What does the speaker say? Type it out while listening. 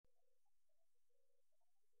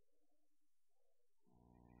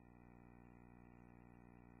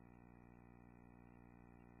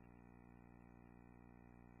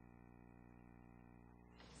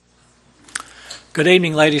Good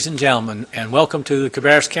evening, ladies and gentlemen, and welcome to the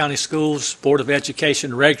Cabarrus County Schools Board of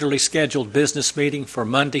Education regularly scheduled business meeting for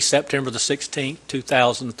Monday, September the 16th,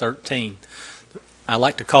 2013. I'd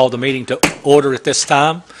like to call the meeting to order at this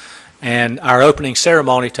time, and our opening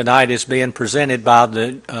ceremony tonight is being presented by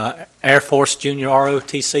the Air Force Junior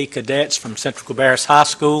ROTC cadets from Central Cabarrus High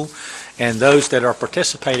School, and those that are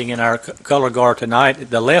participating in our color guard tonight.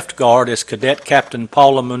 The left guard is Cadet Captain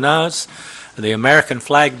Paula Munaz. The American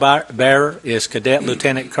flag bearer is Cadet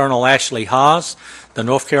Lieutenant Colonel Ashley Haas. The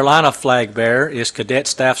North Carolina flag bearer is Cadet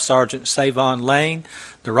Staff Sergeant Savon Lane.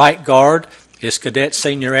 The right guard is Cadet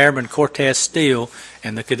Senior Airman Cortez Steele.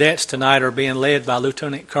 And the cadets tonight are being led by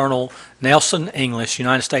Lieutenant Colonel Nelson English,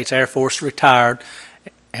 United States Air Force retired,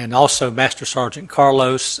 and also Master Sergeant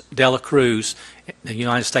Carlos De La Cruz, the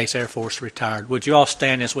United States Air Force retired. Would you all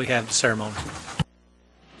stand as we have the ceremony?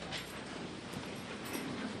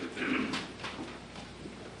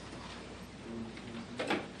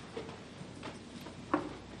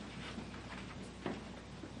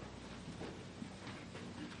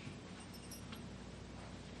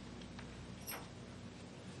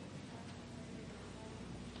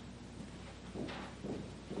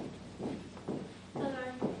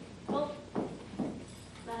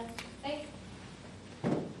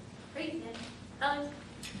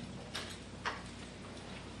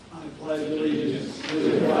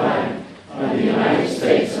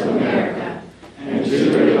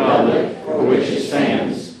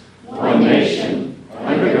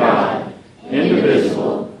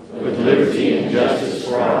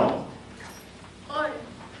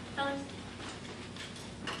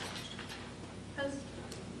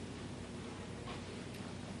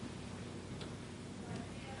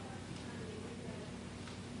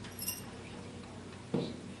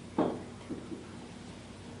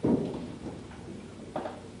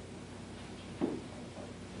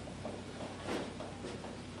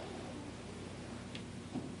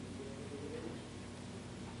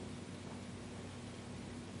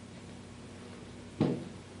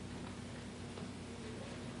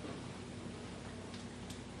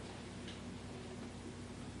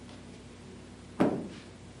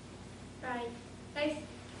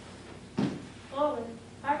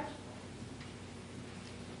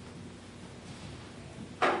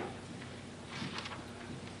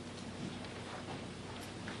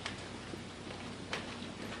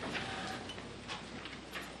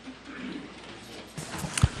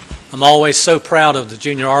 I'm always so proud of the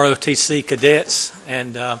Junior ROTC cadets,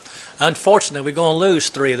 and unfortunately, we're going to lose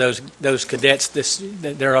three of those cadets.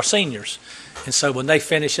 They're our seniors, and so when they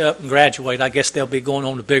finish up and graduate, I guess they'll be going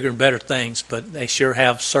on to bigger and better things. But they sure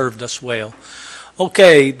have served us well.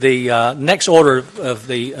 Okay, the next order of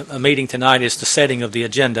the meeting tonight is the setting of the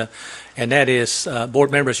agenda, and that is,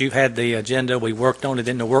 board members, you've had the agenda. We worked on it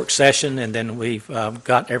in the work session, and then we've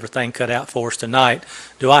got everything cut out for us tonight.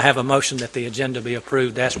 Do I have a motion that the agenda be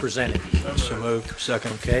approved as presented? So moved.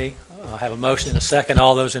 Second. Okay, I have a motion and a second.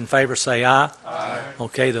 All those in favor say aye. Aye.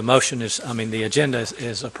 Okay, the agenda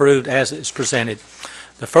is approved as it's presented.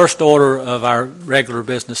 The first order of our regular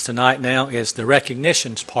business tonight now is the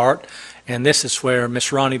recognitions part. And this is where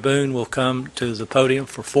Ms. Ronnie Boone will come to the podium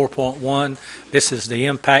for 4.1. This is the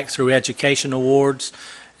Impact Through Education Awards.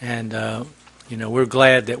 And, we're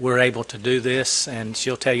glad that we're able to do this, and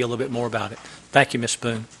she'll tell you a little bit more about it. Thank you, Ms.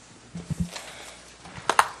 Boone.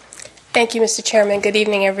 Thank you, Mr. Chairman. Good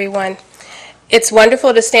evening, everyone. It's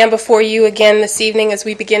wonderful to stand before you again this evening as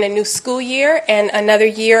we begin a new school year and another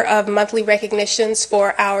year of monthly recognitions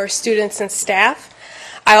for our students and staff.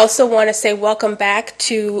 I also want to say welcome back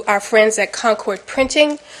to our friends at Concord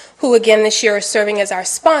Printing, who again this year are serving as our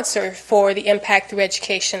sponsor for the Impact Through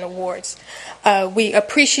Education Awards. We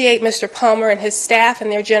appreciate Mr. Palmer and his staff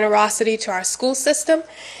and their generosity to our school system,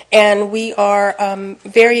 and we are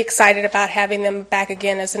very excited about having them back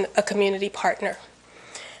again as a community partner.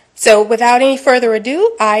 So without any further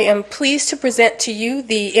ado, I am pleased to present to you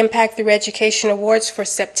the Impact Through Education Awards for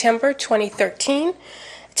September 2013.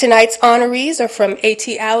 Tonight's honorees are from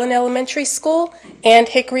A.T. Allen Elementary School and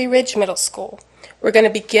Hickory Ridge Middle School. We're going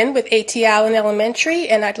to begin with A.T. Allen Elementary,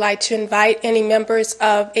 and I'd like to invite any members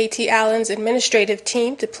of A.T. Allen's administrative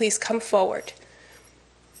team to please come forward.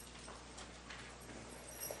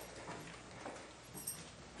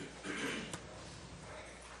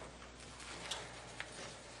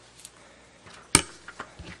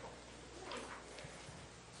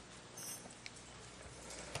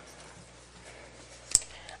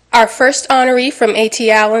 Our first honoree from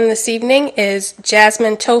A.T. Allen this evening is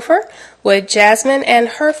Jasmine Topher. Would Jasmine and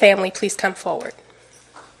her family please come forward?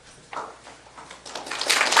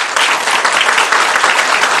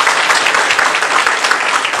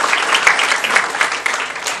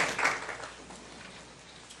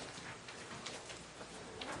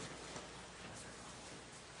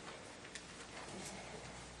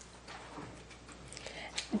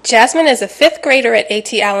 Jasmine is a fifth grader at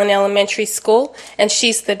A.T. Allen Elementary School, and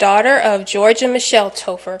she's the daughter of George and Michelle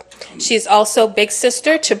Topher. She's also big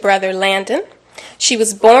sister to brother Landon. She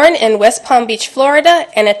was born in West Palm Beach, Florida,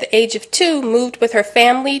 and at the age of 2 moved with her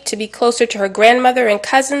family to be closer to her grandmother and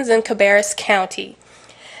cousins in Cabarrus County.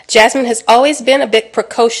 Jasmine has always been a bit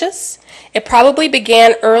precocious. It probably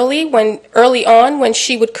began early on when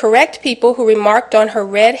she would correct people who remarked on her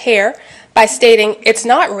red hair by stating, "It's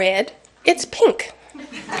not red, it's pink."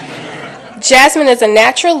 Jasmine is a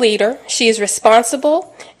natural leader. She is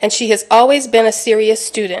responsible, and she has always been a serious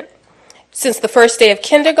student. Since the first day of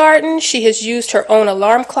kindergarten, she has used her own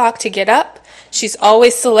alarm clock to get up. She's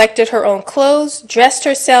always selected her own clothes, dressed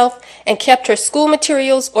herself, and kept her school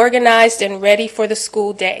materials organized and ready for the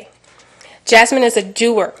school day. Jasmine is a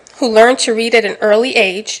doer who learned to read at an early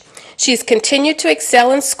age. She's continued to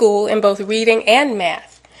excel in school in both reading and math.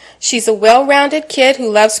 She's a well-rounded kid who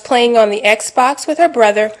loves playing on the Xbox with her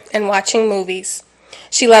brother and watching movies.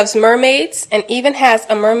 She loves mermaids and even has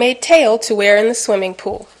a mermaid tail to wear in the swimming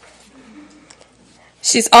pool.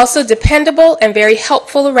 She's also dependable and very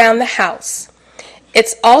helpful around the house.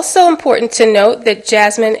 It's also important to note that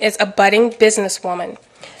Jasmine is a budding businesswoman.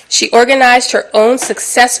 She organized her own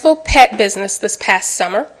successful pet business this past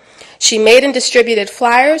summer. She made and distributed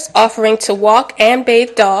flyers offering to walk and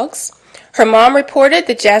bathe dogs. Her mom reported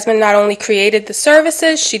that Jasmine not only created the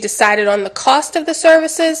services, she decided on the cost of the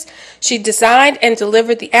services, she designed and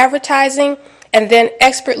delivered the advertising, and then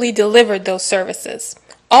expertly delivered those services.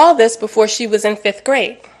 All this before she was in 5th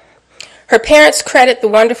grade. Her parents credit the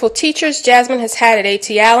wonderful teachers Jasmine has had at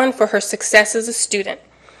A.T. Allen for her success as a student.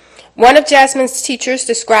 One of Jasmine's teachers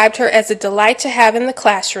described her as a delight to have in the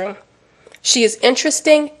classroom. She is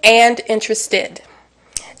interesting and interested.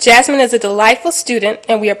 Jasmine is a delightful student,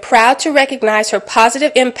 and we are proud to recognize her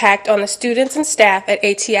positive impact on the students and staff at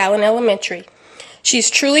A.T. Allen Elementary. She is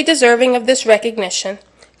truly deserving of this recognition.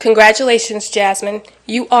 Congratulations, Jasmine.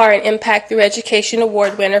 You are an Impact Through Education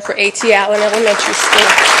Award winner for A.T. Allen Elementary School.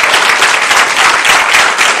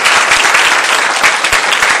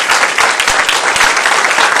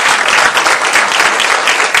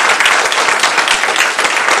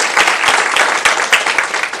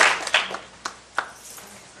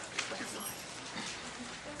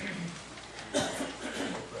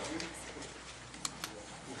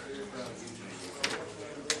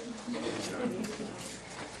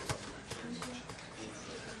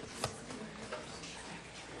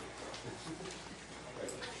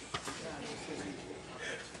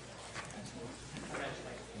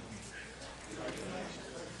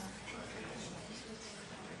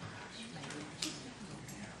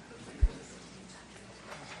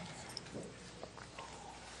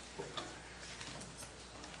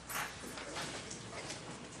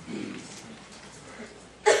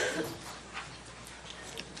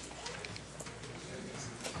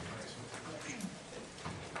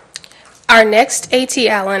 Our next A.T.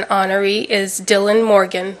 Allen honoree is Dylan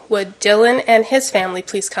Morgan. Would Dylan and his family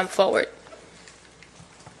please come forward?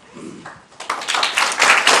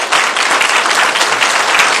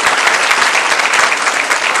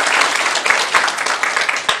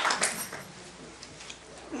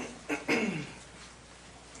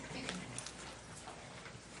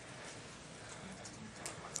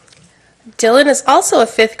 Dylan is also a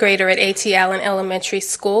 5th grader at A.T. Allen Elementary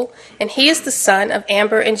School, and he is the son of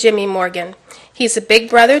Amber and Jimmy Morgan. He's a big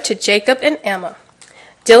brother to Jacob and Emma.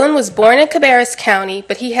 Dylan was born in Cabarrus County,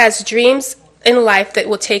 but he has dreams in life that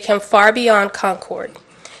will take him far beyond Concord.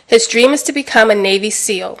 His dream is to become a Navy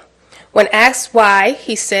SEAL. When asked why,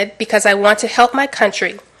 he said, "Because I want to help my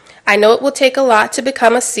country. I know it will take a lot to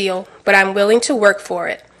become a SEAL, but I'm willing to work for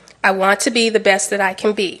it. I want to be the best that I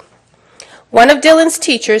can be." One of Dylan's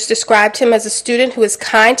teachers described him as a student who is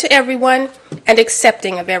kind to everyone and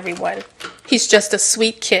accepting of everyone. He's just a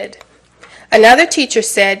sweet kid. Another teacher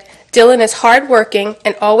said, Dylan is hardworking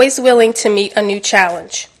and always willing to meet a new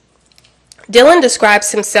challenge. Dylan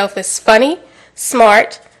describes himself as funny,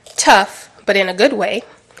 smart, tough, but in a good way,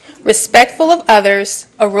 respectful of others,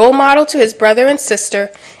 a role model to his brother and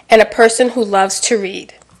sister, and a person who loves to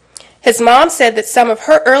read. His mom said that some of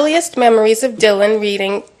her earliest memories of Dylan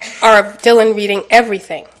reading are of Dylan reading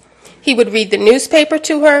everything. He would read the newspaper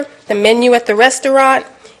to her, the menu at the restaurant,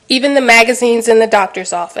 even the magazines in the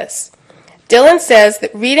doctor's office. Dylan says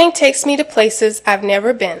that reading takes me to places I've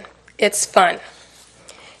never been. It's fun.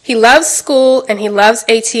 He loves school and he loves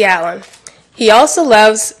A.T. Allen. He also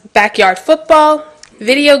loves backyard football,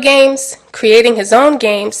 video games, creating his own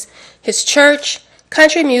games, his church,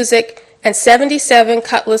 country music, and 77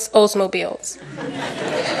 Cutlass Oldsmobiles.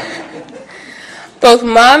 Both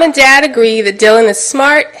Mom and Dad agree that Dylan is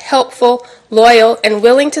smart, helpful, loyal, and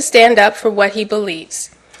willing to stand up for what he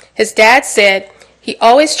believes. His dad said, "He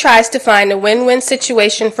always tries to find a win-win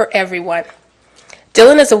situation for everyone."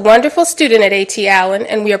 Dylan is a wonderful student at A.T. Allen,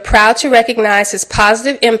 and we are proud to recognize his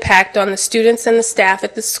positive impact on the students and the staff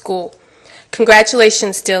at the school.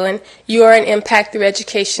 Congratulations, Dylan. You are an Impact Through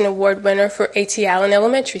Education Award winner for A.T. Allen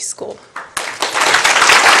Elementary School.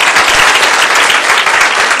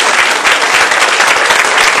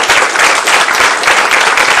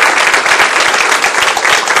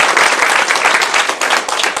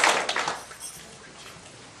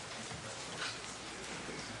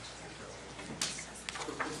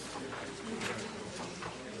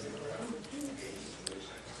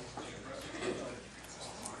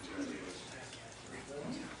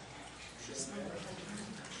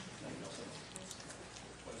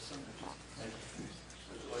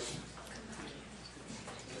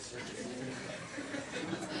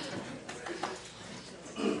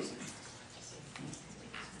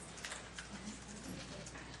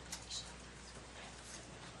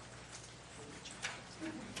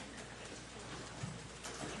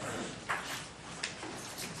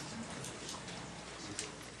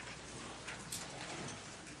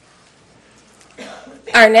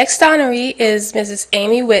 Our next honoree is Mrs.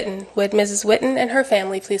 Amy Witten. Would Mrs. Witten and her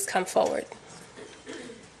family please come forward?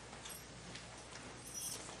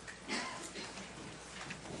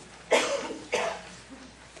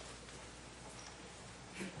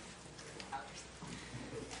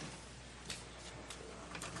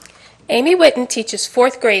 Amy Witten teaches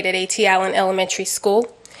 4th grade at A.T. Allen Elementary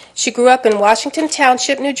School. She grew up in Washington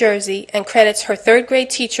Township, New Jersey, and credits her 3rd grade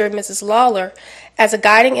teacher, Mrs. Lawler, as a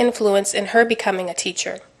guiding influence in her becoming a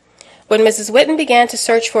teacher. When Mrs. Witten began to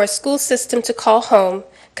search for a school system to call home,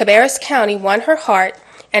 Cabarrus County won her heart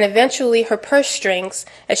and eventually her purse strings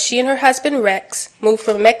as she and her husband Rex moved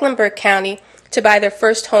from Mecklenburg County to buy their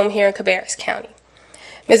first home here in Cabarrus County.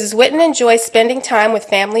 Mrs. Witten enjoys spending time with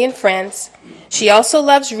family and friends. She also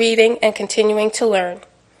loves reading and continuing to learn.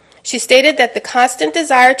 She stated that the constant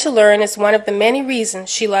desire to learn is one of the many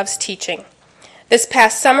reasons she loves teaching. This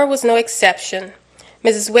past summer was no exception.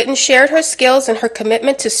 Mrs. Witten shared her skills and her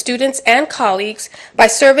commitment to students and colleagues by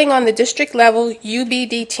serving on the district-level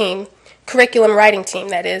UBD team, curriculum writing team,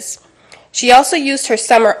 that is. She also used her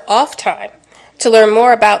summer off time to learn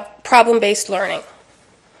more about problem-based learning.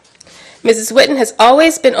 Mrs. Witten has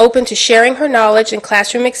always been open to sharing her knowledge and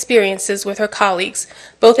classroom experiences with her colleagues,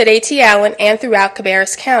 both at A.T. Allen and throughout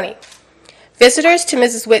Cabarrus County. Visitors to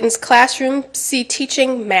Mrs. Witten's classroom see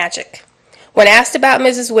teaching magic. When asked about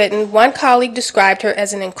Mrs. Witten, one colleague described her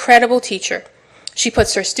as an incredible teacher. She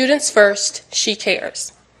puts her students first. She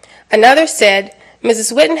cares. Another said,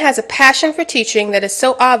 "Mrs. Witten has a passion for teaching that is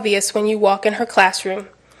so obvious when you walk in her classroom.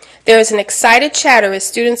 There is an excited chatter as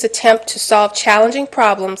students attempt to solve challenging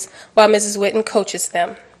problems while Mrs. Witten coaches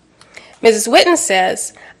them." Mrs. Witten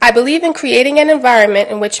says, "I believe in creating an environment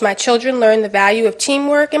in which my children learn the value of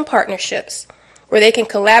teamwork and partnerships, where they can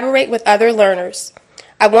collaborate with other learners.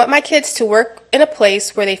 I want my kids to work in a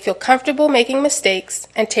place where they feel comfortable making mistakes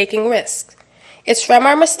and taking risks. It's from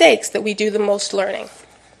our mistakes that we do the most learning."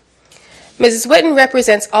 Mrs. Witten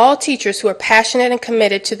represents all teachers who are passionate and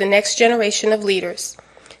committed to the next generation of leaders.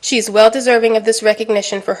 She is well deserving of this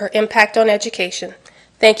recognition for her impact on education.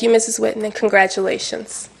 Thank you, Mrs. Witten, and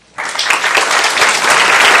congratulations.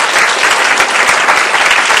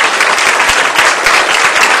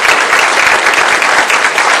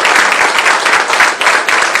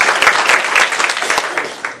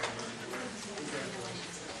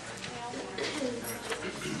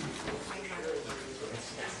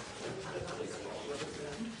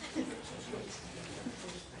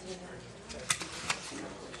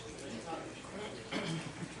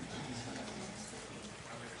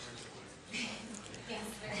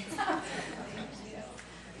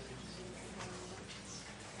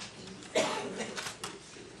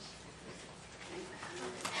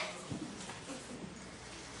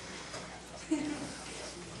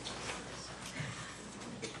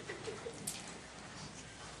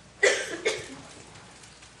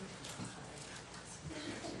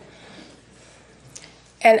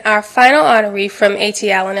 And our final honoree from A.T.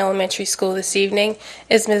 Allen Elementary School this evening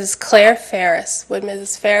is Mrs. Claire Ferris. Would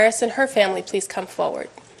Mrs. Ferris and her family please come forward?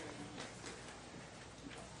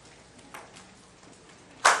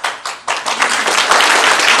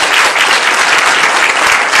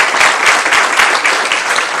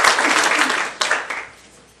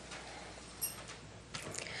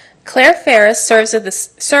 Claire Ferris serves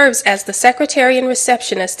as the secretary and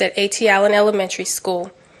receptionist at A.T. Allen Elementary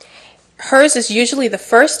School. Hers is usually the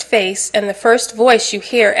first face and the first voice you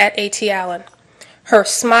hear at A.T. Allen. Her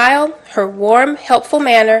smile, her warm, helpful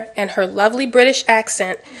manner, and her lovely British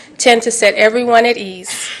accent tend to set everyone at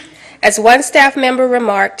ease. As one staff member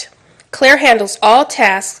remarked, Claire handles all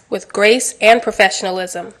tasks with grace and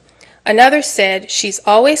professionalism. Another said, she's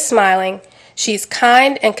always smiling, she's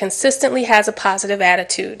kind, and consistently has a positive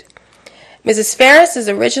attitude. Mrs. Ferris is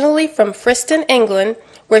originally from Friston, England,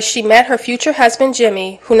 where she met her future husband,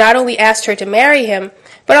 Jimmy, who not only asked her to marry him,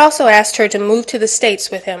 but also asked her to move to the States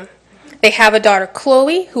with him. They have a daughter,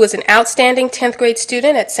 Chloe, who is an outstanding 10th grade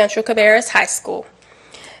student at Central Cabarrus High School.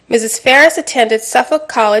 Mrs. Ferris attended Suffolk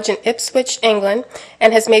College in Ipswich, England,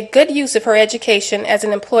 and has made good use of her education as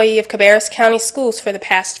an employee of Cabarrus County Schools for the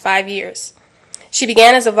past 5 years. She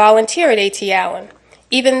began as a volunteer at A.T. Allen.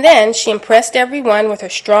 Even then, she impressed everyone with her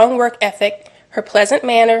strong work ethic, her pleasant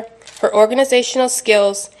manner, her organizational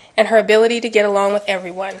skills, and her ability to get along with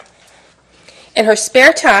everyone. In her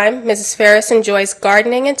spare time, Mrs. Ferris enjoys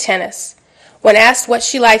gardening and tennis. When asked what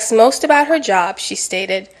she likes most about her job, she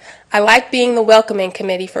stated, "I like being the welcoming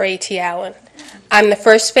committee for A.T. Allen. I'm the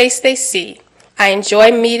first face they see. I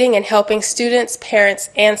enjoy meeting and helping students, parents,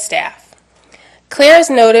 and staff." Claire is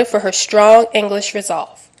noted for her strong English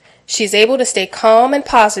resolve. She's able to stay calm and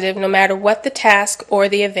positive no matter what the task or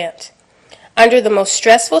the event. Under the most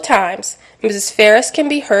stressful times, Mrs. Ferris can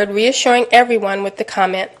be heard reassuring everyone with the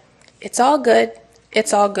comment, "It's all good,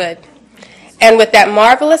 it's all good." And with that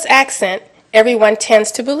marvelous accent, everyone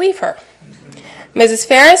tends to believe her. Mrs.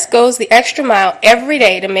 Ferris goes the extra mile every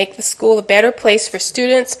day to make the school a better place for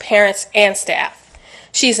students, parents, and staff.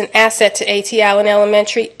 She's an asset to A.T. Allen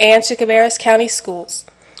Elementary and to Cabarrus County Schools.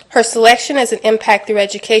 Her selection as an Impact Through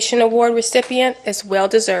Education Award recipient is well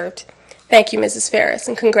deserved. Thank you, Mrs. Ferris,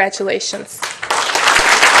 and congratulations.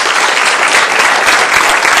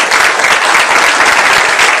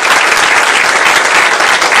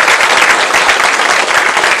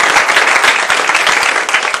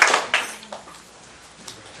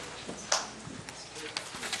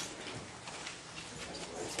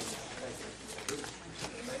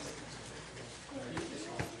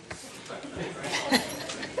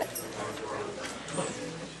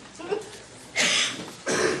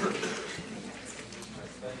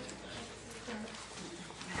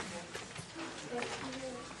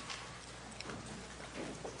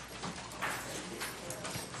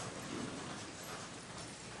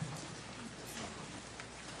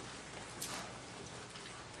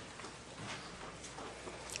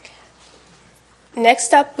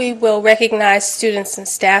 Next up, we will recognize students and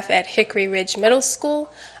staff at Hickory Ridge Middle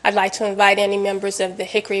School. I'd like to invite any members of the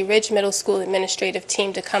Hickory Ridge Middle School administrative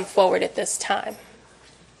team to come forward at this time.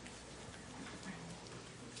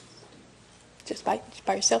 Just by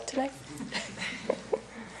yourself tonight?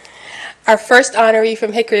 Our first honoree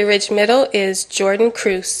from Hickory Ridge Middle is Jordan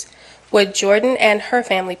Cruz. Would Jordan and her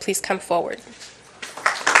family please come forward?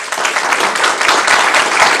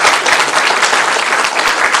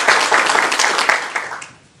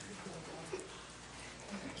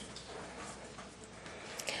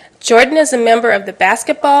 Jordan is a member of the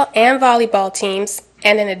basketball and volleyball teams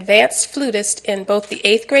and an advanced flutist in both the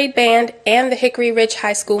 8th grade band and the Hickory Ridge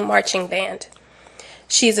High School marching band.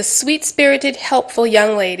 She is a sweet-spirited, helpful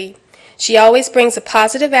young lady. She always brings a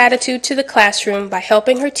positive attitude to the classroom by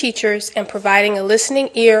helping her teachers and providing a listening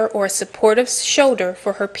ear or a supportive shoulder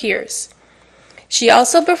for her peers. She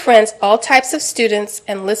also befriends all types of students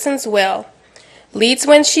and listens well, leads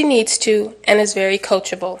when she needs to, and is very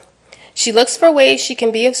coachable. She looks for ways she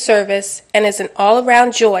can be of service and is an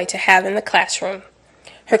all-around joy to have in the classroom.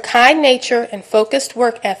 Her kind nature and focused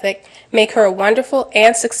work ethic make her a wonderful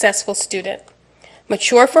and successful student.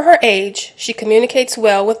 Mature for her age, she communicates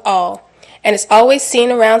well with all and is always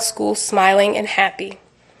seen around school smiling and happy.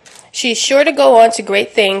 She is sure to go on to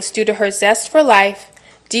great things due to her zest for life,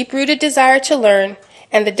 deep-rooted desire to learn,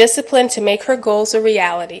 and the discipline to make her goals a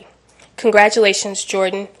reality. Congratulations,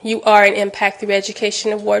 Jordan. You are an Impact Through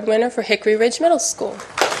Education Award winner for Hickory Ridge Middle School.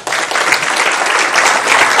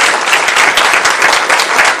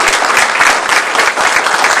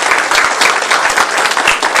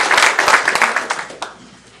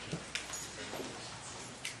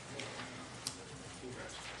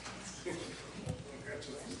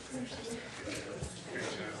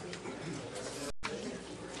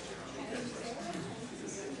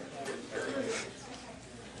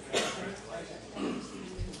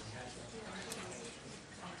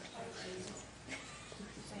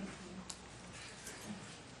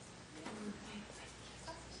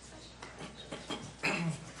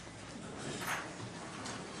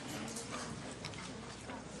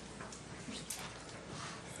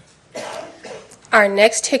 Our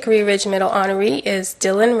next Hickory Ridge Middle honoree is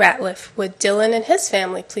Dylan Ratliff. Would Dylan and his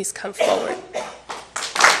family please come forward?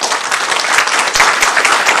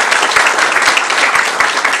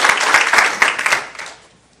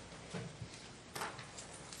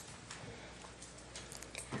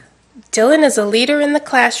 Dylan is a leader in the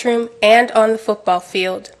classroom and on the football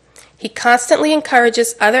field. He constantly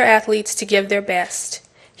encourages other athletes to give their best.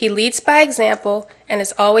 He leads by example and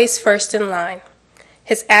is always first in line.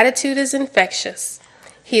 His attitude is infectious.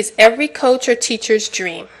 He is every coach or teacher's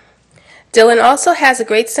dream. Dylan also has a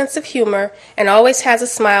great sense of humor and always has a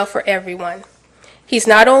smile for everyone. He's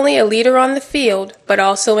not only a leader on the field, but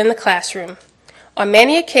also in the classroom. On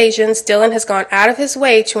many occasions, Dylan has gone out of his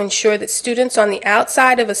way to ensure that students on the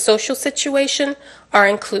outside of a social situation are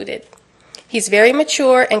included. He's very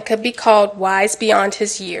mature and could be called wise beyond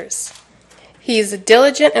his years. He is a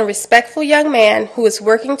diligent and respectful young man who is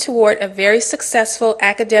working toward a very successful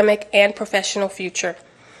academic and professional future.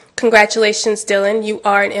 Congratulations, Dylan. You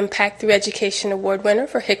are an Impact Through Education Award winner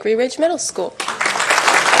for Hickory Ridge Middle School.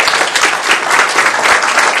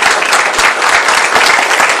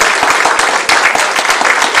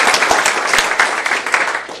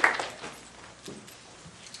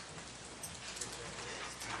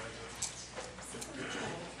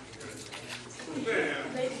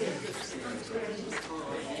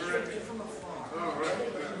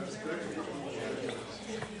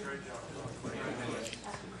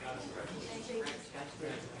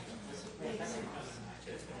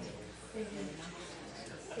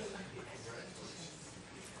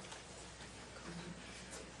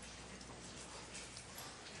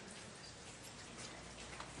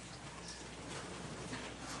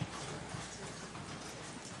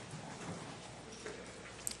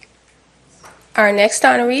 Our next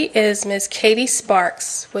honoree is Ms. Katie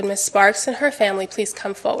Sparks. Would Ms. Sparks and her family please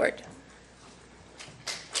come forward?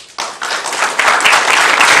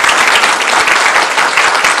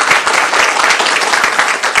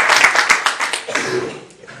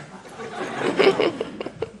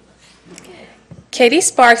 Katie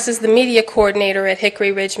Sparks is the media coordinator at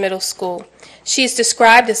Hickory Ridge Middle School. She is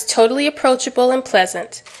described as totally approachable and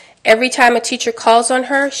pleasant. Every time a teacher calls on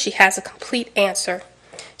her, she has a complete answer.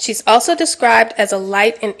 She's also described as a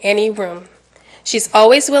light in any room. She's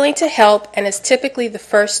always willing to help and is typically the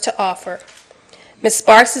first to offer. Ms.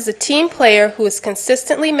 Sparks is a team player who is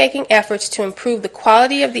consistently making efforts to improve the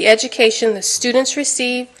quality of the education the students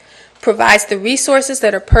receive, provides the resources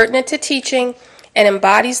that are pertinent to teaching, and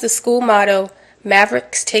embodies the school motto,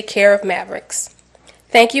 Mavericks take care of Mavericks.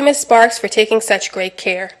 Thank you, Ms. Sparks, for taking such great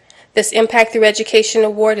care. This Impact Through Education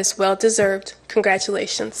Award is well deserved.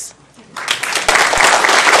 Congratulations.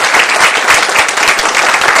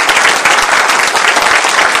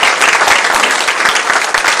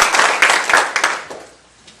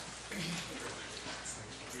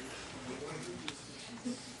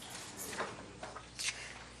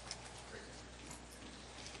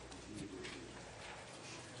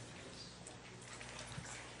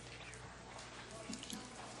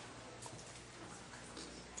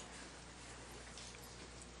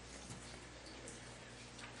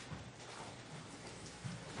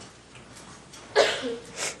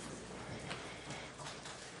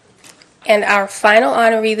 And our final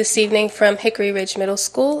honoree this evening from Hickory Ridge Middle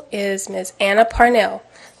School is Ms. Anna Parnell.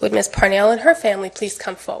 Would Ms. Parnell and her family please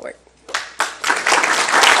come forward?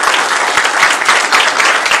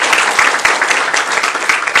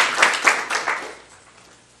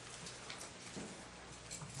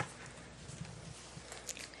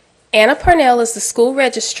 Anna Parnell is the school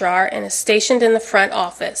registrar and is stationed in the front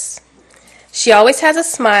office. She always has a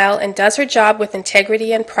smile and does her job with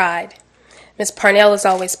integrity and pride. Ms. Parnell is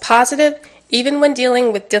always positive, even when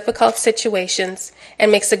dealing with difficult situations,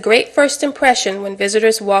 and makes a great first impression when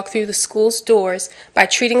visitors walk through the school's doors by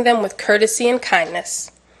treating them with courtesy and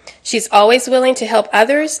kindness. She's always willing to help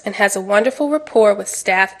others and has a wonderful rapport with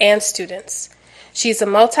staff and students. She's a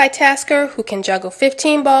multitasker who can juggle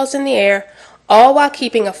 15 balls in the air, all while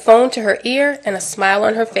keeping a phone to her ear and a smile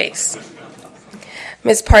on her face.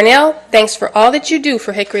 Ms. Parnell, thanks for all that you do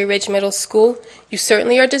for Hickory Ridge Middle School. You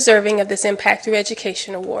certainly are deserving of this Impact Through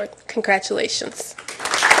Education Award. Congratulations.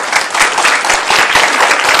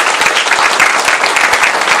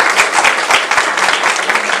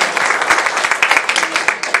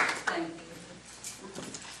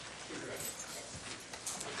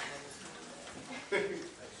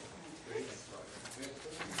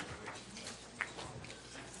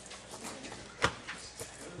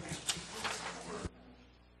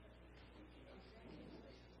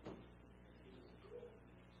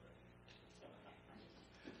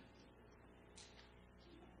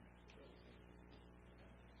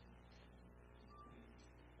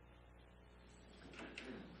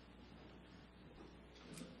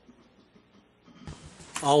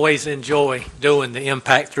 Always enjoy doing the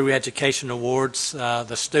Impact Through Education Awards.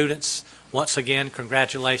 The students, once again,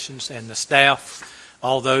 congratulations, and the staff,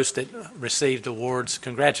 all those that received awards,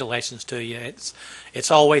 congratulations to you.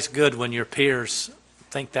 It's always good when your peers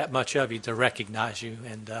think that much of you to recognize you.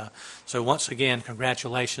 And so once again,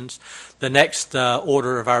 congratulations. The next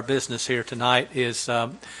order of our business here tonight is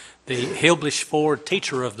the Hilblish Ford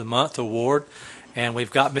Teacher of the Month Award. And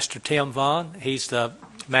we've got Mr. Tim Vaughn. He's the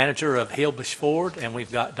manager of Hilblish Ford. And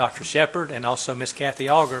we've got Dr. Shepard and also Miss Kathy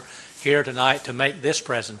Auger here tonight to make this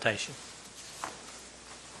presentation.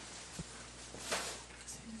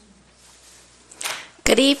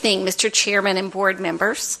 Good evening, Mr. Chairman and board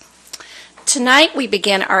members. Tonight we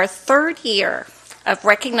begin our third year of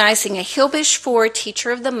recognizing a Hilblish Ford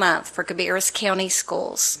Teacher of the Month for Cabarrus County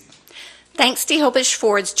Schools. Thanks to Hilblish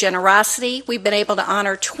Ford's generosity, we've been able to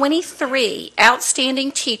honor 23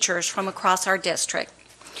 outstanding teachers from across our district.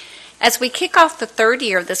 As we kick off the third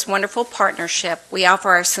year of this wonderful partnership, we offer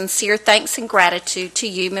our sincere thanks and gratitude to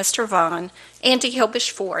you, Mr. Vaughn, and to Hilblish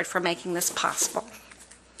Ford for making this possible.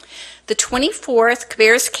 The 24th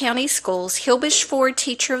Cabarrus County Schools Hilblish Ford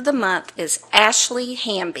Teacher of the Month is Ashley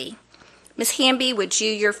Hamby. Ms. Hamby, would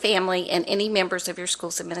you, your family, and any members of your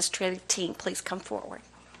school's administrative team please come forward?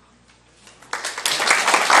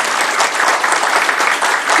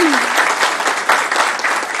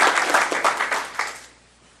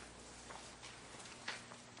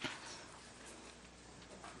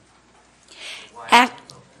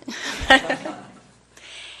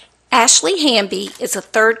 Ashley Hamby is a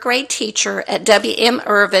third-grade teacher at W.M.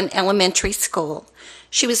 Irvin Elementary School.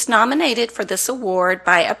 She was nominated for this award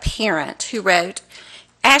by a parent who wrote,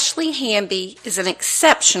 "Ashley Hamby is an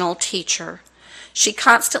exceptional teacher. She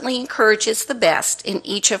constantly encourages the best in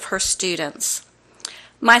each of her students.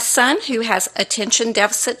 My son, who has attention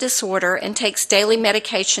deficit disorder and takes daily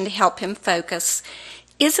medication to help him focus,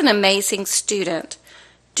 is an amazing student.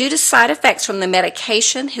 Due to side effects from the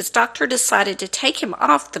medication, his doctor decided to take him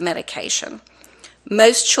off the medication.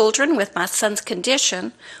 Most children with my son's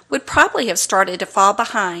condition would probably have started to fall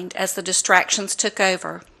behind as the distractions took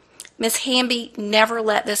over. Miss Hamby never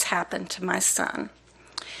let this happen to my son.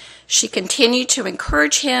 She continued to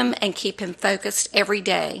encourage him and keep him focused every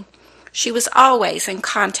day. She was always in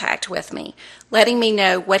contact with me, letting me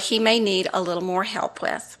know what he may need a little more help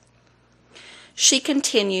with." She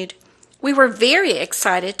continued, "We were very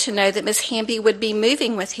excited to know that Miss Hamby would be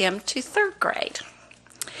moving with him to third grade.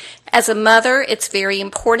 As a mother, it's very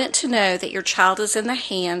important to know that your child is in the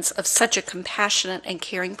hands of such a compassionate and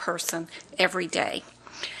caring person every day.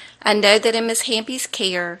 I know that in Miss Hamby's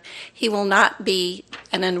care, he will not be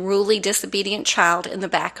an unruly, disobedient child in the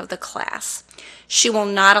back of the class. She will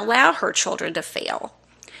not allow her children to fail.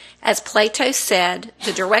 As Plato said,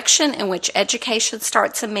 the direction in which education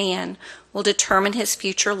starts a man will determine his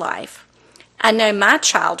future life. I know my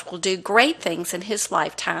child will do great things in his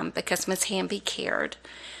lifetime because Miss Hamby cared.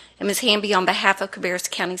 And Ms. Hamby, on behalf of Cabarrus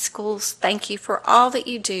County Schools, thank you for all that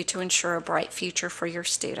you do to ensure a bright future for your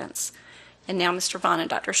students." And now Mr. Vaughn and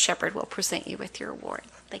Dr. Shepard will present you with your award.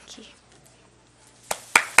 Thank you.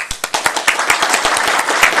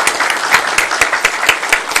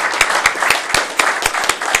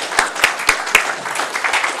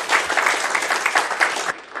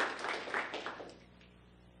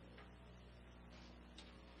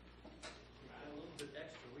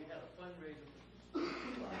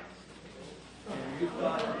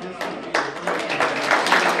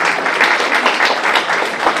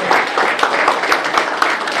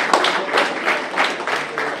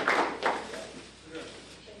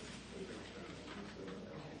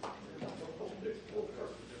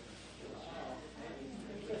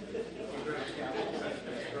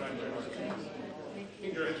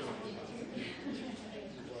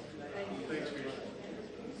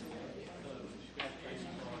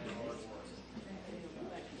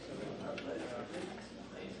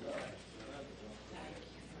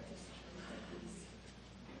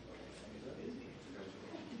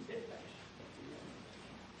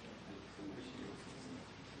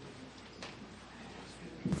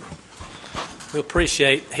 We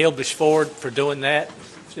appreciate Hilblish Ford for doing that.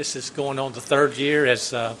 This is going on the third year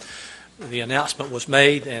as the announcement was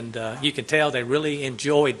made, and you can tell they really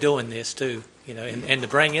enjoy doing this too. You know, and to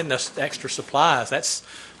bring in the extra supplies, that's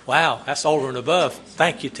wow, that's over and above.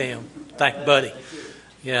 Thank you, Tim. Thank you, buddy.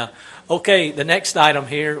 Yeah. Okay, the next item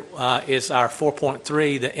here is our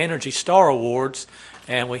 4.3, the Energy Star Awards,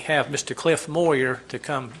 and we have Mr. Cliff Moyer to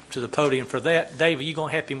come to the podium for that. Dave, are you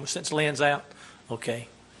going to help him since Lynn's out? Okay.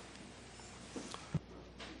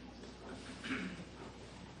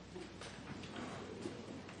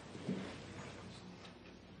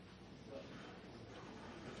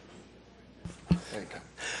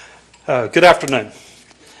 Good afternoon.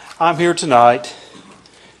 I'm here tonight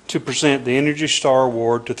to present the Energy Star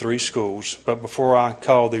Award to 3 schools. But before I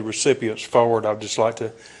call the recipients forward, I'd just like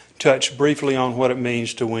to touch briefly on what it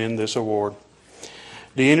means to win this award.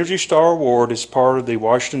 The Energy Star Award is part of the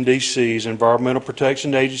Washington, D.C.'s Environmental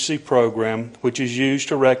Protection Agency program, which is used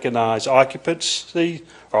to recognize occupants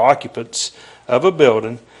of a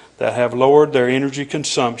building that have lowered their energy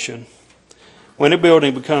consumption. When a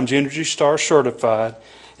building becomes Energy Star certified,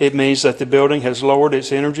 it means that the building has lowered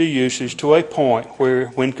its energy usage to a point where,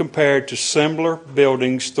 when compared to similar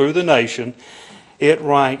buildings through the nation, it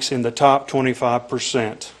ranks in the top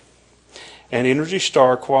 25%. An Energy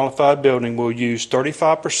Star qualified building will use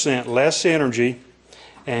 35% less energy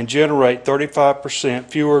and generate 35%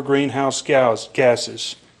 fewer greenhouse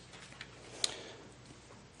gases.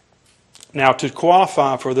 Now, to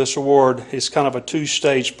qualify for this award is kind of a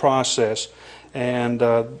 2-stage process. And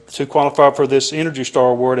to qualify for this Energy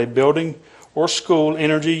Star Award, a building or school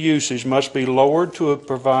energy usage must be lowered to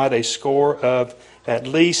provide a score of at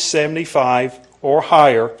least 75 or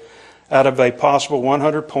higher out of a possible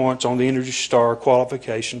 100 points on the Energy Star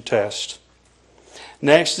qualification test.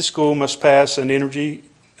 Next, the school must pass an Energy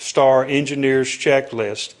Star engineer's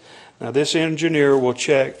checklist. Now, this engineer will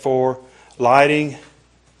check for lighting,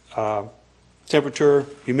 temperature,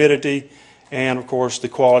 humidity, and of course the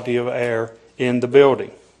quality of air in the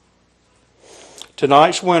building.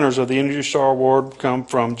 Tonight's winners of the Energy Star Award come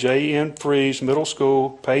from J.N. Fries Middle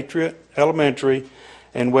School, Patriot Elementary,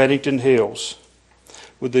 and Weddington Hills.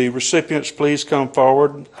 Would the recipients please come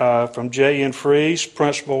forward? From J.N. Fries,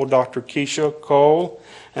 Principal Dr. Keisha Cole,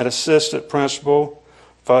 and Assistant Principal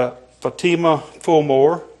Fatima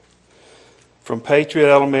Fulmore. From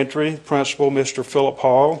Patriot Elementary, Principal Mr. Philip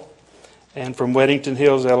Hall. And from Weddington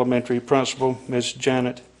Hills Elementary, Principal Ms.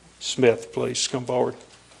 Janet Smith, please come forward.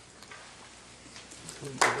 I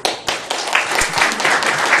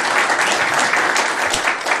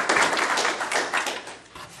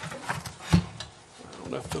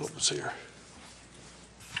don't know if Philip was here.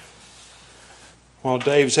 While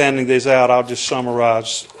Dave's handing these out, I'll just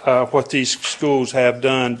summarize what these schools have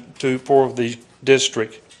done for the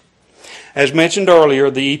district. As mentioned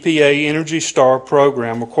earlier, the EPA Energy Star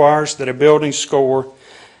program requires that a building score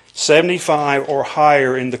 75 or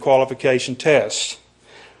higher in the qualification test.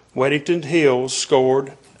 Weddington Hills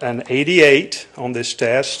scored an 88 on this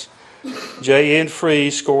test. J.N.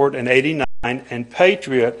 Fries scored an 89, and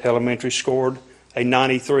Patriot Elementary scored a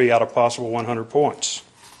 93 out of possible 100 points.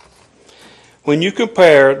 When you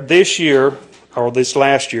compare this year, or this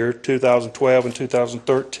last year, 2012 and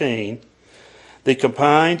 2013, the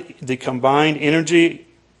combined energy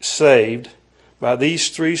saved by these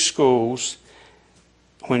 3 schools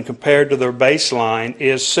when compared to their baseline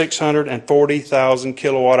is 640,000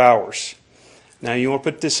 kilowatt hours. Now, you want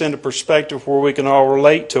to put this into perspective where we can all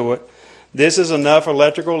relate to it. This is enough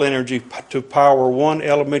electrical energy to power one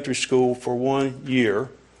elementary school for 1 year.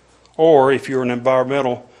 Or if you're an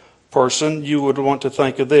environmental person, you would want to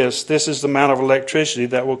think of this. This is the amount of electricity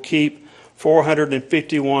that will keep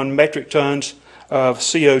 451 metric tons of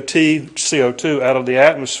CO2 out of the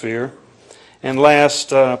atmosphere. And last,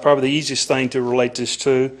 probably the easiest thing to relate this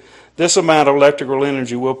to, this amount of electrical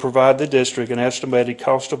energy will provide the district an estimated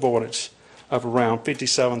cost avoidance of around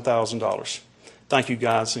 $57,000. Thank you,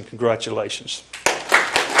 guys, and congratulations.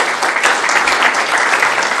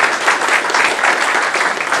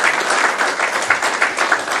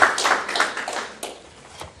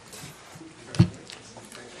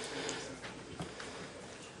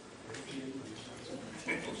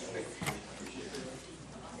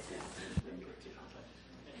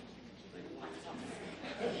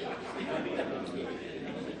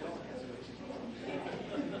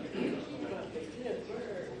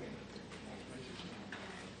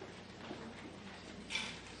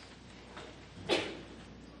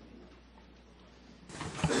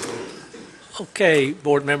 Okay,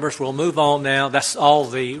 board members, we'll move on now. That's all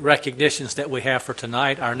the recognitions that we have for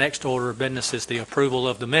tonight. Our next order of business is the approval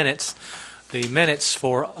of the minutes. The minutes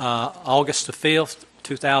for August the 5th,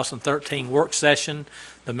 2013 work session,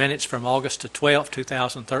 the minutes from August the 12th,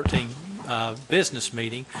 2013 business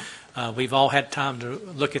meeting. We've all had time to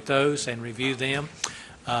look at those and review them.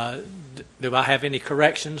 Do I have any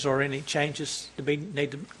corrections or any changes to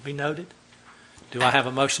need to be noted? Do I have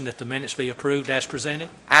a motion that the minutes be approved as presented?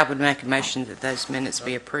 I would make a motion that those minutes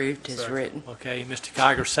be approved as written. Okay, Mr.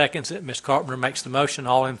 Kiger seconds it. Ms. Carpenter makes the motion.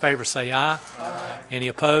 All in favor say aye. Aye. Any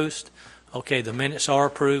opposed? Okay, the minutes are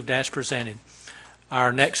approved as presented.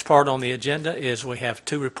 Our next part on the agenda is we have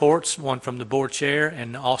 2 reports, one from the board chair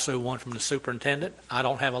and also one from the superintendent. I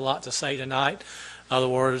don't have a lot to say tonight. In other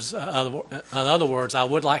words, I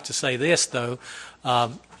would like to say this, though.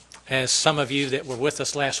 As some of you that were with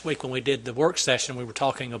us last week when we did the work session, we were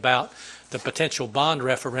talking about the potential bond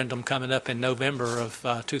referendum coming up in November of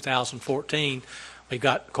 2014. We've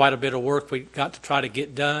got quite a bit of work we've got to try to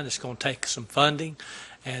get done. It's going to take some funding.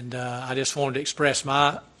 And I just wanted to express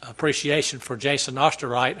my appreciation for Jason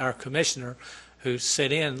Osterreich, our commissioner, who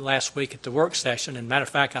sat in last week at the work session. And matter of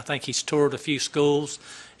fact, I think he's toured a few schools.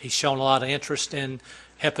 He's shown a lot of interest in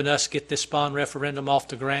helping us get this bond referendum off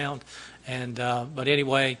the ground. And but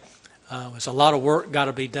anyway, there's a lot of work got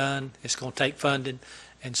to be done. It's going to take funding.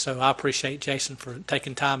 And so I appreciate Jason for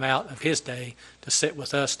taking time out of his day to sit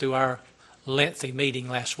with us through our lengthy meeting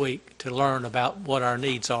last week to learn about what our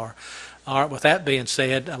needs are. All right, with that being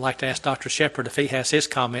said, I'd like to ask Dr. Shepard if he has his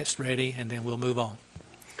comments ready, and then we'll move on.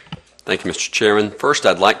 Thank you, Mr. Chairman. First,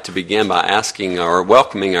 I'd like to begin by asking or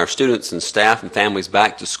welcoming our students and staff and families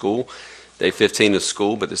back to school. Day 15 of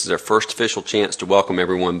school, but this is our first official chance to welcome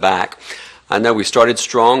everyone back. I know we started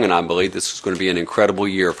strong, and I believe this is going to be an incredible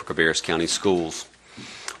year for Cabarrus County Schools.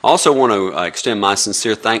 I also want to extend my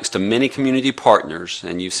sincere thanks to many community partners,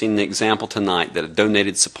 and you've seen the example tonight, that have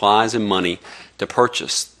donated supplies and money to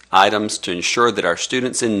purchase items to ensure that our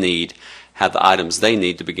students in need have the items they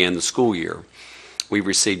need to begin the school year. We've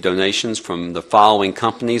received donations from the following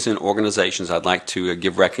companies and organizations I'd like to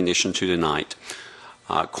give recognition to tonight.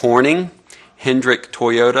 Corning, Hendrick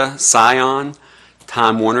Toyota, Scion,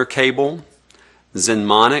 Time Warner Cable,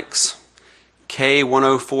 Zenmonics,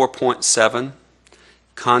 K104.7,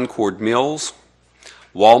 Concord Mills,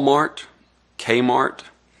 Walmart, Kmart,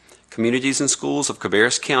 Communities and Schools of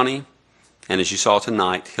Cabarrus County, and as you saw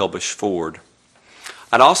tonight, Hillbush Ford.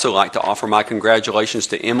 I'd also like to offer my congratulations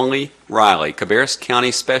to Emily Riley, Cabarrus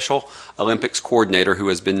County Special Olympics Coordinator, who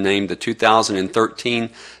has been named the 2013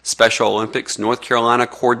 Special Olympics North Carolina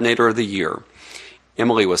Coordinator of the Year.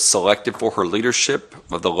 Emily was selected for her leadership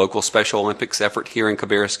of the local Special Olympics effort here in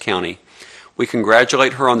Cabarrus County. We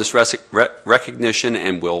congratulate her on this recognition,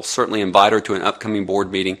 and we'll certainly invite her to an upcoming board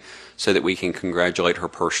meeting so that we can congratulate her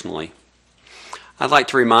personally. I'd like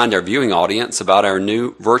to remind our viewing audience about our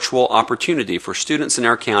new virtual opportunity for students in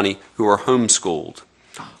our county who are homeschooled.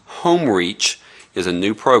 HomeReach is a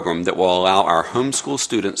new program that will allow our homeschool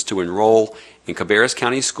students to enroll in Cabarrus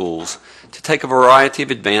County schools to take a variety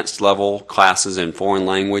of advanced level classes in foreign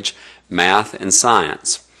language, math, and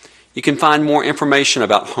science. You can find more information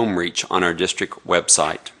about HomeReach on our district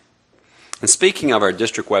website. And speaking of our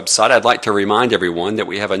district website, I'd like to remind everyone that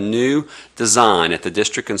we have a new design at the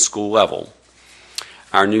district and school level.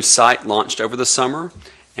 Our new site launched over the summer,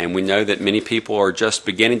 and we know that many people are just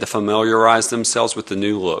beginning to familiarize themselves with the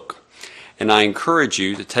new look. And I encourage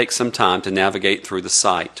you to take some time to navigate through the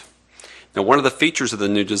site. Now, one of the features of the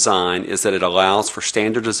new design is that it allows for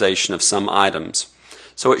standardization of some items.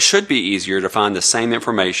 So it should be easier to find the same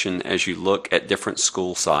information as you look at different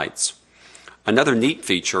school sites. Another neat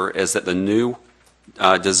feature is that the new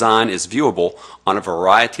design is viewable on a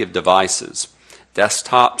variety of devices.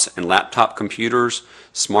 Desktops and laptop computers,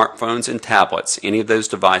 smartphones and tablets, any of those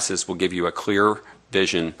devices will give you a clear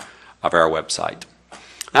vision of our website.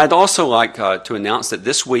 I'd also like to announce that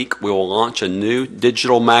this week we will launch a new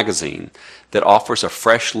digital magazine that offers a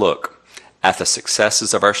fresh look at the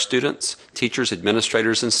successes of our students, teachers,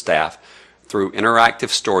 administrators, and staff through interactive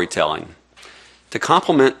storytelling. To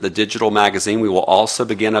complement the digital magazine, we will also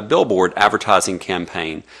begin a billboard advertising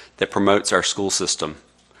campaign that promotes our school system.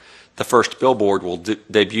 The first billboard will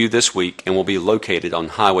debut this week and will be located on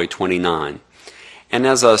Highway 29. And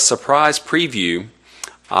as a surprise preview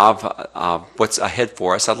of what's ahead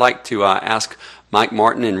for us, I'd like to ask Mike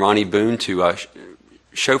Martin and Ronnie Boone to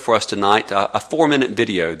show for us tonight a 4-minute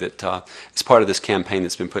video that is part of this campaign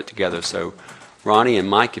that's been put together. So Ronnie and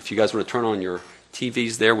Mike, if you guys want to turn on your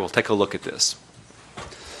TVs there, we'll take a look at this.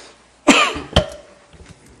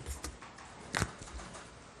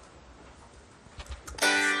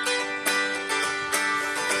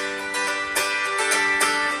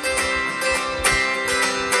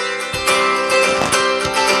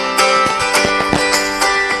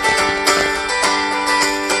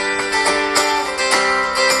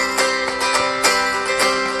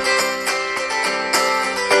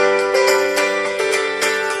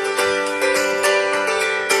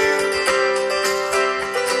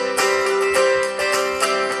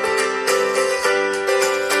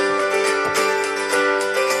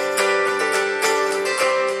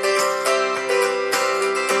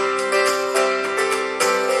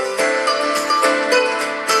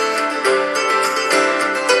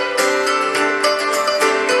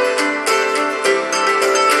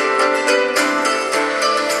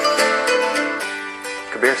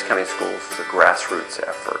 Cabarrus County Schools is a grassroots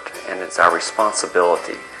effort, and it's our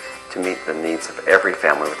responsibility to meet the needs of every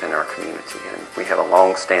family within our community. And we have a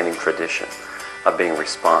long-standing tradition of being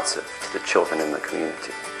responsive to the children in the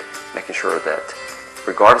community, making sure that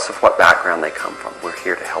regardless of what background they come from, we're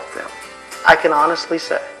here to help them. I can honestly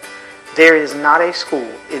say there is not a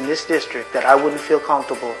school in this district that I wouldn't feel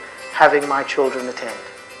comfortable having my children attend.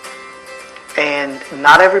 And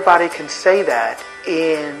not everybody can say that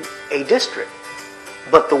in a district.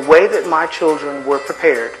 But the way that my children were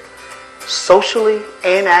prepared, socially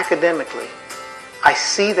and academically, I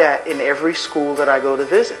see that in every school that I go to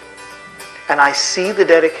visit. And I see the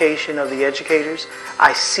dedication of the educators.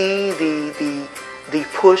 I see the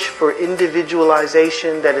push for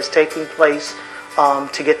individualization that is taking place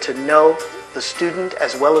to get to know the student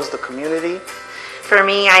as well as the community. For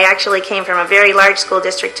me, I actually came from a very large school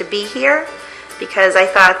district to be here because I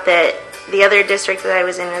thought that the other district that I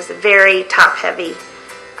was in was very top-heavy.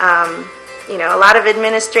 You know, a lot of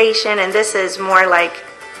administration, and this is more like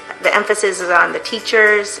the emphasis is on the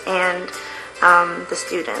teachers and the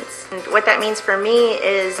students. And what that means for me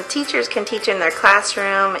is teachers can teach in their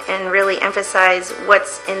classroom and really emphasize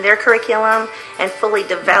what's in their curriculum and fully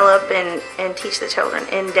develop and teach the children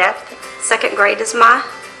in depth. Second grade is my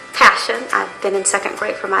passion. I've been in second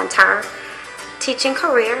grade for my entire teaching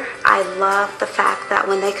career. I love the fact that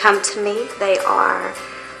when they come to me, they are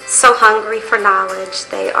so hungry for knowledge.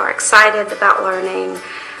 They are excited about learning.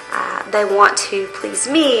 They want to please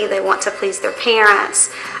me. They want to please their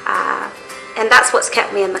parents. And that's what's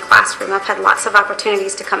kept me in the classroom. I've had lots of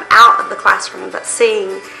opportunities to come out of the classroom, but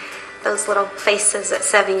seeing those little faces at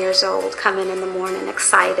 7 years old come in the morning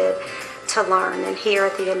excited to learn and hear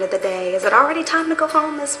at the end of the day, is it already time to go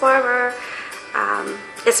home, Miss Farber?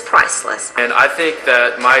 It's priceless. And I think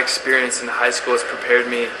that my experience in high school has prepared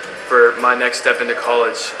me for my next step into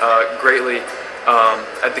college greatly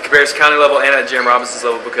at the Cabarrus County level and at Jan Robinson's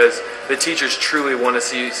level, because the teachers truly want to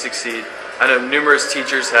see you succeed. I know numerous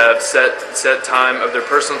teachers have set time of their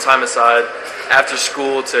personal time aside after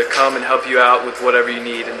school to come and help you out with whatever you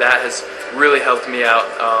need, and that has really helped me out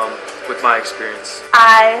with my experience.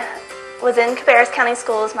 I was in Cabarrus County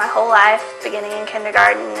schools my whole life, beginning in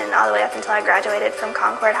kindergarten and all the way up until I graduated from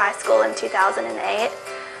Concord High School in 2008.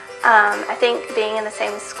 I think being in the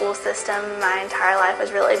same school system my entire life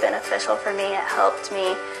was really beneficial for me. It helped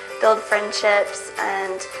me build friendships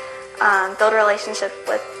and build relationships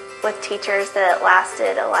with teachers that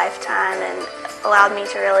lasted a lifetime, and allowed me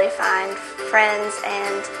to really find friends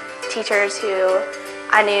and teachers who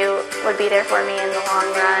I knew would be there for me in the long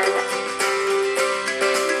run.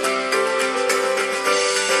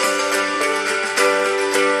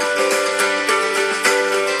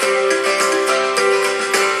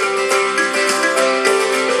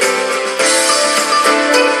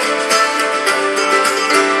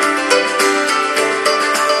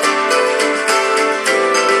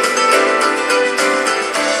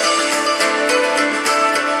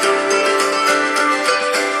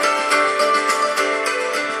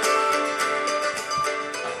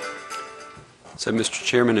 So, Mr.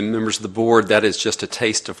 Chairman and members of the board, that is just a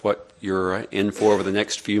taste of what you're in for over the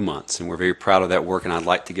next few months, and we're very proud of that work, and I'd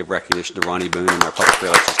like to give recognition to Ronnie Boone and our Public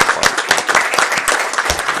Relations Department.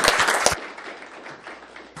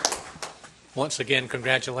 Once again,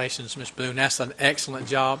 congratulations, Ms. Boone. That's an excellent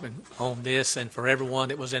job on this, and for everyone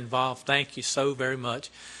that was involved, thank you so very much.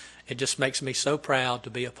 It just makes me so proud to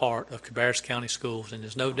be a part of Cabarrus County Schools, and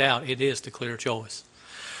there's no doubt it is the clear choice.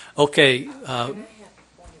 Okay.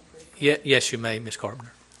 Yes, you may, Ms.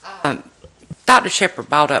 Carpenter. Dr. Shepard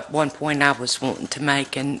brought up one point I was wanting to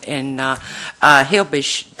make, and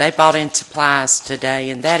Hillbish, they brought in supplies today,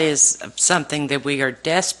 and that is something that we are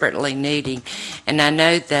desperately needing. And I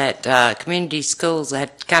know that community schools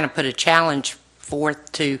had kind of put a challenge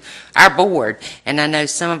forth to our board, and I know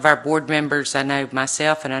some of our board members, I know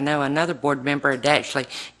myself and I know another board member had actually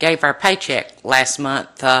gave our paycheck last month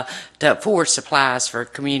for supplies for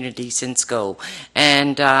communities in school.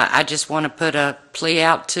 And I just want to put a plea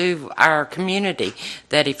out to our community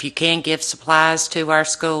that if you can give supplies to our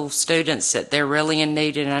school students, that they're really in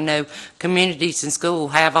need. And I know communities in school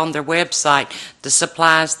have on their website the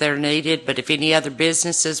supplies that are needed, but if any other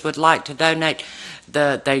businesses would like to donate,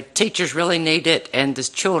 the teachers really need it and the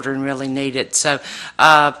children really need it. So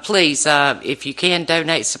please, if you can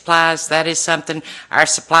donate supplies, that is something. Our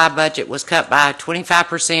supply budget was cut by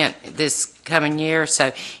 25% this coming year,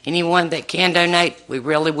 so anyone that can donate, we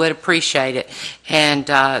really would appreciate it. And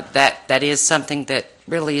that is something that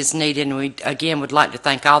really is needed, and we again would like to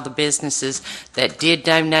thank all the businesses that did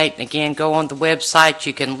donate. And again, go on the website,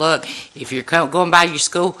 you can look. If you're going by your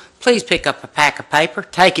school, please pick up a pack of paper,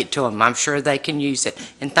 take it to them. I'm sure they can use it,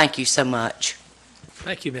 and thank you so much.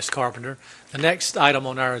 Thank you, Ms. Carpenter. The next item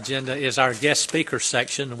on our agenda is our guest speaker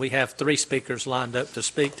section. We have 3 speakers lined up to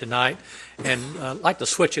speak tonight, and I'd like to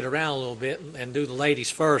switch it around a little bit and do the ladies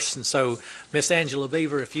first. And so, Miss Angela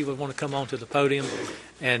Beaver, if you would want to come onto the podium,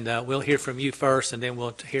 and we'll hear from you first, and then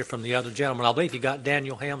we'll hear from the other gentleman. I believe you got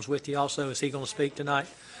Daniel Helms with you also. Is he going to speak tonight?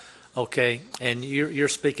 Okay, and you're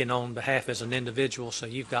speaking on behalf as an individual, so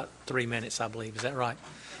you've got 3 minutes, I believe. Is that right?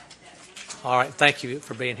 All right, thank you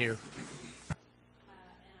for being here.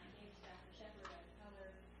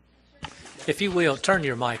 If you will, turn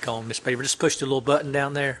your mic on, Ms. Beaver. Just push the little button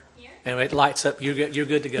down there, and it lights up. You're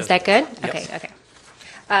good to go. Is that good? Yep. Okay.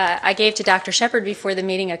 I gave to Dr. Shepard before the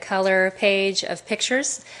meeting a color page of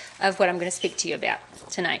pictures of what I'm going to speak to you about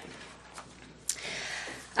tonight.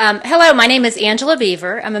 Hello, my name is Angela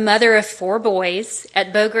Beaver. I'm a mother of 4 boys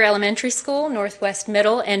at Boger Elementary School, Northwest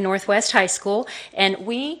Middle, and Northwest High School, and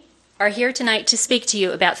we are here tonight to speak to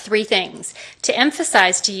you about 3 things. To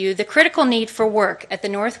emphasize to you the critical need for work at the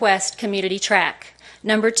Northwest Community Track.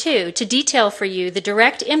 Number 2, to detail for you the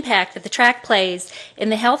direct impact that the track plays in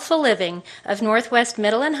the healthful living of Northwest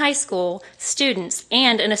Middle and High School students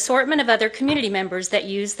and an assortment of other community members that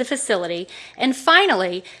use the facility. And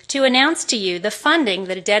finally, to announce to you the funding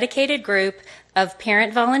that a dedicated group of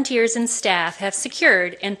parent volunteers and staff have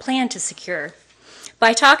secured and plan to secure.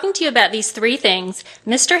 By talking to you about these 3 things,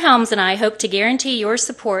 Mr. Helms and I hope to guarantee your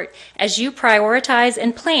support as you prioritize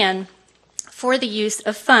and plan for the use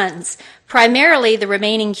of funds, primarily the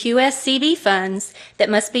remaining QSCB funds that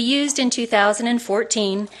must be used in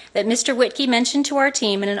 2014 that Mr. Whitkey mentioned to our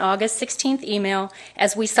team in an August 16th email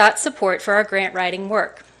as we sought support for our grant writing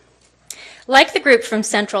work. Like the group from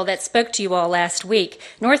Central that spoke to you all last week,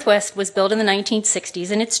 Northwest was built in the 1960s,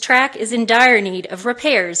 and its track is in dire need of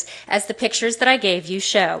repairs, as the pictures that I gave you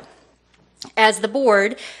show. As the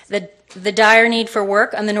board, the dire need for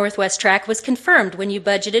work on the Northwest track was confirmed when you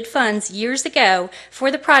budgeted funds years ago for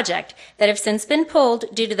the project that have since been pulled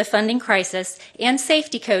due to the funding crisis and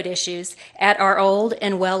safety code issues at our old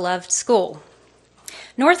and well-loved school.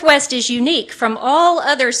 Northwest is unique from all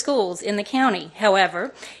other schools in the county,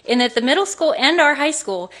 however, in that the middle school and our high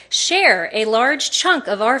school share a large chunk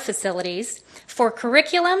of our facilities for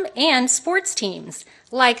curriculum and sports teams,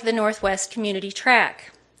 like the Northwest Community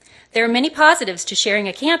Track. There are many positives to sharing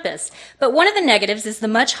a campus, but one of the negatives is the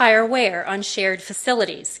much higher wear on shared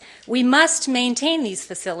facilities. We must maintain these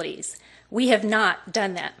facilities. We have not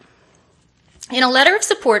done that. In a letter of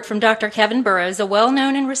support from Dr. Kevin Burrows, a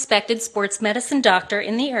well-known and respected sports medicine doctor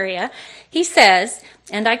in the area, he says,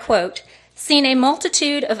 and I quote, "Seen a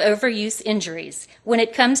multitude of overuse injuries. When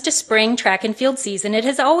it comes to spring track and field season, it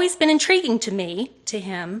has always been intriguing to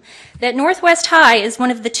him, that Northwest High is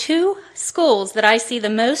one of the 2 schools that I see the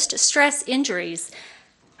most stress injuries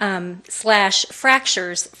 /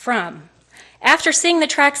 fractures from. After seeing the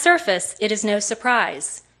track surface, it is no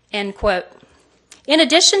surprise," end quote. In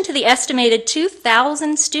addition to the estimated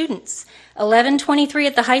 2,000 students, 1,123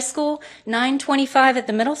 at the high school, 925 at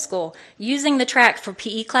the middle school, using the track for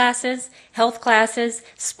PE classes, health classes,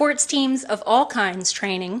 sports teams of all kinds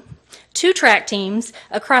training, 2 track teams,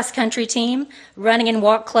 a cross-country team, running and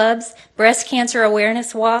walk clubs, breast cancer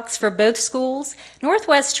awareness walks for both schools,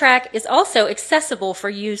 Northwest Track is also accessible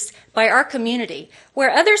for use by our community,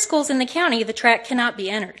 where other schools in the county the track cannot be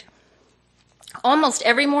entered. Almost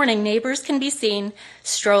every morning, neighbors can be seen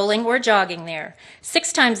strolling or jogging there.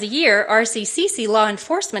 6 times a year, RCCC law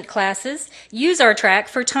enforcement classes use our track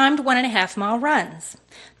for timed 1.5-mile runs.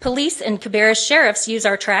 Police and Cabarrus sheriffs use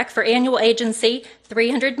our track for annual agency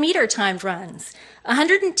 300-meter timed runs.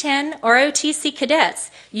 110 ROTC cadets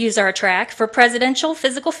use our track for presidential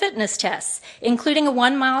physical fitness tests, including a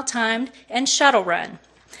 1-mile timed and shuttle run.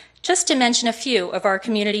 Just to mention a few of our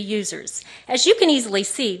community users. As you can easily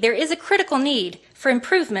see, there is a critical need for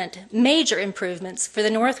improvement, major improvements for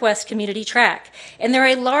the Northwest Community Track, and there are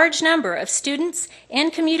a large number of students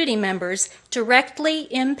and community members directly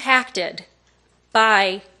impacted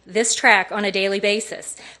by this track on a daily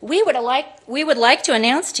basis. We would like to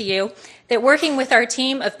announce to you that working with our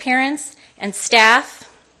team of parents and staff,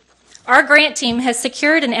 our grant team has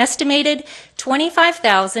secured an estimated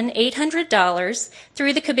 $25,800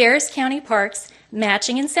 through the Cabarrus County Parks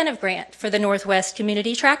Matching Incentive Grant for the Northwest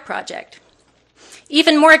Community Track Project.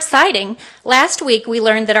 Even more exciting, last week we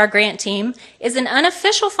learned that our grant team is an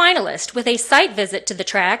unofficial finalist with a site visit to the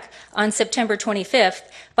track on September 25th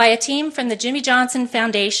by a team from the Jimmy Johnson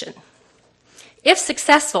Foundation. If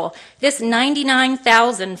successful, this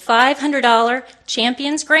 $99,500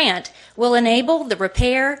 Champions Grant will enable the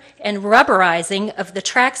repair and rubberizing of the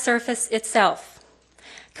track surface itself.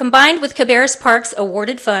 Combined with Cabarrus Park's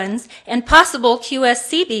awarded funds and possible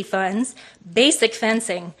QSCB funds, basic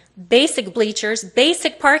fencing, basic bleachers,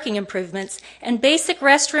 basic parking improvements, and basic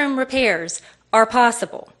restroom repairs are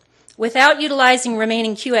possible. Without utilizing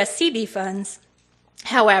remaining QSCB funds,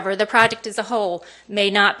 however, the project as a whole may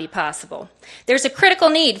not be possible. There's a critical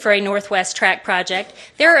need for a Northwest Track project.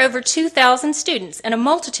 There are over 2,000 students and a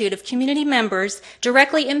multitude of community members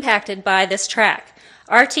directly impacted by this track.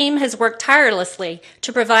 Our team has worked tirelessly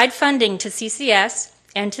to provide funding to CCS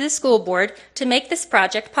and to the school board to make this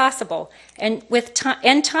project possible and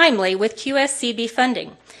timely with QSCB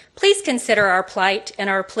funding. Please consider our plight and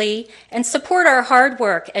our plea and support our hard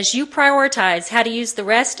work as you prioritize how to use the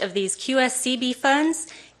rest of these QSCB funds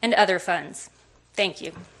and other funds. Thank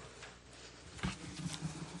you.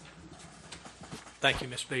 Thank you,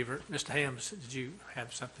 Ms. Beaver. Mr. Hams, did you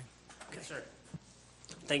have something? Okay. Yes, sir.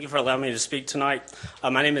 Thank you for allowing me to speak tonight.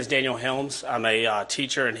 My name is Daniel Helms. I'm a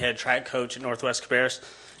teacher and head track coach at Northwest Cabarrus,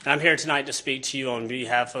 and I'm here tonight to speak to you on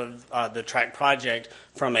behalf of the track project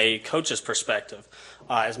from a coach's perspective.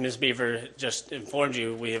 As Ms. Beaver just informed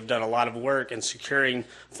you, we have done a lot of work in securing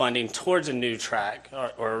funding towards a new track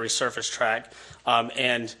or a resurfaced track,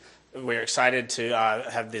 and we're excited to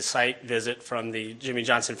have the site visit from the Jimmy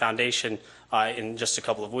Johnson Foundation in just a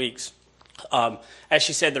couple of weeks. As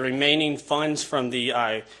she said, the remaining funds from the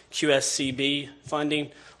QSCB funding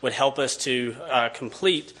would help us to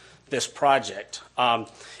complete this project.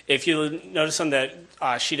 If you notice on that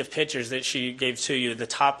sheet of pictures that she gave to you, the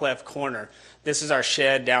top left corner, this is our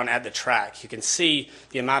shed down at the track. You can see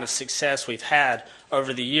the amount of success we've had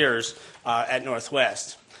over the years at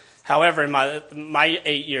Northwest. However, in my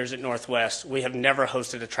 8 years at Northwest, we have never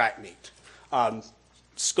hosted a track meet.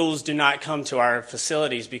 Schools do not come to our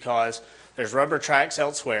facilities because there's rubber tracks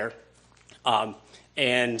elsewhere,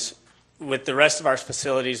 and with the rest of our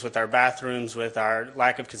facilities, with our bathrooms, with our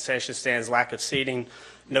lack of concession stands, lack of seating,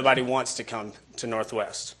 nobody wants to come to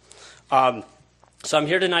Northwest. So I'm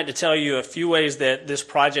here tonight to tell you a few ways that this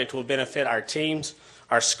project will benefit our teams,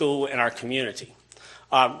 our school, and our community.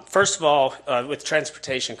 First of all, with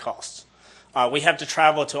transportation costs. We have to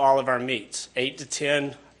travel to all of our meets, 8 to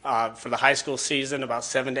 10 for the high school season, about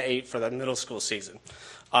 7 to 8 for the middle school season.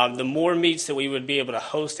 The more meets that we would be able to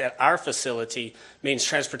host at our facility means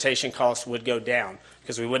transportation costs would go down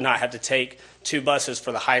because we would not have to take 2 buses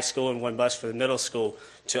for the high school and 1 bus for the middle school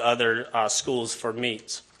to other schools for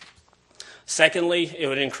meets. Secondly, it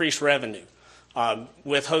would increase revenue.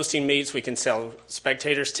 With hosting meets, we can sell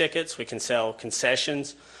spectators tickets, we can sell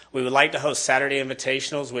concessions. We would like to host Saturday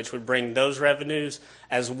invitationals, which would bring those revenues,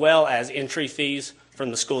 as well as entry fees from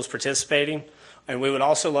the schools participating. And we would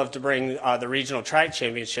also love to bring the regional track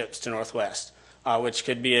championships to Northwest, which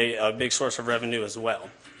could be a big source of revenue as well.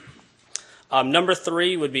 Number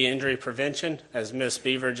 3 would be injury prevention. As Ms.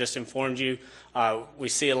 Beaver just informed you, we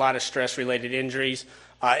see a lot of stress-related injuries,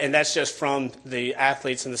 and that's just from the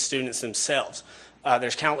athletes and the students themselves.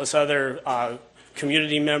 There's countless other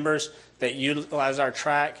community members that utilize our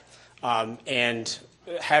track, and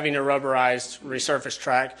having a rubberized, resurfaced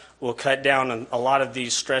track will cut down on a lot of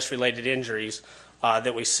these stress-related injuries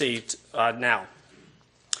that we see now.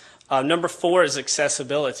 Number 4 is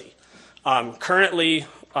accessibility. Currently,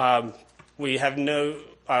 we have no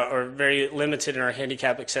or very limited in our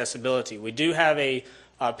handicap accessibility. We do have a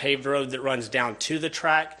paved road that runs down to the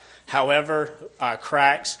track. However,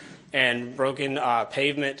 cracks and broken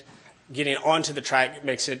pavement getting onto the track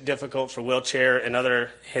makes it difficult for wheelchair and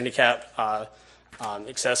other handicap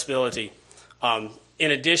accessibility. In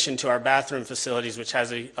addition to our bathroom facilities, which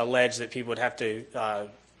has a ledge that people would have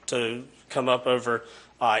to come up over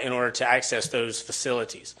in order to access those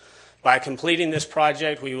facilities. By completing this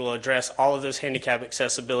project, we will address all of those handicap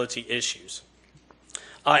accessibility issues.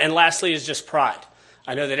 And lastly is just pride.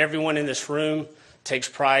 I know that everyone in this room takes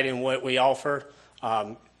pride in what we offer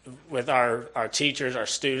with our teachers, our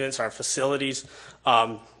students, our facilities.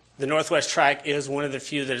 The Northwest Track is one of the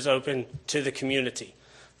few that is open to the community.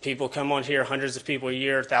 People come on here, hundreds of people a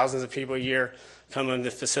year, thousands of people a year come on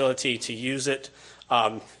the facility to use it.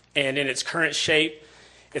 And in its current shape,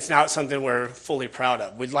 it's not something we're fully proud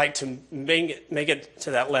of. We'd like to make it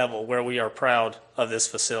to that level where we are proud of this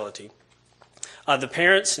facility. The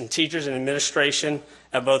parents and teachers and administration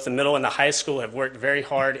at both the middle and the high school have worked very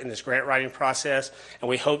hard in this grant writing process, and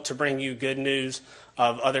we hope to bring you good news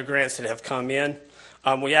of other grants that have come in.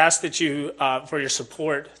 We ask that you, for your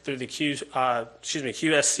support through the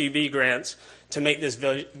QSCB grants to make this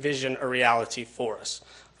vision a reality for us.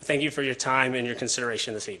 Thank you for your time and your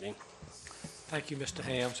consideration this evening. Thank you, Mr.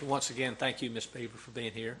 Hams. And once again, thank you, Ms. Beaver, for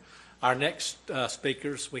being here. Our next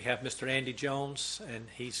speakers, we have Mr. Andy Jones, and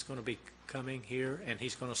he's going to be coming here, and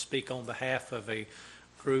he's going to speak on behalf of a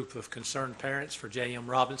group of concerned parents for J.M.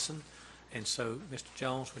 Robinson. And so, Mr.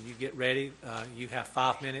 Jones, when you get ready, you have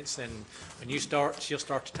 5 minutes, and when you start, she'll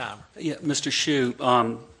start the timer. Yeah, Mr. Shue,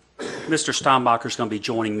 Mr. Steinbacher's going to be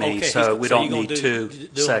joining me, Okay, so we so don't you're need gonna two do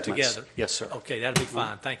them segments. together? Yes, sir. Okay, that'll be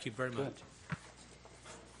fine. Thank you very much.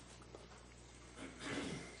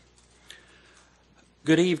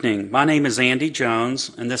 Good evening. My name is Andy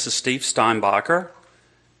Jones, and this is Steve Steinbacher.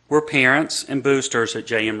 We're parents and boosters at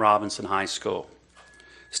J.M. Robinson High School.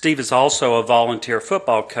 Steve is also a volunteer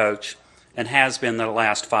football coach and has been the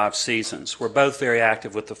last 5 seasons. We're both very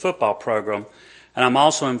active with the football program, and I'm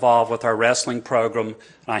also involved with our wrestling program, and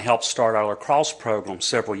I helped start our lacrosse program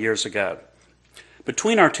several years ago.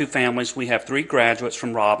 Between our two families, we have 3 graduates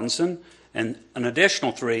from Robinson and an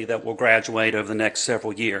additional 3 that will graduate over the next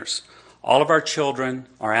several years. All of our children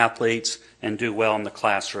are athletes and do well in the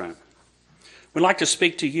classroom. We'd like to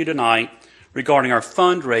speak to you tonight regarding our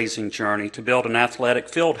fundraising journey to build an athletic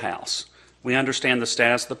field house. We understand the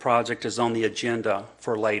status of the project is on the agenda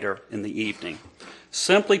for later in the evening.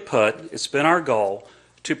 Simply put, it's been our goal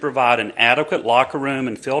to provide an adequate locker room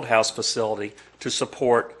and field house facility to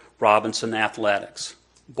support Robinson athletics,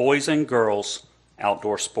 boys and girls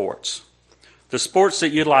outdoor sports. The sports that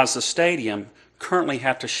utilize the stadium currently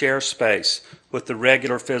have to share space with the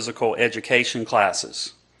regular physical education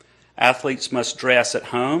classes. Athletes must dress at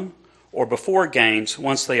home or before games.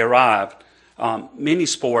 Once they arrive, many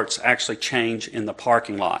sports actually change in the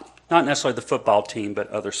parking lot, not necessarily the football team, but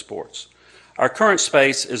other sports. Our current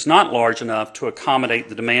space is not large enough to accommodate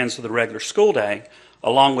the demands of the regular school day,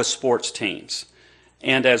 along with sports teams.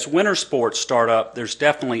 And as winter sports start up, there's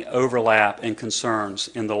definitely overlap and concerns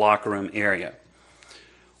in the locker room area.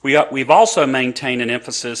 We've also maintained an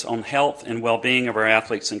emphasis on health and well-being of our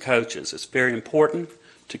athletes and coaches. It's very important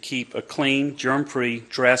to keep a clean, germ-free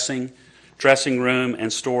dressing room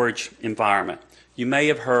and storage environment. You may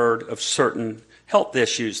have heard of certain health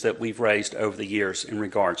issues that we've raised over the years in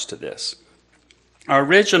regards to this. Our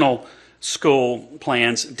original school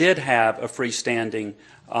plans did have a freestanding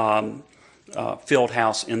field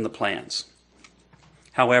house in the plans.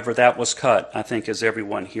 However, that was cut, I think, as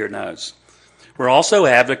everyone here knows. We're also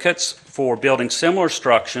advocates for building similar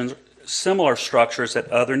structures at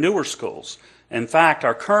other newer schools. In fact,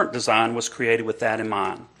 our current design was created with that in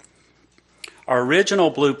mind. Our original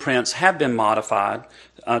blueprints have been modified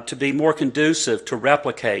to be more conducive to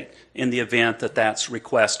replicate in the event that that's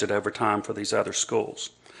requested over time for these other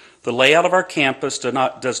schools. The layout of our campus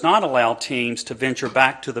does not allow teams to venture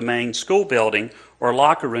back to the main school building or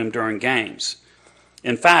locker room during games.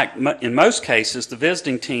 In fact, in most cases, the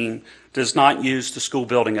visiting team does not use the school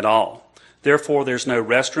building at all. Therefore, there's no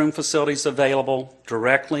restroom facilities available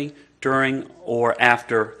directly during or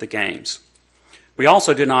after the games. We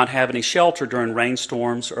also do not have any shelter during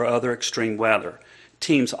rainstorms or other extreme weather.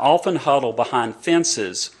 Teams often huddle behind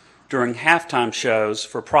fences during halftime shows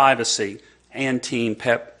for privacy and team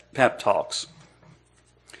pep talks.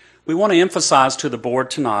 We want to emphasize to the board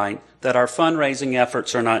tonight that our fundraising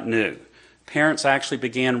efforts are not new. Parents actually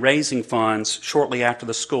began raising funds shortly after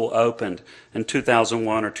the school opened in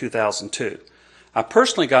 2001 or 2002. I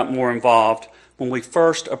personally got more involved when we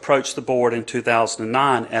first approached the board in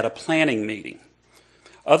 2009 at a planning meeting.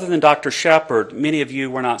 Other than Dr. Shepard, many of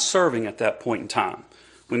you were not serving at that point in time.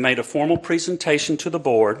 We made a formal presentation to the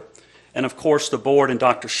board, and of course the board and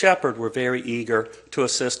Dr. Shepard were very eager to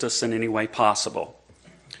assist us in any way possible.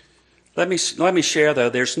 Let me share, though,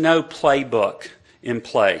 there's no playbook in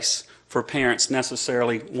place for parents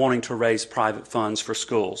necessarily wanting to raise private funds for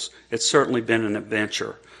schools. It's certainly been an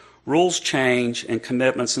adventure. Rules change, and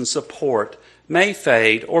commitments and support may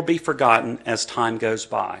fade or be forgotten as time goes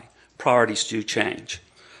by. Priorities do change.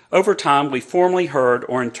 Over time, we formally heard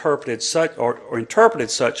or interpreted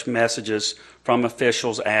such messages from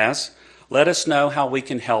officials as, "Let us know how we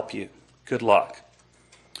can help you. Good luck."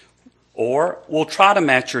 Or, "We'll try to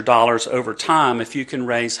match your dollars over time if you can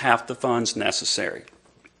raise half the funds necessary."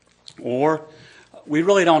 Or, "We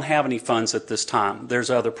really don't have any funds at this time. There's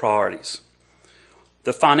other priorities."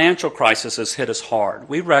 The financial crisis has hit us hard.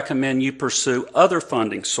 We recommend you pursue other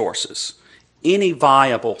funding sources, any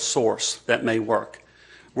viable source that may work.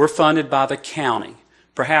 We're funded by the county.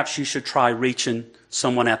 Perhaps you should try reaching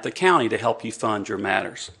someone at the county to help you fund your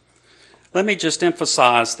matters. Let me just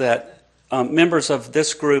emphasize that members of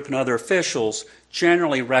this group and other officials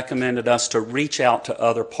generally recommended us to reach out to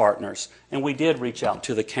other partners, and we did reach out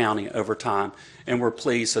to the county over time, and we're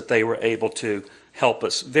pleased that they were able to help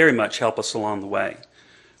us, very much help us along the way.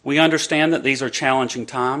 We understand that these are challenging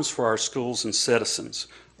times for our schools and citizens.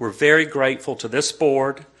 We're very grateful to this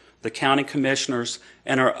board, the county commissioners,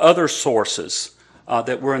 and our other sources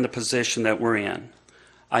that we're in the position that we're in.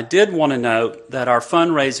 I did want to note that our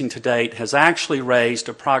fundraising to date has actually raised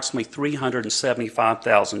approximately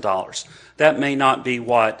 $375,000. That may not be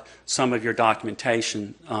what some of your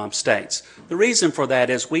documentation states. The reason for that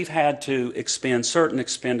is we've had to expend certain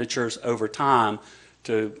expenditures over time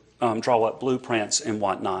to draw up blueprints and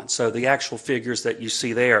whatnot. So the actual figures that you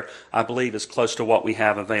see there, I believe, is close to what we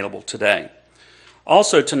have available today.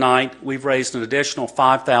 Also tonight, we've raised an additional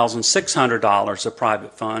 $5,600 of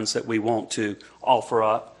private funds that we want to offer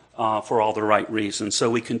up for all the right reasons. So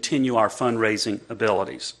we continue our fundraising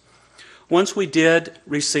abilities. Once we did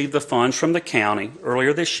receive the funds from the county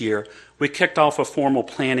earlier this year, we kicked off a formal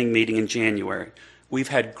planning meeting in January. We've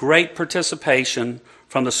had great participation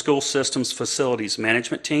from the school system's facilities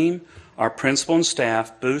management team, our principal and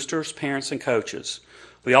staff, boosters, parents, and coaches.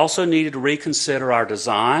 We also needed to reconsider our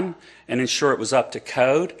design and ensure it was up to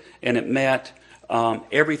code and it met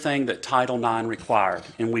everything that Title IX required,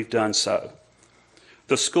 and we've done so.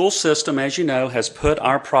 The school system, as you know, has put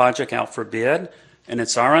our project out for bid, and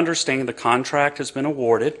it's our understanding the contract has been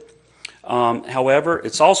awarded. However,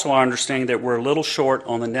 it's also our understanding that we're a little short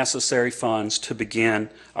on the necessary funds to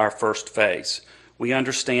begin our first phase. We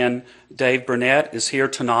understand Dave Burnett is here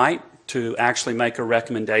tonight to actually make a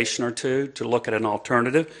recommendation or two to look at an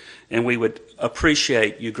alternative, and we would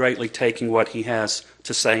appreciate you greatly taking what he has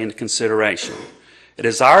to say into consideration. It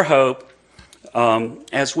is our hope,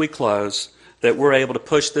 as we close, that we're able to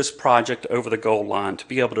push this project over the goal line to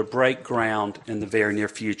be able to break ground in the very near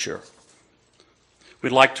future.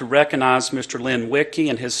 We'd like to recognize Mr. Lynn Wickey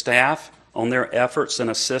and his staff on their efforts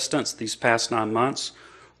and assistance these past 9 months.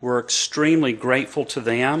 We're extremely grateful to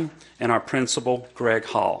them and our principal, Greg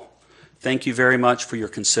Hall. Thank you very much for your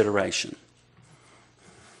consideration.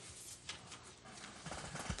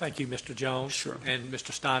 Thank you, Mr. Jones. Sure. And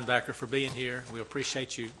Mr. Steinbacher for being here. We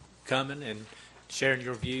appreciate you coming and sharing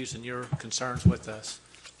your views and your concerns with us.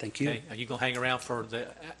 Thank you. Okay. Are you going to hang around for the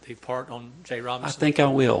part on Jay Robinson? I think I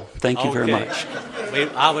will. Thank you very much.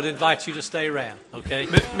 I would invite you to stay around, okay?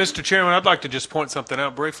 Mr. Chairman, I'd like to just point something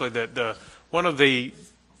out briefly that one of the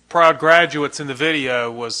proud graduates in the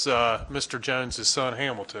video was Mr. Jones's son,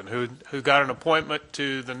 Hamilton, who got an appointment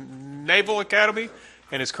to the Naval Academy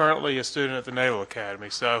and is currently a student at the Naval Academy.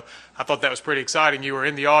 So I thought that was pretty exciting. You were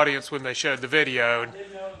in the audience when they showed the video.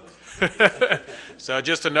 So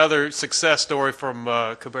just another success story from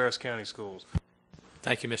Cabarrus County Schools.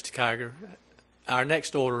 Thank you, Mr. Kiger. Our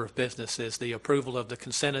next order of business is the approval of the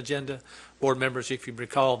consent agenda. Board members, if you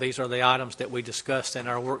recall, these are the items that we discussed in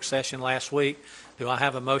our work session last week. Do I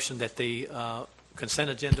have a motion that the consent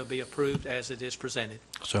agenda be approved as it is presented?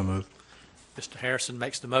 So moved. Mr. Harrison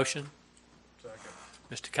makes the motion. Second.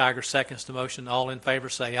 Mr. Kiger seconds the motion. All in favor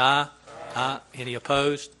say aye. Aye. Any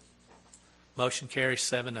opposed? Motion carries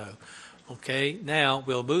 7-0. Okay, now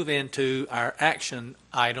we'll move into our action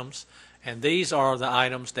items, and these are the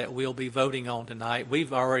items that we'll be voting on tonight.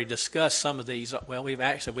 We've already discussed some of these. Well,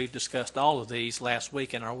 we've discussed all of these last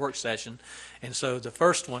week in our work session, and so the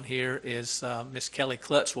first one here is Ms. Kelly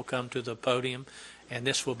Klutz will come to the podium, and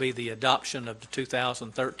this will be the adoption of the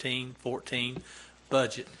 2013-14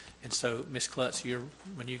 budget. And so, Ms. Klutz,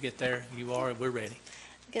 when you get there, we're ready.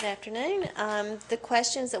 Good afternoon. The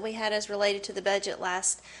questions that we had as related to the budget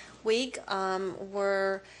last week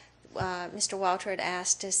were Mr. Walter had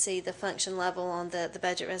asked to see the function level on the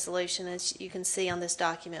budget resolution. As you can see on this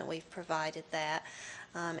document, we've provided that.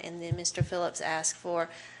 And then Mr. Phillips asked for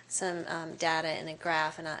some data in a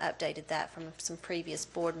graph, and I updated that from some previous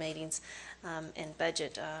board meetings and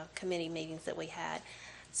budget committee meetings that we had.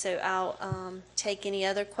 So I'll take any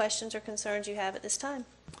other questions or concerns you have at this time.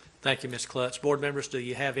 Thank you, Ms. Klutz. Board members, do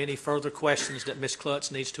you have any further questions that Ms.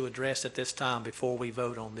 Klutz needs to address at this time before we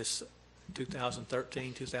vote on this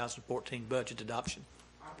 2013-2014 budget adoption?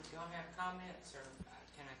 Are we going to have comments, or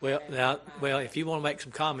can I? Well, if you want to make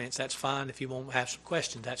some comments, that's fine. If you want to have some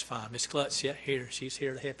questions, that's fine. Ms. Klutz, she's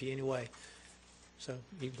here to help you anyway. So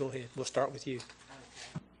you go ahead. We'll start with you.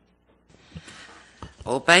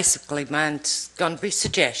 Well, basically, mine's going to be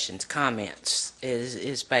suggestions, comments,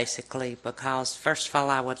 is basically because, first of all,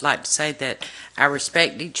 I would like to say that I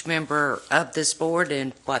respect each member of this board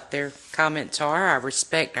and what their comments are. I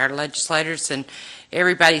respect our legislators and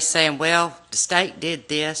everybody saying, well, the state did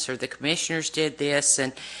this or the commissioners did this,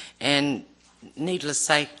 and needless to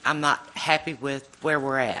say, I'm not happy with where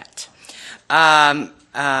we're at.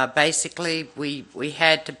 Basically, we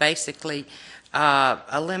had to basically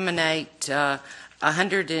eliminate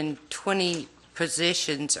 120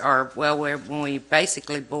 positions, or when we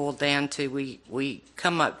basically boil down to, we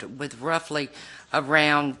come up with roughly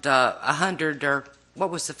around 100 or what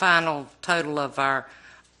was the final total of our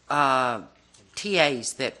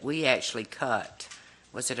TAs that we actually cut?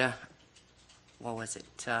 Was it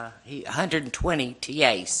 120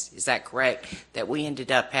 TAs, is that correct, that we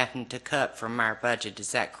ended up having to cut from our budget,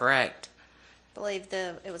 is that correct? I believe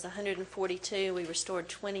it was 142. We restored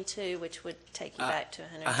 22, which would take you back to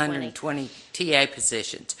 120 TA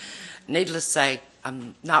positions. Needless to say,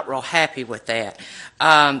 I'm not real happy with that.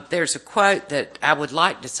 There's a quote that I would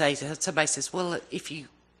like to say. Somebody says, well,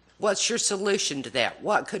 what's your solution to that?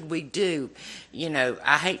 What could we do? You know,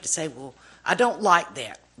 I hate to say, well, I don't like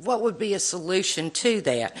that. What would be a solution to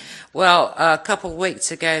that? Well, a couple of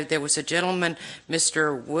weeks ago, there was a gentleman,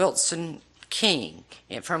 Mr. Wilson King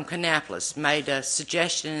from Kannapolis, made a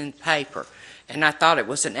suggestion in the paper, and I thought it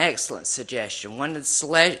was an excellent suggestion. One of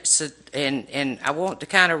the and I want to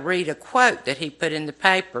kind of read a quote that he put in the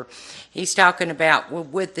paper. He's talking about,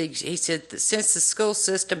 he said that since the school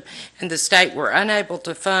system and the state were unable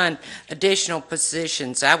to fund additional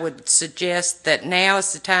positions, I would suggest that now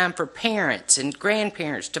is the time for parents and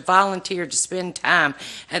grandparents to volunteer to spend time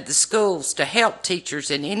at the schools to help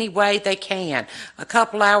teachers in any way they can. A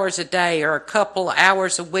couple hours a day or a couple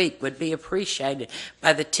hours a week would be appreciated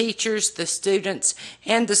by the teachers, the students,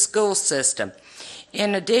 and the school system.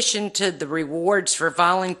 In addition to the rewards for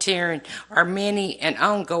volunteering are many and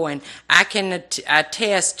ongoing, I can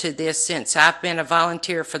attest to this since I've been a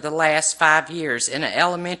volunteer for the last 5 years in an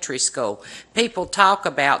elementary school. People talk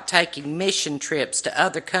about taking mission trips to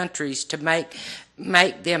other countries to make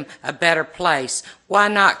them a better place. Why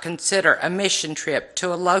not consider a mission trip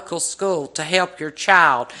to a local school to help your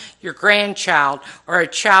child, your grandchild, or a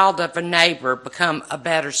child of a neighbor become a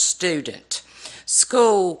better student?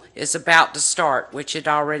 School is about to start, which it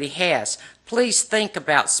already has. Please think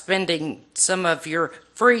about spending some of your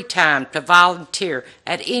free time to volunteer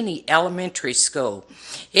at any elementary school.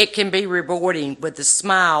 It can be rewarding with the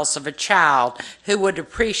smiles of a child who would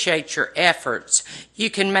appreciate your efforts. You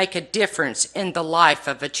can make a difference in the life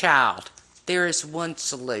of a child. There is one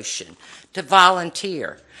solution, to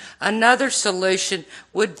volunteer. Another solution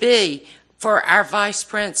would be for our vice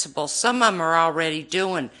principals. Some of them are already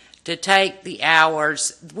doing to take the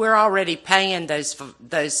hours. We're already paying those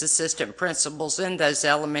assistant principals in those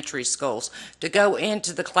elementary schools to go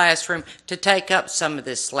into the classroom to take up some of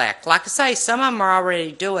this slack. Like I say, some of them are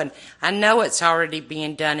already doing. I know it's already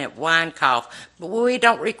being done at Winecoff, but we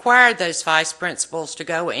don't require those vice principals to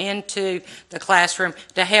go into the classroom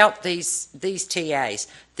to help these TAs.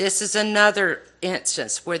 This is another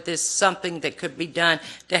instance where this is something that could be done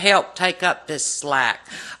to help take up this slack.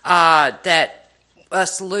 That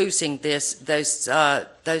us losing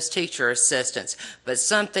those teacher assistants, but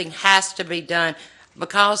something has to be done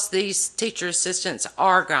because these teacher assistants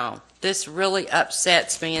are gone. This really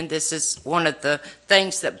upsets me, and this is one of the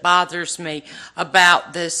things that bothers me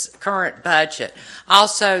about this current budget.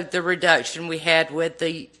 Also, the reduction we had with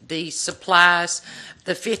the supplies,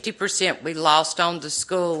 the 50% we lost on the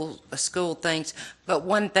school things. But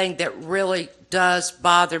one thing that really does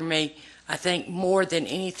bother me, I think more than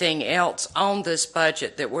anything else on this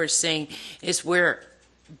budget that we're seeing, is where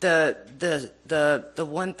the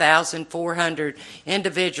 1,400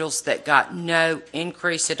 individuals that got no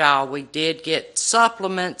increase at all. We did get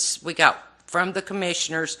supplements. We got from the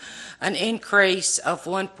commissioners an increase of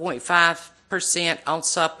 1.5% on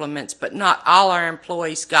supplements, but not all our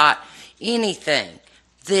employees got anything.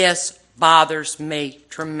 This bothers me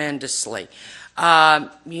tremendously.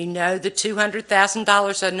 You know, the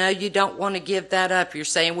 $200,000, I know you don't want to give that up. You're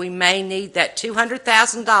saying we may need that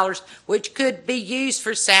 $200,000, which could be used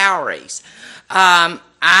for salaries.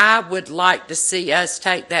 I would like to see us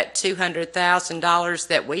take that $200,000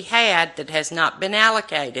 that we had that has not been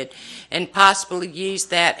allocated and possibly use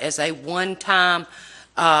that as a one-time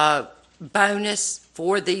bonus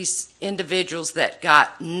for these individuals that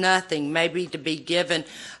got nothing, maybe to be given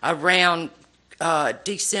around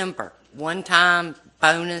December. One-time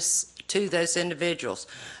bonus to those individuals,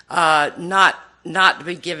 not to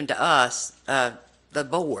be given to us, the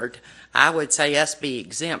board. I would say us be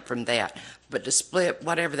exempt from that, but to split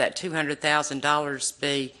whatever that $200,000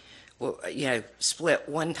 be, you know, split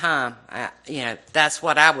one time. You know, that's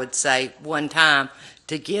what I would say, one time,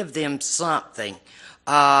 to give them something,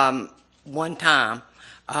 one time,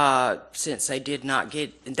 since they did not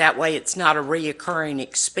get. That way, it's not a reoccurring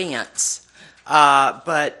expense.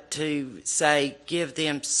 But to say give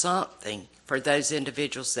them something for those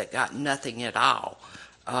individuals that got nothing at all.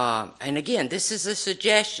 And again, this is a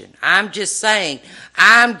suggestion. I'm just saying,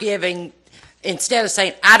 I'm giving, instead of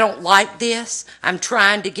saying I don't like this, I'm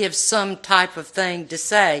trying to give some type of thing to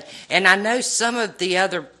say. And I know some of the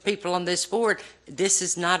other people on this board, this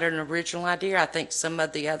is not an original idea. I think some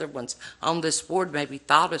of the other ones on this board maybe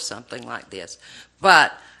thought of something like this.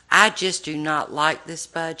 But I just do not like this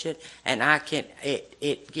budget, and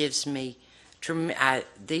it gives me,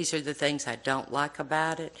 these are the things I don't like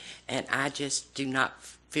about it, and I just do not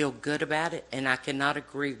feel good about it, and I cannot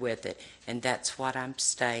agree with it, and that's what I'm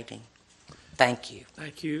stating. Thank you.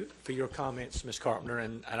 Thank you for your comments, Ms. Carpenter,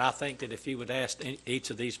 and I think that if you would ask each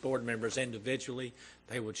of these board members individually,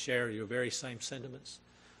 they would share your very same sentiments.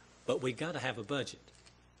 But we got to have a budget.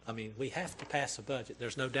 I mean, we have to pass a budget.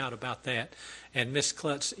 There's no doubt about that. And Ms.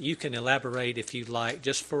 Klutz, you can elaborate if you'd like.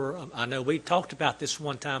 Just for, I know we talked about this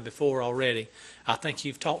one time before already. I think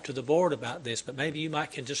you've talked to the board about this, but maybe you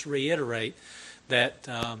might can just reiterate that,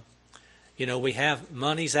 we have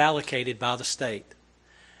monies allocated by the state.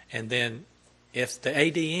 And then if the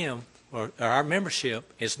ADM or our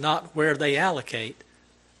membership is not where they allocate,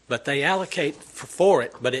 but they allocate for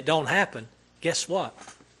it, but it don't happen, guess what?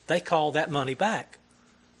 They call that money back.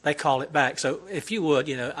 They call it back. So if you would,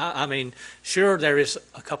 I mean, sure, there is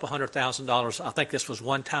a couple $100,000. I think this was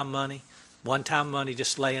one-time money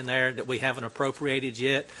just laying there that we haven't appropriated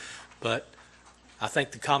yet. But I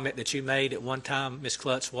think the comment that you made at one time, Ms.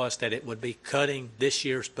 Klutz, was that it would be cutting this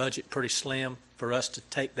year's budget pretty slim for us to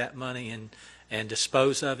take that money and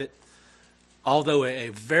dispose of it. Although a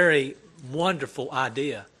very wonderful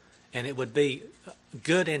idea, and it would be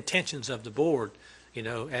good intentions of the board,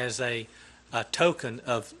 as a token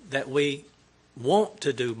of that we want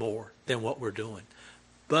to do more than what we're doing.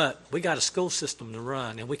 But we got a school system to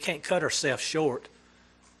run, and we can't cut ourselves short,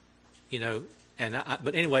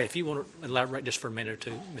 but anyway, if you want to elaborate just for a minute or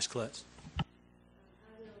two, Ms. Klutz.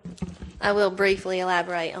 I will briefly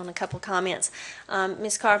elaborate on a couple comments.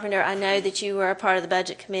 Ms. Carpenter, I know that you were a part of the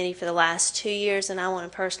Budget Committee for the last 2 years, and I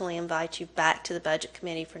want to personally invite you back to the Budget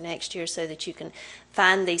Committee for next year so that you can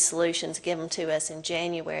find these solutions, give them to us in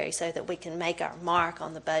January so that we can make our mark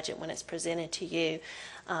on the budget when it's presented to you.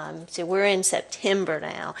 So we're in September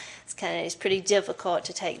now. It's pretty difficult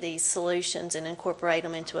to take these solutions and incorporate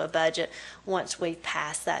them into a budget once we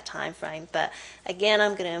pass that time frame. But again,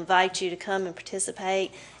 I'm going to invite you to come and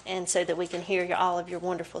participate, and so that we can hear all of your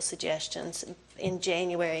wonderful suggestions in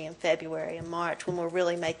January and February and March when we're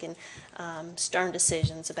really making stern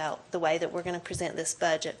decisions about the way that we're going to present this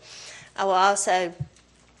budget. I will also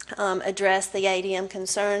address the ADM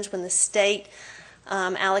concerns. When the state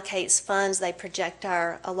allocates funds, they project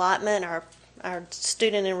our allotment, our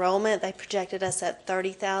student enrollment. They projected us at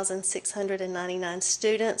 30,699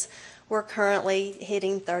 students. We're currently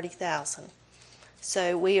hitting 30,000.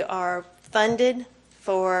 So we are funded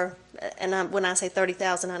for, and when I say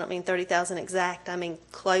 30,000, I don't mean 30,000 exact, I mean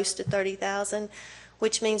close to 30,000,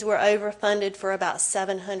 which means we're overfunded for about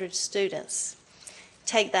 700 students.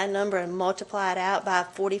 Take that number and multiply it out by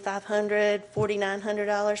 $4,500,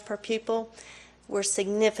 $4,900 per pupil. We're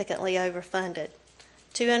significantly overfunded.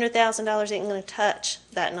 $200,000 isn't going to touch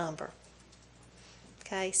that number.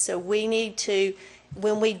 Okay, so we need to, we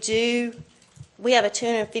have a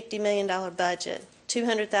 $250 million budget.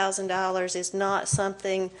 $200,000 is not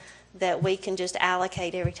something that we can just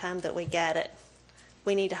allocate every time that we get it.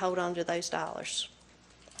 We need to hold on to those dollars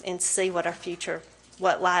and see what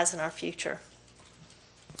lies in our future.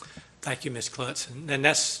 Thank you, Ms. Klutz. And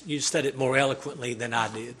you said it more eloquently than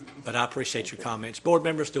I did, but I appreciate your comments. Board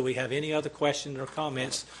members, do we have any other questions or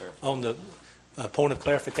comments on the point of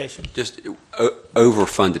clarification? Just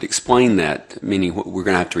overfunded. Explain that, meaning we're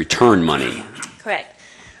going to have to return money. Correct.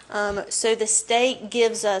 So the state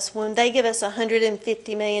gives us, when they give us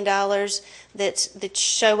 $150 million that's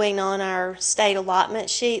showing on our state allotment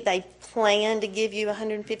sheet, they plan to give you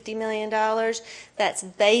 $150 million. That's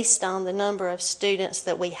based on the number of students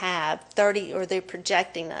that we have, 30, or they're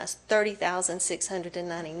projecting us,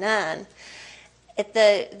 30,699.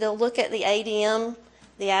 They'll look at the ADM,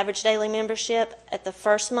 the average daily membership, at the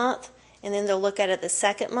first month, and then they'll look at it the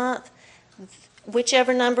second month.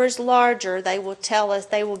 Whichever number is larger, they will tell us,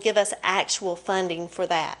 they will give us actual funding for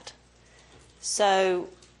that. So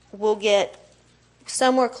we'll get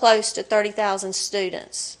somewhere close to 30,000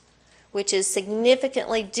 students, which is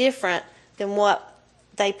significantly different than what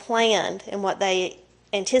they planned and what they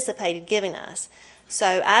anticipated giving us.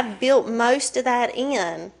 So I've built most of that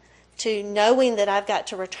in to knowing that I've got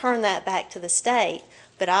to return that back to the state.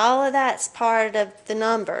 But all of that's part of the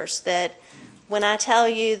numbers, that when I tell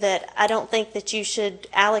you that I don't think that you should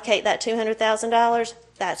allocate that $200,000,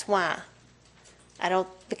 that's why.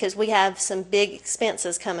 Because we have some big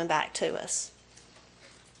expenses coming back to us.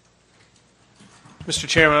 Mr.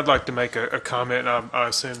 Chairman, I'd like to make a comment, and I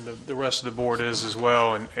assume the rest of the board is as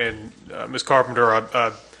well. And Ms. Carpenter,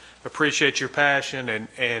 I appreciate your passion,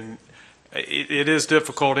 and it is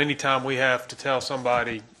difficult anytime we have to tell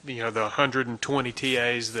somebody, the 120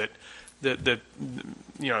 TAs that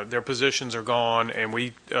their positions are gone, and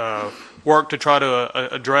we work to try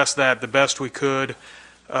to address that the best we could.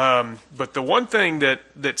 But the one thing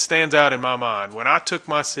that stands out in my mind, when I took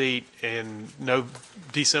my seat in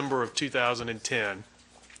December of 2010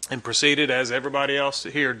 and proceeded, as everybody else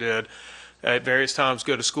here did, at various times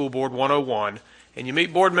go to School Board 101, and you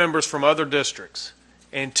meet board members from other districts,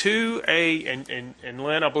 and and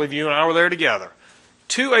Lynn, I believe you and I were there together,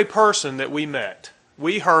 to a person that we met,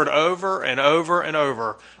 we heard over and over and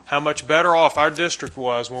over how much better off our district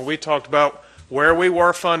was when we talked about where we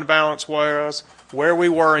were fund balance was, where we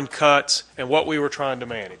were in cuts, and what we were trying to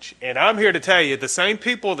manage. And I'm here to tell you, the same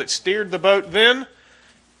people that steered the boat then,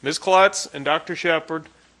 Ms. Klutz and Dr. Shepard,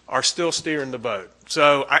 are still steering the boat.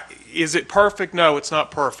 So is it perfect? No, it's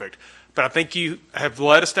not perfect. But I think you have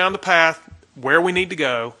led us down the path where we need to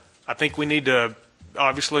go. I think we need to,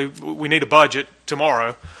 obviously, we need a budget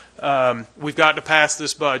tomorrow. We've got to pass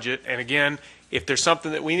this budget. And again, if there's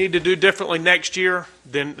something that we need to do differently next year,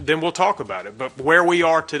 then we'll talk about it. But where we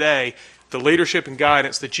are today, the leadership and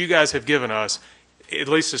guidance that you guys have given us, at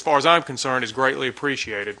least as far as I'm concerned, is greatly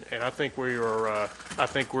appreciated. And I think we're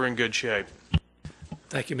in good shape.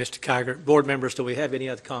 Thank you, Mr. Kiger. Board members, do we have any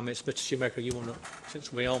other comments? Mr. Shoemaker, you want to,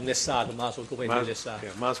 since we're on this side, we might as well go ahead and do this side. Yeah,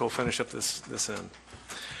 might as well finish up this end.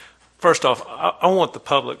 First off, I want the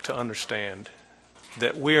public to understand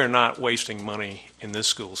that we are not wasting money in this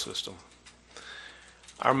school system.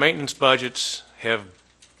 Our maintenance budgets have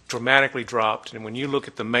dramatically dropped, and when you look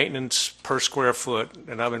at the maintenance per square foot,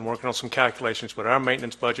 and I've been working on some calculations, but our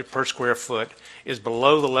maintenance budget per square foot is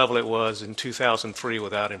below the level it was in 2003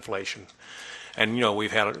 without inflation. And,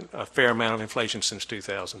 we've had a fair amount of inflation since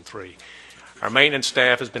 2003. Our maintenance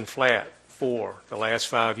staff has been flat for the last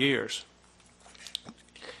 5 years.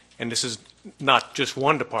 And this is not just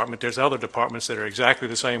one department. There's other departments that are exactly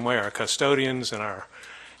the same way. Our custodians and our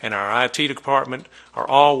IT department are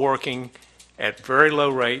all working at very low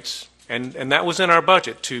rates. And that was in our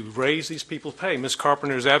budget, to raise these people's pay. Ms.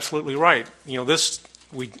 Carpenter is absolutely right.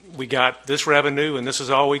 We got this revenue, and this is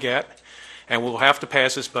all we get. And we'll have to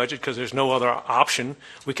pass this budget because there's no other option.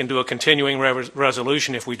 We can do a continuing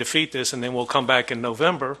resolution if we defeat this, and then we'll come back in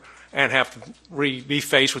November and have to be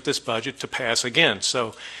faced with this budget to pass again.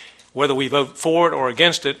 So whether we vote for it or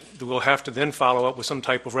against it, we'll have to then follow up with some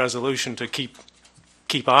type of resolution to keep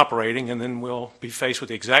operating, and then we'll be faced with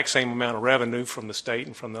the exact same amount of revenue from the state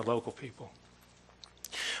and from the local people.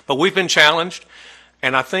 But we've been challenged,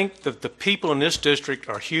 and I think that the people in this district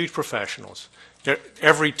are huge professionals.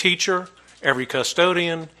 Every teacher, every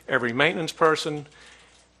custodian, every maintenance person,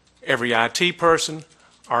 every IT person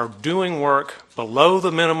are doing work below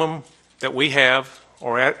the minimum that we have,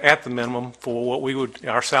 or at the minimum for what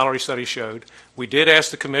our salary study showed. We did ask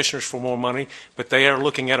the commissioners for more money, but they are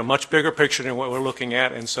looking at a much bigger picture than what we're looking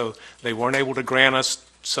at, and so they weren't able to grant us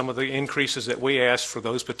some of the increases that we asked for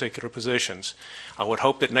those particular positions. I would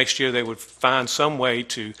hope that next year they would find some way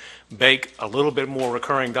to bake a little bit more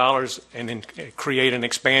recurring dollars and then create an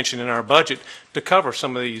expansion in our budget to cover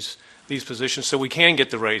some of these positions so we can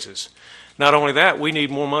get the raises. Not only that, we need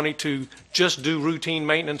more money to just do routine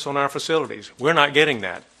maintenance on our facilities. We're not getting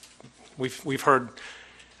that. We've heard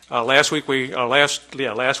last week we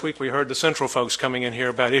heard the Central folks coming in here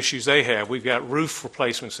about issues they have. We've got roof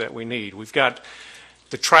replacements that we need. We've got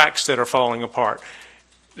the tracks that are falling apart.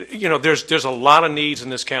 There's a lot of needs in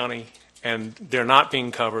this county, and they're not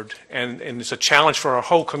being covered, and it's a challenge for our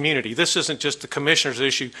whole community. This isn't just the commissioner's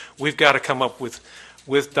issue. We've got to come up with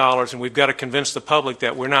dollars, and we've got to convince the public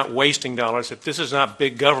that we're not wasting dollars, that this is not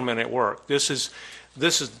big government at work. This is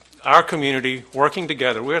our community working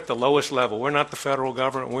together. We're at the lowest level. We're not the federal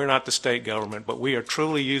government. We're not the state government, but we are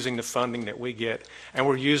truly using the funding that we get, and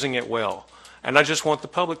we're using it well. And I just want the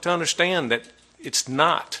public to understand that it's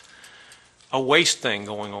not a waste thing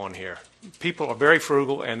going on here. People are very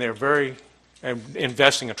frugal, and they're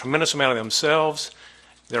investing a tremendous amount of themselves,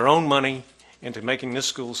 their own money, into making this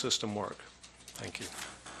school system work. Thank you.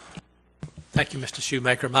 Thank you, Mr.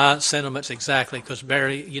 Shoemaker. My sentiments exactly, because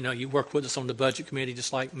Barry, you worked with us on the budget committee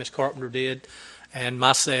just like Ms. Carpenter did, and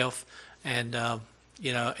myself, and and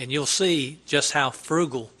you'll see just how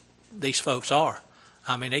frugal these folks are.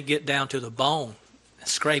 I mean, they get down to the bone,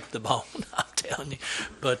 scrape the bone. I'm telling you.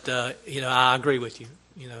 But I agree with you.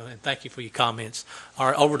 And thank you for your comments. All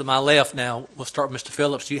right, over to my left now. We'll start with Mr.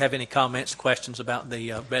 Phillips. Do you have any comments, questions about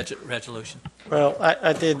the budget resolution? Well,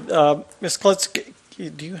 I did. Ms. Klutz,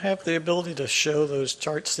 do you have the ability to show those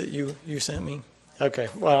charts that you sent me? Okay.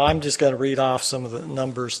 Well, I'm just going to read off some of the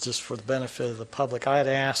numbers just for the benefit of the public. I had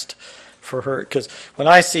asked for her, because when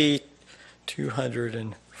I see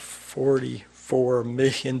 $244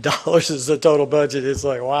 million is the total budget. It's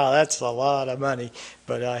like, wow, that's a lot of money.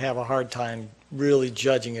 But I have a hard time really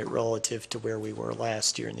judging it relative to where we were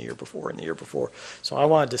last year and the year before and the year before. So I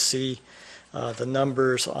wanted to see the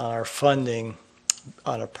numbers on our funding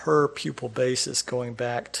on a per pupil basis going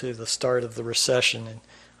back to the start of the recession in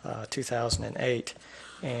 2008.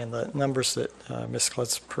 And the numbers that Ms.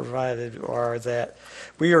 Klutz provided are that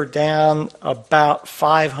we are down about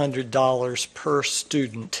 $500 per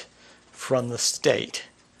student from the state.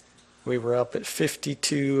 We were up at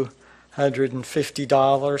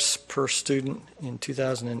 $5,250 per student in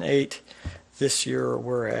 2008. This year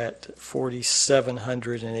we're at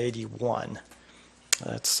 $4,781.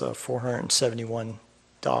 That's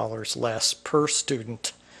 $471 less per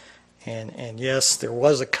student. And yes, there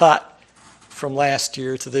was a cut from last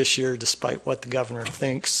year to this year, despite what the governor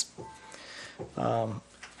thinks.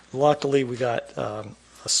 Luckily, we got a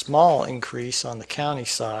small increase on the county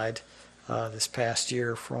side this past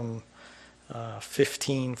year from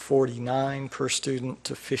 $1,549 per student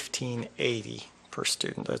to $1,580 per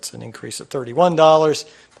student. That's an increase of $31.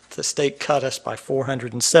 The state cut us by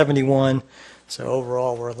 $471. So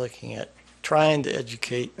overall, we're looking at trying to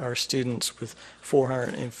educate our students with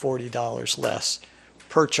 $440 less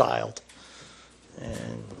per child.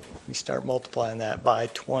 And we start multiplying that by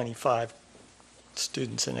 25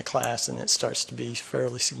 students in a class, and it starts to be a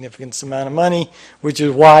fairly significant amount of money, which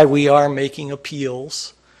is why we are making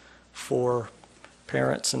appeals for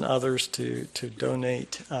parents and others to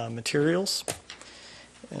donate materials.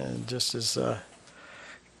 And just as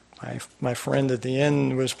my friend at the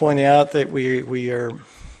end was pointing out, that we are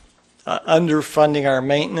underfunding our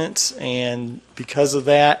maintenance, and because of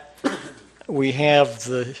that, we have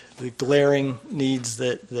the glaring needs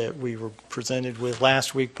that we were presented with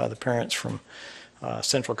last week by the parents from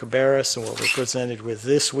Central Cabarrus, and what we're presented with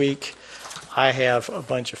this week. I have a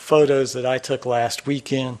bunch of photos that I took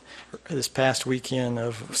this past weekend,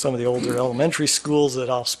 of some of the older elementary schools that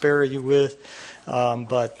I'll spare you with.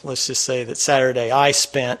 But let's just say that Saturday I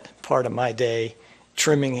spent part of my day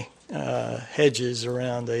trimming hedges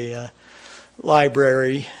around a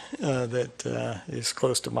library that is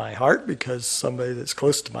close to my heart, because somebody that's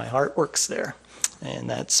close to my heart works there. And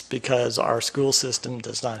that's because our school system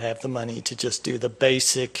does not have the money to just do the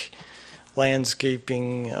basic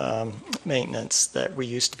landscaping maintenance that we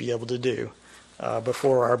used to be able to do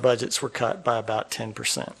before our budgets were cut by about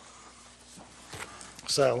 10%.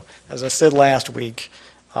 So, as I said last week,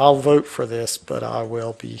 I'll vote for this, but I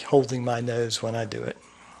will be holding my nose when I do it.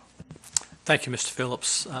 Thank you, Mr.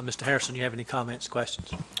 Phillips. Mr. Harrison, you have any comments,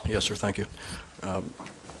 questions? Yes, sir. Thank you.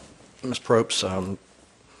 Ms. Probst,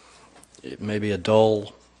 it may be a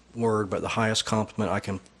dull word, but the highest compliment I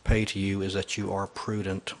can pay to you is that you are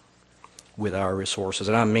prudent with our resources,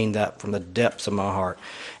 and I mean that from the depths of my heart.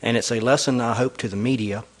 And it's a lesson, I hope, to the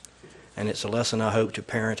media, and it's a lesson, I hope, to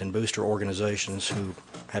parent and booster organizations who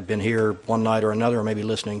have been here one night or another, or maybe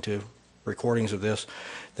listening to recordings of this,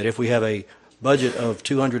 that if we have a budget of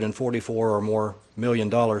 $244 or more million,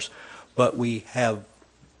 but we have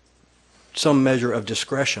some measure of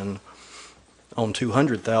discretion on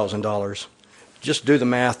 $200,000, just do the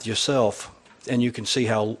math yourself, and you can see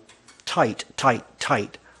how tight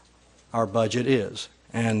our budget is.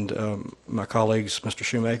 And my colleagues, Mr.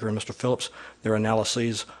 Shoemaker and Mr. Phillips, their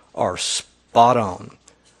analyses are spot on.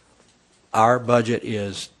 Our budget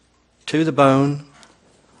is to the bone.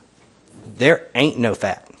 There ain't no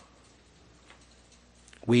fat.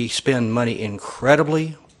 We spend money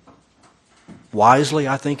incredibly wisely,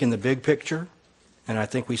 I think, in the big picture, and I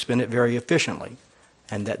think we spend it very efficiently,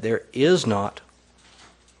 and that there is not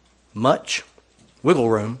much wiggle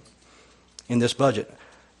room in this budget.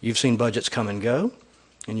 You've seen budgets come and go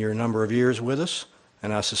in your number of years with us,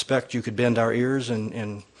 and I suspect you could bend our ears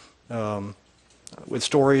and with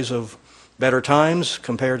stories of better times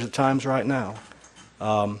compared to the times right now.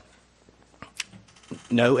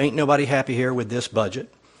 No, ain't nobody happy here with this budget,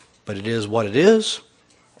 but it is what it is,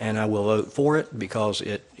 and I will vote for it because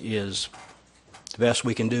it is the best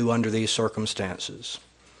we can do under these circumstances.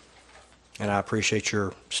 And I appreciate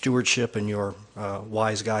your stewardship and your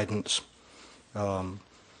wise guidance, and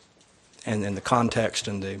the context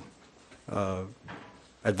and the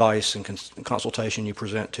advice and consultation you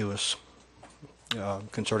present to us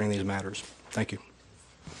concerning these matters. Thank you.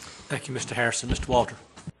 Thank you, Mr. Harrison. Mr. Walter.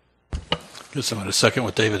 Just I'm going to second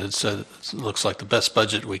what David had said. It looks like the best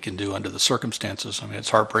budget we can do under the circumstances. I mean, it's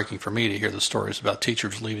heartbreaking for me to hear the stories about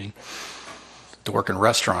teachers leaving to work in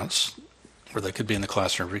restaurants where they could be in the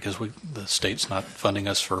classroom because the state's not funding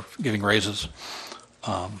us for giving raises.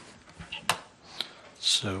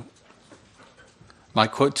 So My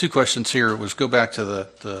two questions here was go back to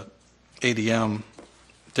the ADM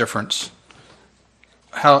difference.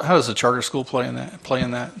 How does the charter school play in that?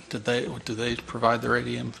 Do they provide their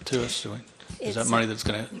ADM to us? Is that money that's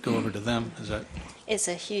going to go over to them? It's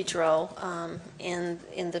a huge role in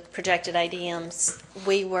the projected ADMs.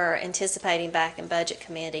 We were anticipating back in Budget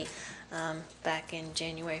Committee back in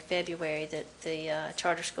January, February, that the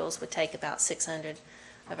charter schools would take about 600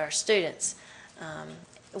 of our students.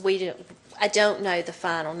 I don't know the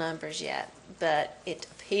final numbers yet, but it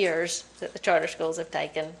appears that the charter schools have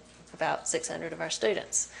taken about 600 of our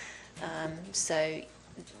students. So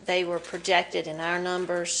they were projected in our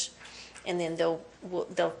numbers, and then they'll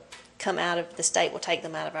come out of, the state will take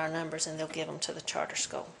them out of our numbers and they'll give them to the charter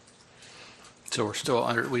school. So we're still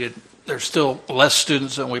there's still less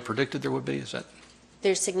students than we predicted there would be, is that?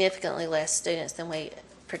 There's significantly less students than we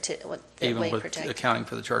projected. Even with accounting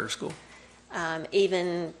for the charter school?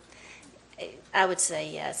 Even, I would say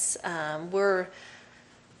yes. We're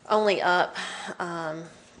only up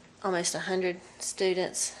almost 100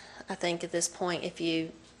 students, I think, at this point, if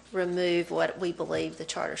you remove what we believe the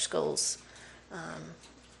charter schools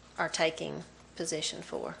are taking position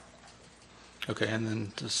for. Okay, and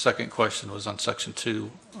then the second question was on Section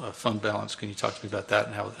 2, fund balance. Can you talk to me about that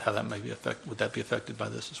and how that may be would that be affected by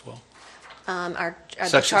this as well?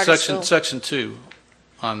 Section 2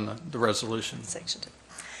 on the resolution. Section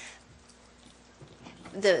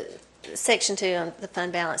 2. The Section 2 on the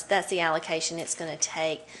fund balance, that's the allocation it's going to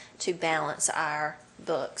take to balance our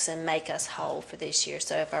books and make us whole for this year.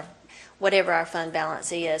 So if whatever our fund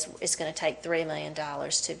balance is, it's going to take $3 million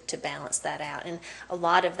to balance that out. And a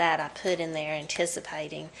lot of that I put in there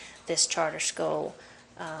anticipating this charter school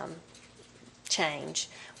change.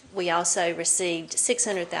 We also received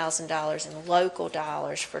 $600,000 in local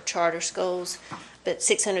dollars for charter schools, but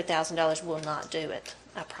 $600,000 will not do it.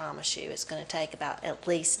 I promise you. It's going to take about at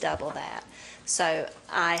least double that. So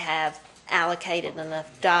I have allocated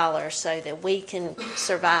enough dollars so that we can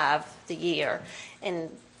survive the year. And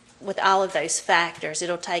with all of those factors,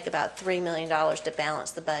 it'll take about $3 million to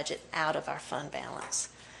balance the budget out of our fund balance.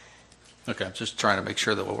 Okay, I'm just trying to make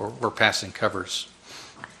sure that what we're passing covers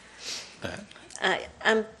that.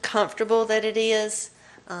 I'm comfortable that it is.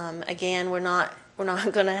 Again, we're not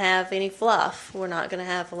going to have any fluff. We're not going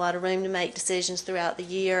to have a lot of room to make decisions throughout the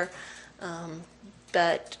year.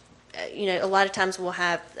 But a lot of times we'll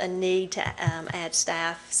have a need to add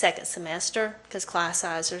staff second semester because class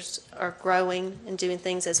sizes are growing and doing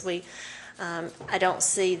things as we. I don't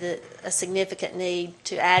see a significant need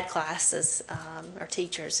to add classes or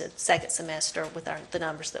teachers at second semester with the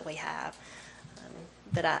numbers that we have.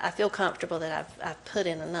 But I feel comfortable that I've put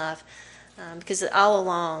in enough because all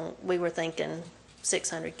along we were thinking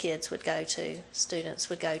 600 students would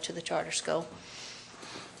go to the charter school.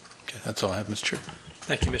 Okay, that's all I have, Mr. Chair.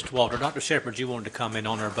 Thank you, Mr. Walter. Dr. Shepherd, you wanted to comment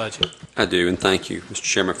on our budget. I do, and thank you, Mr.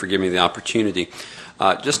 Chairman, for giving me the opportunity.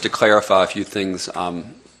 Just to clarify a few things,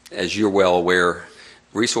 as you're well aware,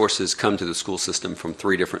 resources come to the school system from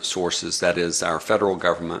three different sources. That is our federal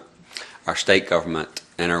government, our state government,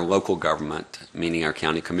 and our local government, meaning our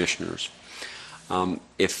county commissioners.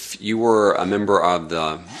 If you were a member of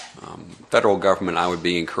the federal government, I would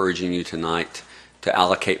be encouraging you tonight to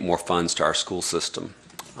allocate more funds to our school system.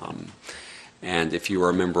 And if you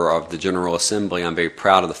are a member of the General Assembly, I'm very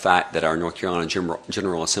proud of the fact that our North Carolina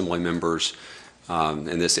General Assembly members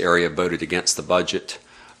in this area voted against the budget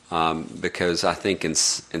because I think in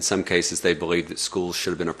some cases they believe that schools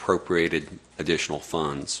should have been appropriated additional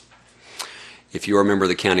funds. If you are a member of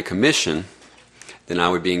the County Commission, then I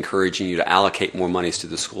would be encouraging you to allocate more monies to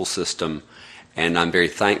the school system. And I'm very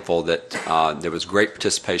thankful that there was great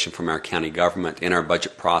participation from our county government in our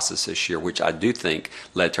budget process this year, which I do think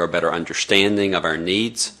led to a better understanding of our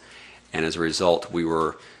needs. And as a result, we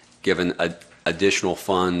were given additional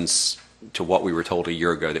funds to what we were told a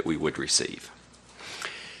year ago that we would receive.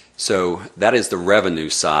 So that is the revenue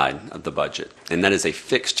side of the budget, and that is a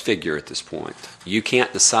fixed figure at this point. You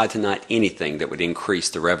can't decide tonight anything that would increase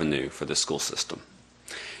the revenue for the school system.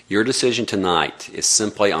 Your decision tonight is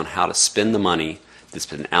simply on how to spend the money that's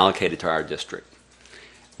been allocated to our district.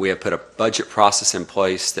 We have put a budget process in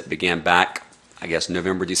place that began back, I guess,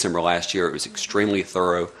 November, December last year. It was extremely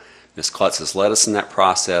thorough. Ms. Klutz has led us in that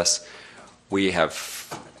process. We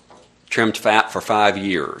have trimmed fat for 5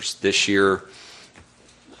 years. This year,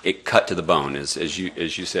 it cut to the bone, as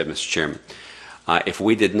you said, Mr. Chairman. If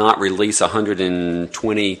we did not release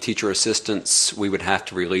 120 teacher assistants, we would have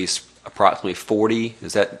to release approximately 40,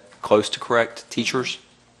 is that close to correct, teachers?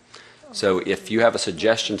 So if you have a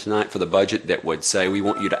suggestion tonight for the budget that would say we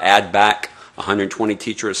want you to add back 120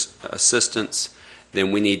 teacher assistants,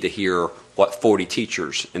 then we need to hear what 40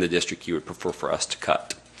 teachers in the district you would prefer for us to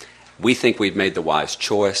cut. We think we've made the wise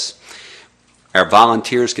choice. Our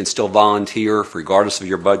volunteers can still volunteer regardless of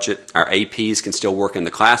your budget. Our APs can still work in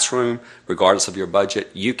the classroom regardless of your budget.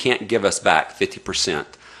 You can't give us back 50%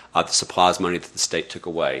 of the supplies money that the state took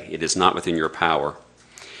away. It is not within your power.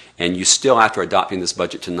 And you still, after adopting this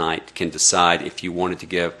budget tonight, can decide if you wanted to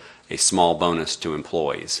give a small bonus to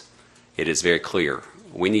employees. It is very clear.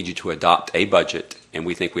 We need you to adopt a budget, and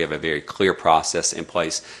we think we have a very clear process in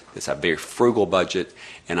place. It's a very frugal budget,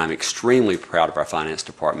 and I'm extremely proud of our finance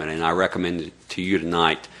department, and I recommend it to you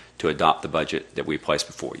tonight to adopt the budget that we place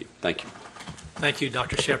before you. Thank you. Thank you,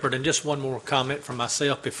 Dr. Shepard. And just one more comment from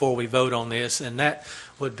myself before we vote on this, and that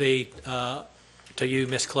would be to you,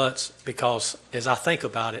 Ms. Klutz, because as I think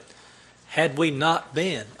about it, had we not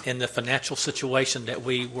been in the financial situation that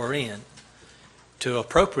we were in to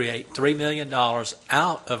appropriate $3 million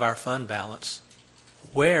out of our fund balance,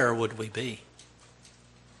 where would we be?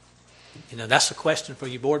 You know, that's a question for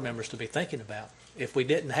you board members to be thinking about. If we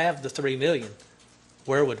didn't have the $3 million,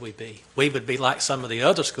 where would we be? We would be like some of the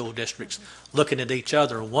other school districts, looking at each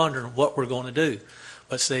other and wondering what we're going to do.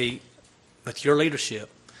 But see, with your leadership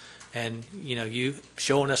and, you know, you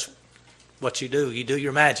showing us what you do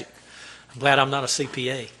your magic. I'm glad I'm not a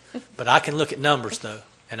CPA, but I can look at numbers, though,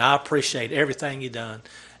 and I appreciate everything you've done.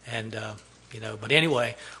 And, you know, but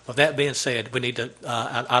anyway, with that being said, we need to,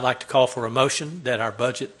 I'd like to call for a motion that our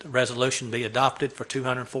budget resolution be adopted for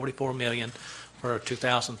 $244 million for our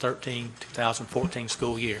 2013-2014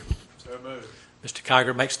 school year. So moved. Mr.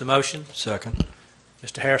 Kiger makes the motion. Second.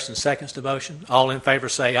 Mr. Harrison seconds the motion. All in favor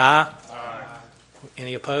say aye. Aye.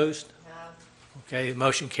 Any opposed? No. Okay, the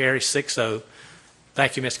motion carries 6-0.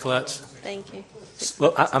 Thank you, Ms. Klutz. Thank you.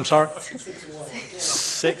 Well, I'm sorry?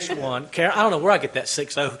 6-1. Carol, I don't know where I get that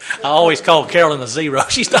 6-0. I always call Carolyn a 0.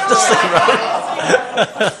 She's not a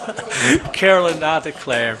 0. Carolyn, I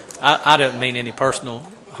declare. I didn't mean any personal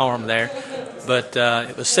harm there, but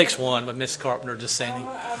it was 6-1 with Ms. Carpenter dissenting.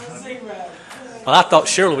 Well, I thought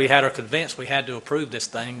surely we had her convinced we had to approve this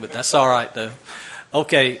thing, but that's all right, though.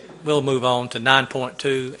 Okay, we'll move on to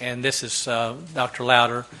 9.2, and this is Dr.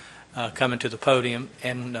 Louder coming to the podium,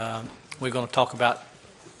 and we're going to talk about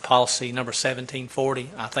policy number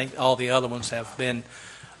 1740. I think all the other ones have been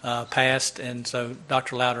passed, and so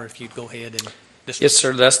Dr. Louder, if you'd go ahead and Yes,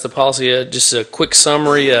 sir. That's the policy. Just a quick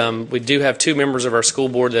summary. We do have two members of our school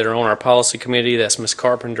board that are on our policy committee. That's Ms.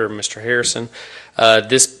 Carpenter and Mr. Harrison.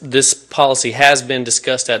 This policy has been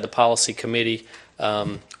discussed at the policy committee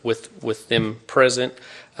with them present.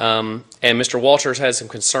 And Mr. Walters had some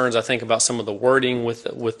concerns, I think, about some of the wording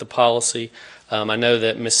with the policy. I know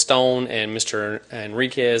that Ms. Stone and Mr.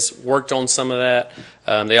 Enriquez worked on some of that.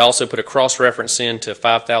 They also put a cross-reference in to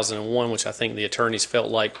 5001, which I think the attorneys felt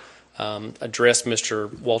like addressed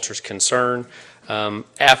Mr. Walters' concern.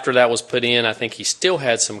 After that was put in, I think he still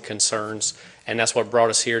had some concerns, and that's what brought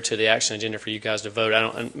us here to the action agenda for you guys to vote.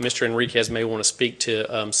 Mr. Enriquez may want to speak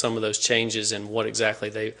to some of those changes and what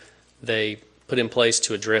exactly they put in place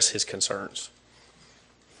to address his concerns.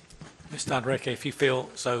 Mr. Enriquez, if you feel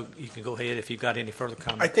so, you can go ahead if you've got any further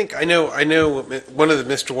comments. I think I know one of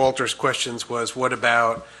the Mr. Walters' questions was what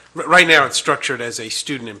about, right now it's structured as a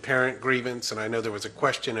student and parent grievance, and I know there was a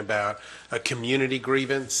question about a community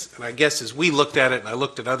grievance, and I guess as we looked at it and I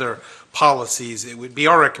looked at other policies, it would be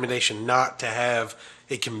our recommendation not to have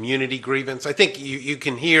a community grievance. I think you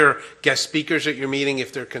can hear guest speakers at your meeting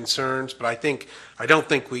if they're concerns, but I don't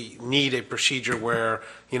think we need a procedure where,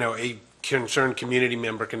 you know, a concerned community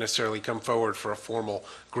member can necessarily come forward for a formal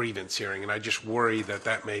grievance hearing, and I just worry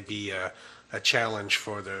that may be a challenge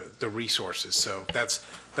for the resources. So that's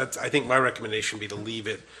I think my recommendation would be to leave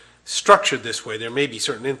it structured this way. There may be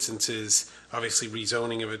certain instances, obviously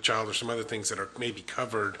rezoning of a child or some other things that are maybe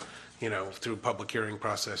covered, you know, through public hearing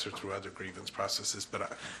process or through other grievance processes.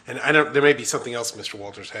 But there may be something else Mr.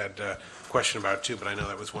 Walters had a question about too, but I know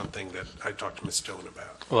that was one thing that I talked to Ms. Stone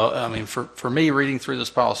about. Well, I mean, for me, reading through this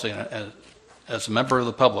policy as a member of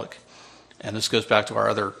the public, and this goes back to our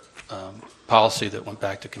other policy that went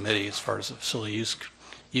back to committee as far as the facility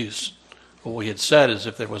use. What we had said is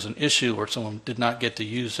if there was an issue where someone did not get to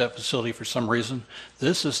use that facility for some reason,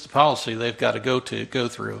 this is the policy they've got to go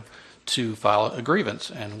through to file a grievance.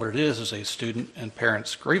 And what it is a student and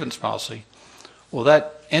parents grievance policy. Well,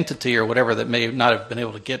 that entity or whatever that may not have been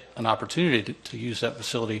able to get an opportunity to use that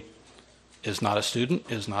facility is not a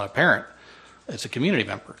student, is not a parent. It's a community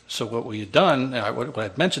member. So what we had done, I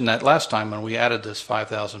had mentioned that last time when we added this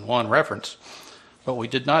 5001 reference, but we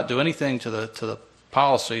did not do anything to the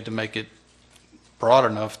policy to make it broad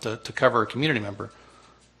enough to cover a community member.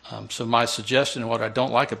 So my suggestion, and what I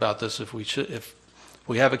don't like about this, if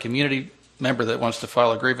we have a community member that wants to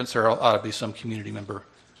file a grievance, there ought to be some community member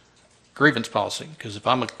grievance policy. Because if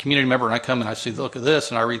I'm a community member and I come and I see, look at this,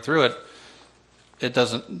 and I read through it, it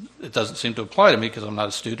doesn't seem to apply to me because I'm not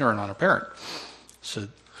a student or not a parent. So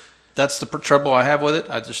that's the trouble I have with it.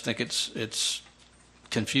 I just think it's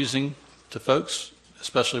confusing to folks,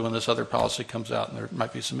 especially when this other policy comes out and there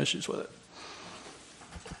might be some issues with it.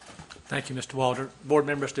 Thank you, Mr. Walter. Board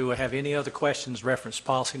members, do we have any other questions reference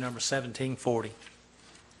policy number 1740?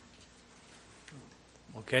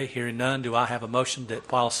 Okay, hearing none, do I have a motion that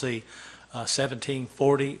policy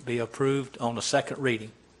 1740 be approved on the second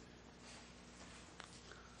reading?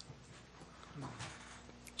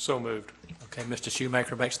 So moved. Okay, Mr.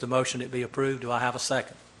 Shoemaker makes the motion it be approved. Do I have a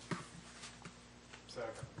second?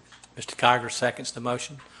 Second. Mr. Kiger seconds the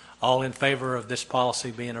motion. All in favor of this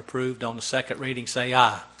policy being approved on the second reading, say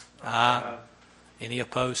aye. Aye. Any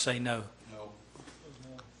opposed, say no. No.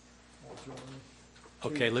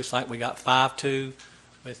 Okay, looks like we got 5-2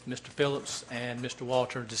 with Mr. Phillips and Mr.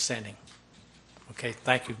 Walter dissenting. Okay,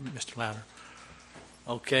 thank you, Mr. Louder.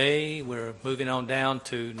 Okay, we're moving on down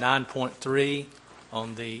to 9.3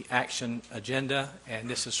 on the action agenda, and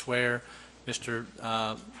this is where Mr.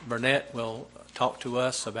 Burnett will talk to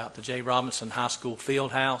us about the J. Robinson High School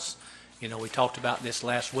field house. You know, we talked about this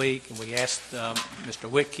last week, and we asked Mr.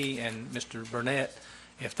 Wickey and Mr. Burnett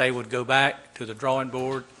if they would go back to the drawing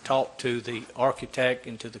board, talk to the architect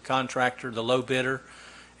and to the contractor, the low bidder,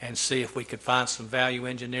 and see if we could find some value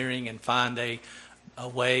engineering and find a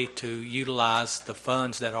way to utilize the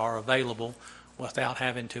funds that are available without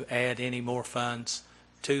having to add any more funds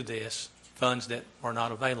to this, funds that are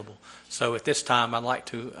not available. So at this time, I'd like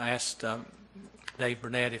to ask Dave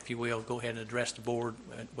Burnett, if you will, go ahead and address the board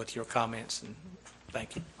with your comments, and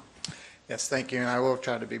thank you. Yes, thank you, and I will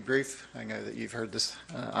try to be brief. I know that you've heard this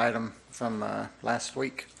item from last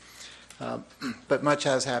week, but much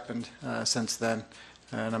has happened since then,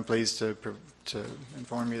 and I'm pleased to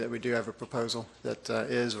inform you that we do have a proposal that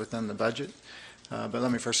is within the budget. But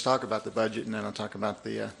let me first talk about the budget, and then I'll talk about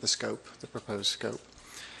the scope, the proposed scope.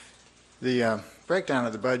 The breakdown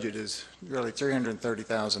of the budget is really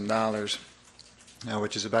 $330,000,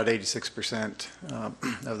 which is about 86%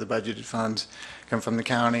 of the budgeted funds come from the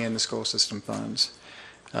county and the school system funds.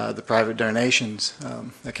 The private donations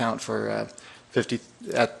account for at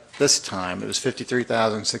this time, it was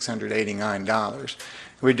 $53,689.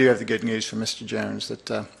 We do have the good news from Mr. Jones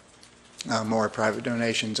that more private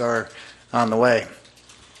donations are on the way.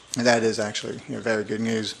 And that is actually very good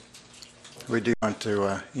news. We do want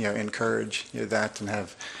to encourage that and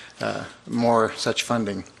have more such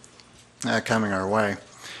funding coming our way.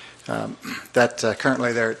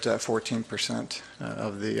 Currently they're at 14%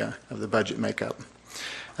 of the budget makeup.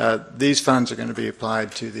 These funds are going to be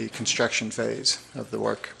applied to the construction phase of the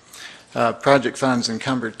work. Project funds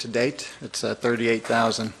encumbered to date, it's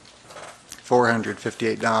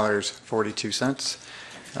 $38,458.42.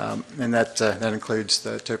 And that includes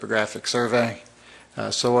the topographic survey,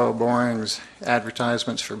 soil borings,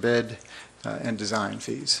 advertisements for bid, and design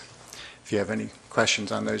fees. If you have any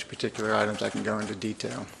questions on those particular items, I can go into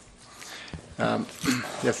detail.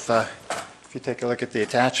 If you take a look at the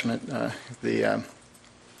attachment, at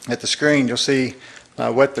the screen, you'll see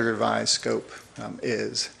what the revised scope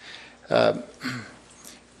is. We're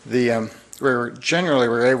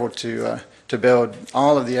able to build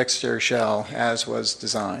all of the exterior shell as was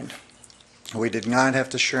designed. We did not have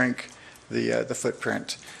to shrink the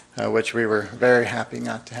footprint, which we were very happy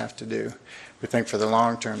not to have to do. We think for the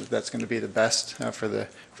long term that's going to be the best for the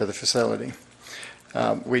facility.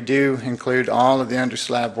 We do include all of the under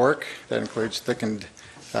slab work. That includes thickened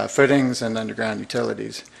footings and underground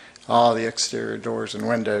utilities, all the exterior doors and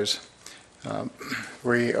windows.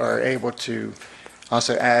 We are able to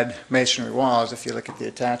also add masonry walls. If you look at the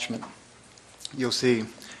attachment, you'll see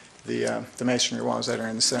the masonry walls that are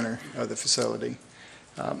in the center of the facility.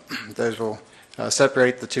 Those will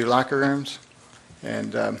separate the two locker rooms,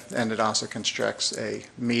 and it also constructs a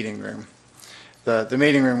meeting room. The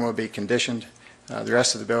meeting room will be conditioned. The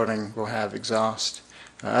rest of the building will have exhaust.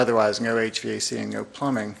 Otherwise, no HVAC and no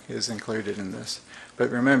plumbing is included in this.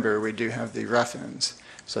 But remember, we do have the rough ends,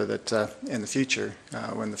 so that in the future,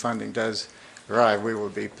 when the funding does arrive, we will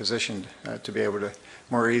be positioned to be able to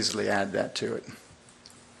more easily add that to it.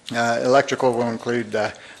 Electrical will include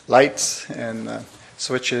lights and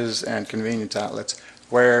switches and convenience outlets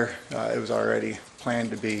where it was already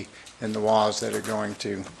planned to be in the walls that are going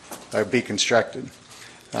to be constructed.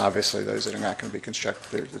 Obviously, those that are not going to be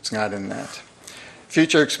constructed, it's not in that.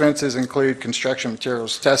 Future expenses include construction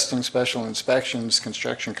materials testing, special inspections,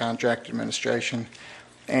 construction contract administration,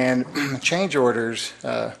 and change orders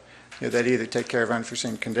that either take care of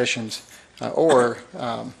unforeseen conditions or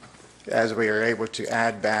as we are able to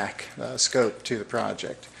add back scope to the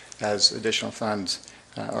project as additional funds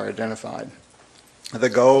are identified. The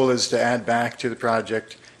goal is to add back to the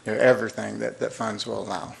project everything that funds will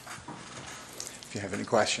allow. If you have any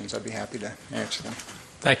questions, I'd be happy to answer them.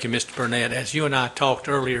 Thank you, Mr. Burnett. As you and I talked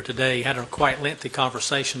earlier today, had a quite lengthy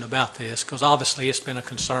conversation about this, because obviously it's been a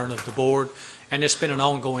concern of the board, and it's been an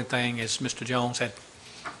ongoing thing, as Mr. Jones had,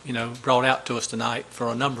 brought out to us tonight, for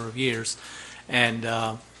a number of years. And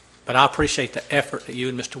but I appreciate the effort that you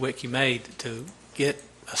and Mr. Wickey made to get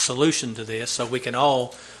a solution to this, so we can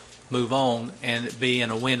all move on and it be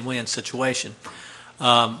in a win-win situation.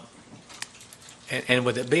 And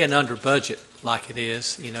with it being under budget like it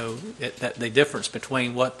is, that the difference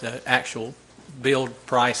between what the actual build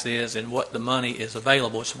price is and what the money is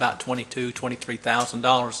available, it's about $22,000,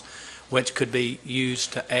 $23,000, which could be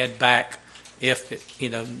used to add back if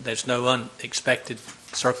there's no unexpected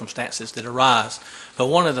circumstances that arise. But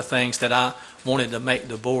one of the things that I wanted to make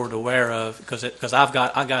the board aware of, because I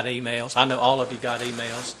got emails, I know all of you got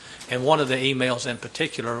emails, and one of the emails in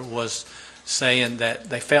particular was saying that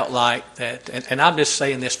they felt like that, and I'm just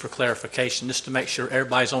saying this for clarification, just to make sure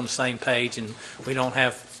everybody's on the same page and we don't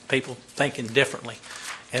have people thinking differently.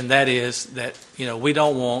 And that is that, we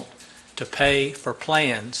don't want to pay for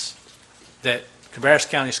plans that Cabarrus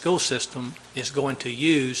County School System is going to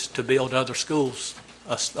use to build other schools,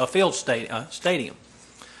 a field stadium.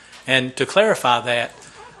 And to clarify that,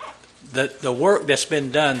 the work that's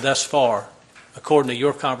been done thus far, according to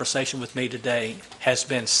your conversation with me today, has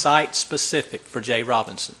been site-specific for J.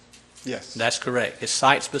 Robinson. Yes. That's correct. It's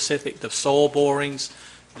site-specific. The soil borings,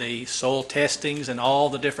 the soil testings, and all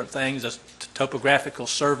the different things, the topographical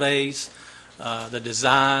surveys, the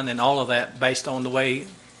design, and all of that based on the way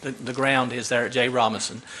the ground is there at J.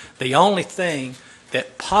 Robinson. The only thing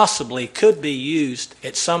that possibly could be used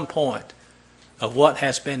at some point of what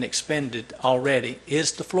has been expended already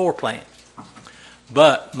is the floor plan.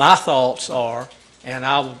 But my thoughts are, and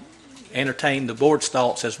I'll entertain the board's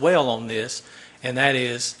thoughts as well on this, and that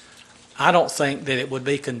is, I don't think that it would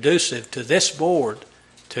be conducive to this board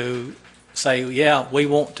to say, yeah, we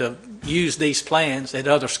want to use these plans at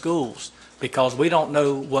other schools, because we don't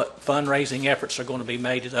know what fundraising efforts are going to be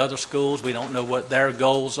made at other schools. We don't know what their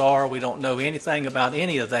goals are. We don't know anything about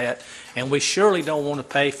any of that, and we surely don't want to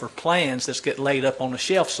pay for plans that get laid up on a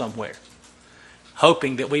shelf somewhere,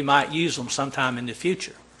 hoping that we might use them sometime in the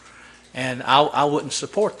future. And I wouldn't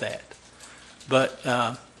support that. But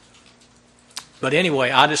anyway,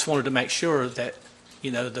 I just wanted to make sure that, the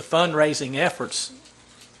fundraising efforts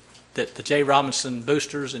that the J. Robinson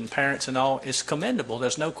boosters and parents and all is commendable.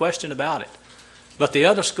 There's no question about it. But the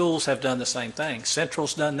other schools have done the same thing.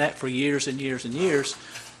 Central's done that for years and years and years.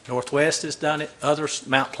 Northwest has done it. Others,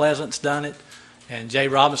 Mount Pleasant's done it. And J.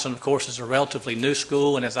 Robinson, of course, is a relatively new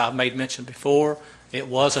school, and as I've made mention before, it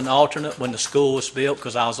was an alternate when the school was built,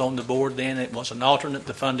 because I was on the board then. It was an alternate.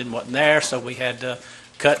 The funding wasn't there, so we had to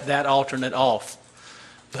cut that alternate off.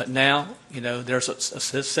 But now, there's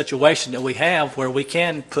a situation that we have where we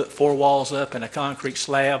can put 4 walls up and a concrete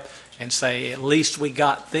slab and say, at least we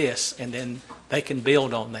got this, and then they can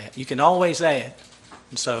build on that. You can always add.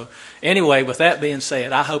 And so, anyway, with that being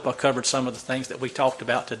said, I hope I covered some of the things that we talked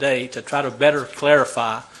about today to try to better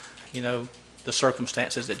clarify, the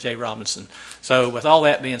circumstances at J. Robinson. So, with all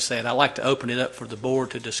that being said, I'd like to open it up for the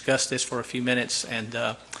board to discuss this for a few minutes.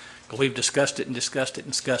 And we've discussed it,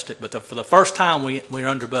 but for the first time, we're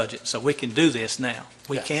under budget, so we can do this now.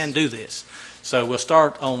 We can do this. So we'll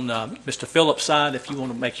start on Mr. Phillips' side, if you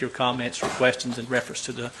want to make your comments or questions in reference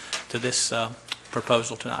to this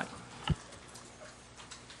proposal tonight.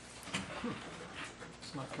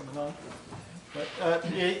 It's not coming on. But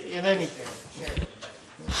in any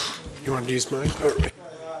You want to use mine?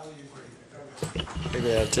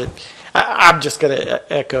 Yeah, I'm just going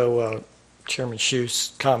to echo Chairman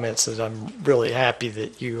Schuh's comments, that I'm really happy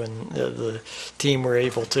that you and the team were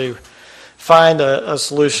able to find a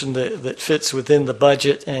solution that fits within the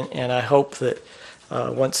budget, and I hope that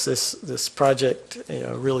once this project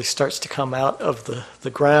really starts to come out of the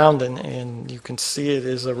ground and you can see it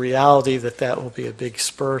as a reality, that will be a big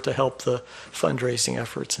spur to help the fundraising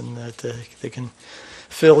efforts, and that they can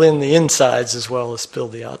fill in the insides as well as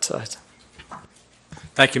build the outsides.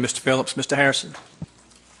 Thank you, Mr. Phillips. Mr. Harrison.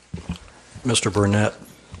 Mr. Burnett,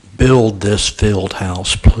 build this field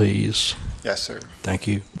house, please. Yes, sir. Thank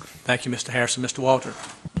you. Thank you, Mr. Harrison. Mr. Walter.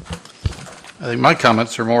 I think my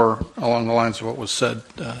comments are more along the lines of what was said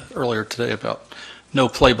earlier today about no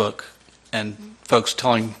playbook, and folks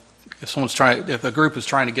telling if a group is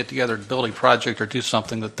trying to get together to build a project or do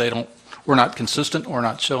something that they don't we're not consistent, we're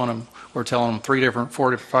not showing them, we're telling them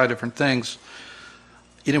 4 to 5 different things.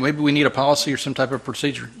 Maybe we need a policy or some type of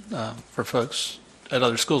procedure for folks at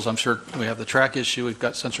other schools. I'm sure we have the track issue, we've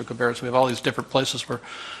got Central Cabarrus, we have all these different places where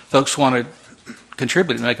folks want to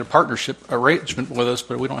contribute and make a partnership arrangement with us,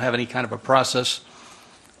 but we don't have any kind of a process.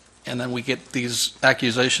 And then we get these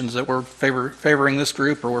accusations that we're favoring this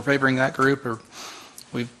group, or we're favoring that group, or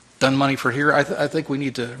we've done money for here. I think we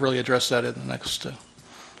need to really address that in the next,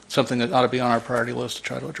 something that ought to be on our priority list to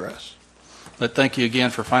try to address. But thank you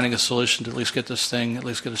again for finding a solution to at least get this thing, at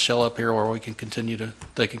least get a shell up here where we can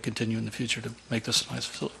they can continue in the future to make this a nice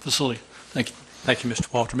facility. Thank you. Thank you,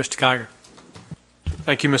 Mr. Walter. Mr. Kiger.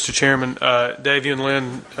 Thank you, Mr. Chairman. Dave, you and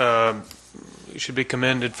Lynn, you should be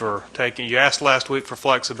commended for you asked last week for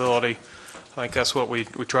flexibility. I think that's what we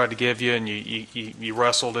tried to give you, and you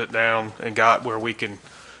wrestled it down and got where we can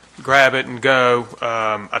grab it and go.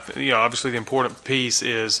 Obviously the important piece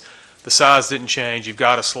is the size didn't change. You've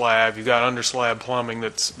got a slab, you've got under slab plumbing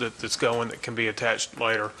that's going that can be attached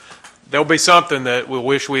later. There'll be something that we'll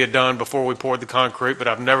wish we had done before we poured the concrete, but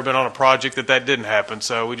I've never been on a project that didn't happen,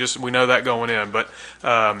 so we know that going in. But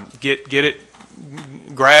get it,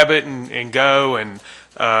 grab it and go. And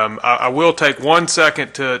I will take 1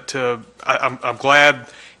 second I'm glad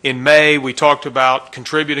in May we talked about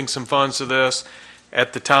contributing some funds to this.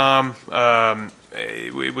 At the time,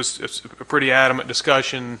 it was a pretty adamant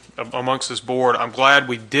discussion amongst this board. I'm glad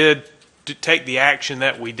we did take the action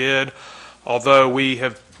that we did, although we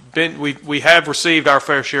have received our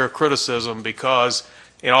fair share of criticism because,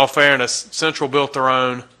 in all fairness, Central built their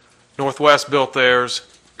own, Northwest built theirs,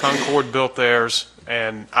 Concord built theirs,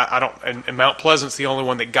 and and Mount Pleasant's the only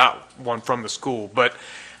one that got one from the school. But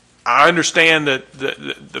I understand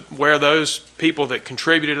that where those people that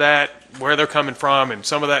contributed that, where they're coming from, and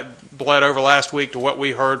some of that bled over last week to what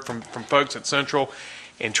we heard from folks at Central,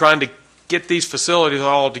 and trying to get these facilities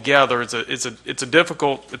all together. It's a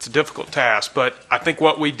difficult task. But I think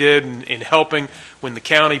what we did in helping when the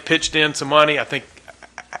county pitched in some money, I think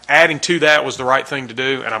adding to that was the right thing to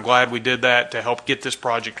do, and I'm glad we did that to help get this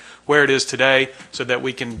project where it is today, so that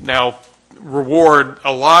we can now reward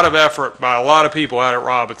a lot of effort by a lot of people out at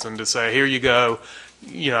Robinson to say, here you go,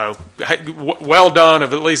 well done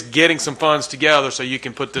of at least getting some funds together so you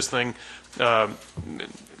can put this thing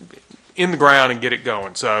in the ground and get it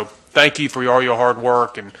going. So thank you for all your hard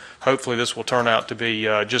work, and hopefully this will turn out to be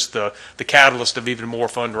just the catalyst of even more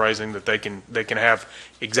fundraising, that they can have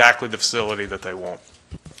exactly the facility that they want.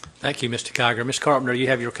 Thank you, Mr. Kiger. Ms. Carpenter, you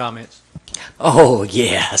have your comments. Oh,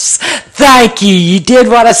 yes. Thank you. You did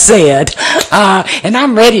what I said. And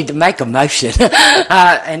I'm ready to make a motion.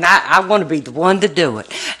 And I want to be the one to do it.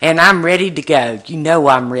 And I'm ready to go. You know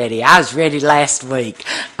I'm ready. I was ready last week.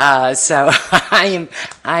 So I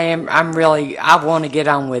want to get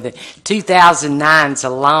on with it. 2009 is a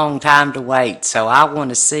long time to wait. So I want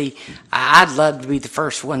to see, I'd love to be the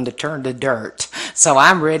first one to turn the dirt. So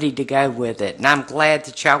I'm ready to go with it. And I'm glad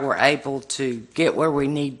that y'all were able to get where we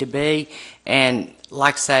need to be. And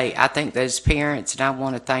like I say, I think those parents, and I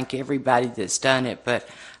want to thank everybody that's done it, but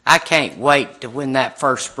I can't wait to when that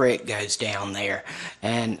first brick goes down there.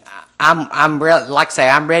 And I'm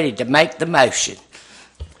ready to make the motion.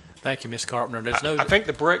 Thank you, Ms. Carpenter. I think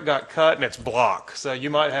the brick got cut and it's block, so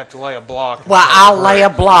you might have to lay a block. Well, I'll lay a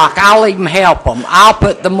block. I'll even help them. I'll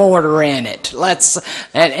put the mortar in it.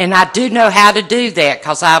 And I do know how to do that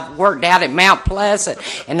because I've worked out at Mount Pleasant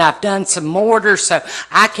and I've done some mortar, so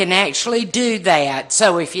I can actually do that.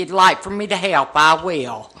 So if you'd like for me to help, I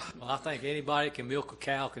will. Well, I think anybody that can milk a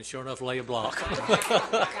cow can sure enough lay a block.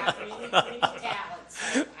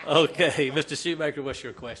 Okay, Mr. Shoemaker, what's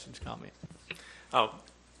your questions, comments?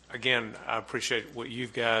 Again, I appreciate what you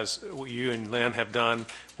and Lynn have done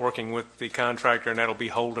working with the contractor, and that'll be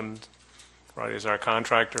Holden, right, as our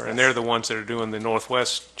contractor, and they're the ones that are doing the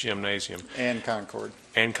Northwest Gymnasium. And Concord.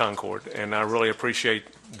 And I really appreciate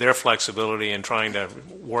their flexibility in trying to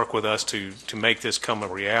work with us to make this come a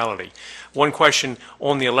reality. One question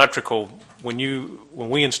on the electrical: when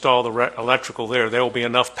we install the electrical there will be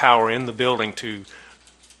enough power in the building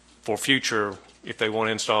for future. If they want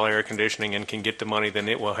to install air conditioning and can get the money, then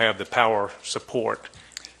it will have the power support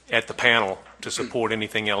at the panel to support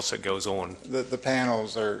anything else that goes on. The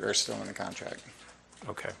panels are still in the contract.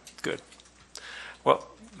 Okay, good. Well,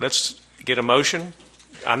 let's get a motion.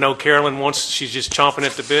 I know Carolyn she's just chomping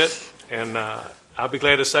at the bit, and I'll be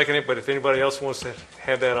glad to second it, but if anybody else wants to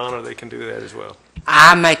have that honor, they can do that as well.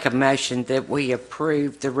 I make a motion that we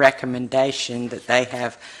approve the recommendation that they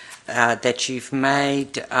have, that you've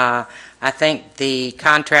made. I think the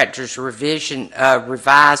contractor's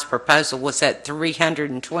revised proposal was at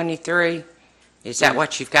 $323. Is that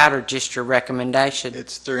what you've got, or just your recommendation?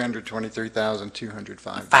 It's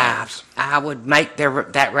 $323,205. Five. I would make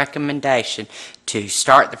that recommendation to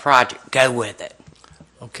start the project. Go with it.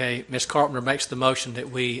 Okay, Ms. Carpenter makes the motion that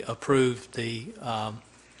we approve the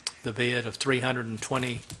bid of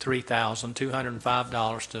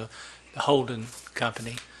 $323,205 to the Holden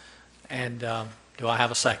Company. And do I have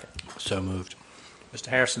a second? So moved. Mr.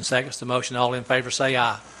 Harrison seconds the motion. All in favor say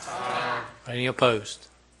aye. Aye. Any opposed?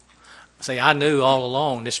 See, I knew all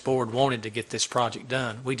along this board wanted to get this project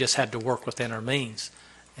done. We just had to work within our means.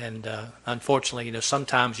 And unfortunately,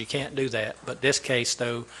 sometimes you can't do that. But this case,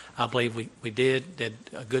 though, I believe we did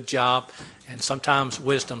a good job. And sometimes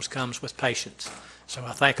wisdom comes with patience. So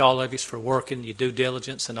I thank all of you for working, your due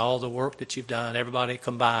diligence, and all the work that you've done. Everybody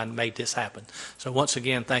combined made this happen. So once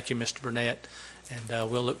again, thank you, Mr. Burnett. And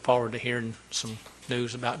we'll look forward to hearing some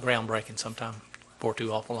news about groundbreaking sometime before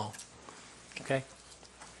too awful long. Okay?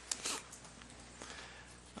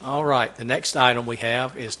 All right, the next item we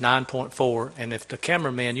have is 9.4, and if the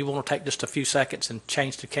cameraman, you want to take just a few seconds and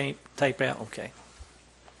change the tape out? Okay.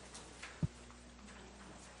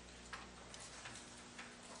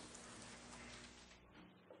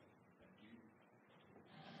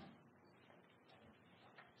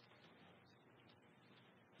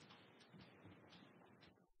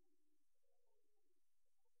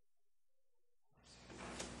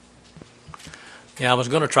 Yeah, I was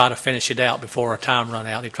going to try to finish it out before our time run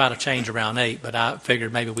out. They try to change around 8, but I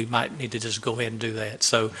figured maybe we might need to just go ahead and do that.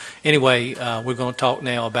 So anyway, we're going to talk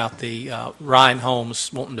now about the Ryan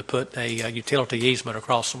Homes wanting to put a utility easement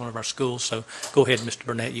across one of our schools. So go ahead, Mr.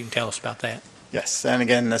 Burnett, you can tell us about that. Yes, and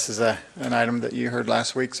again, this is an item that you heard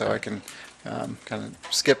last week, so I can kind of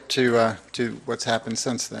skip to what's happened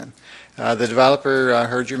since then. The developer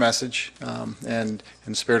heard your message, and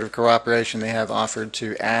in spirit of cooperation, they have offered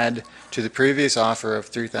to add to the previous offer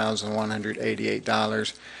of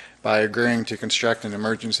 $3,188 by agreeing to construct an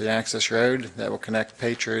emergency access road that will connect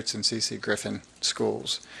Patriots and C.C. Griffin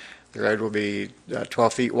schools. The road will be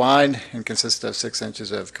 12 feet wide and consist of 6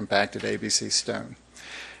 inches of compacted ABC stone.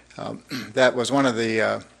 That was one of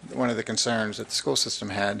the concerns that the school system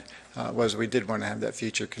had, was we did want to have that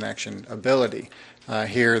future connection ability.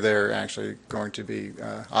 Here they're actually going to be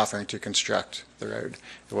offering to construct the road.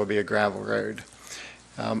 It will be a gravel road.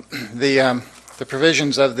 The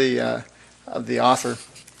provisions of the offer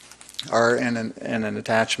are in an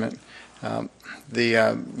attachment.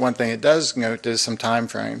 The one thing it does note is some time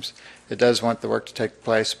frames. It does want the work to take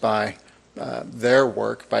place by their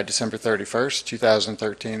work by December 31st,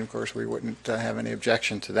 2013. Of course, we wouldn't have any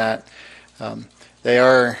objection to that. They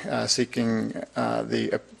are seeking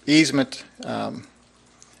the easement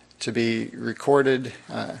to be recorded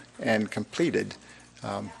and completed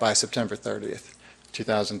by September 30th,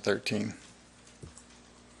 2013.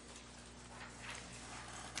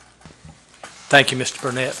 Thank you, Mr.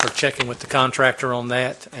 Burnett, for checking with the contractor on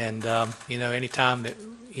that. And, anytime that,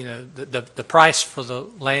 the price for the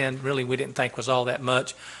land, really, we didn't think was all that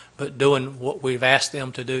much. But doing what we've asked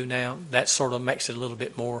them to do now, that sort of makes it a little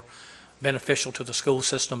bit more beneficial to the school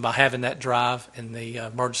system by having that drive and the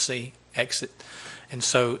emergency exit. And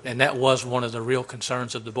that was one of the real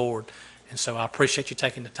concerns of the board. And so I appreciate you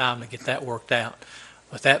taking the time to get that worked out.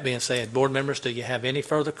 With that being said, board members, do you have any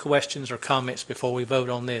further questions or comments before we vote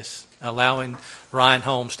on this, allowing Ryan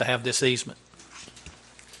Homes to have this easement?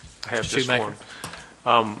 I have just one.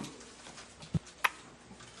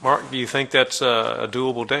 Mark, do you think that's a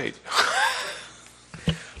doable date?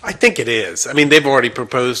 I think it is. I mean, they've already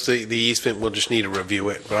proposed the easement. We'll just need to review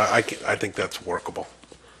it. But I think that's workable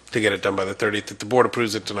to get it done by the 30th. If the board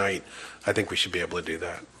approves it tonight, I think we should be able to do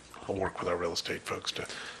that. I'll work with our real estate folks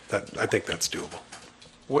I think that's doable.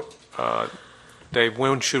 What, Dave,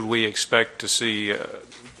 when should we expect to see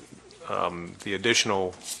the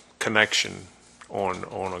additional connection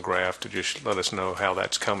on a graph to just let us know how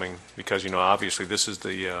that's coming? Because, obviously this is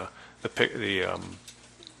the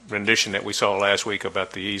rendition that we saw last week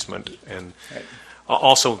about the easement, and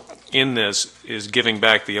also in this is giving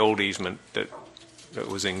back the old easement that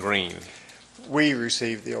was in green. We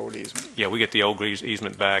received the old easement. Yeah, we get the old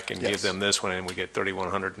easement back and Yes. give them this one, and we get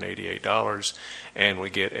 $3,188, and we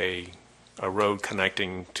get a road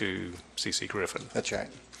connecting to C.C. Griffin. That's right.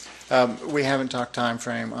 We haven't talked time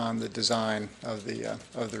frame on the design of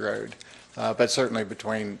the road, but certainly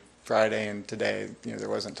between Friday and today, there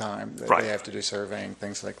wasn't time. Right. They have to do surveying,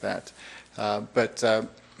 things like that. But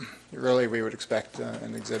really, we would expect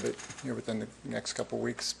an exhibit within the next couple of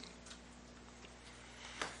weeks.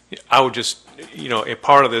 I would just, a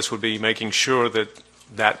part of this would be making sure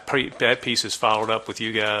that piece is followed up with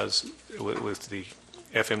you guys, with the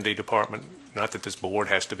FMD department, Not that this board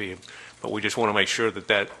has to be, but we just want to make sure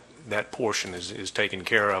that that portion is taken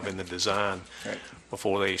care of in the design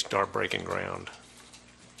before they start breaking ground.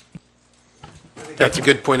 That's a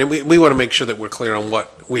good point, and we want to make sure that we're clear on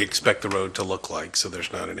what we expect the road to look like, so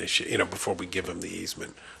there's not an issue, before we give them the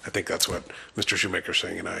easement. I think that's what Mr. Shoemaker's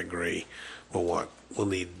saying, and I agree. We'll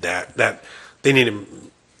need that.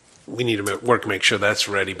 We need to work to make sure that's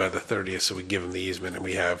ready by the 30th, so we give them the easement,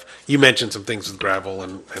 and you mentioned some things with gravel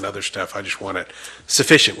and other stuff. I just want it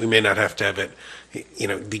sufficient. We may not have to have it,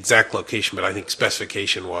 the exact location, but I think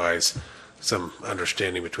specification-wise, some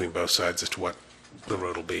understanding between both sides as to what the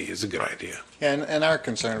road will be is a good idea. Yeah, and our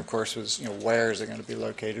concern, of course, was, where is it going to be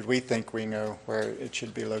located? We think we know where it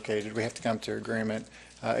should be located. We have to come to agreement.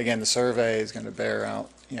 Again, the survey is going to bear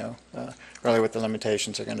out, really what the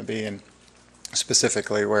limitations are going to be, and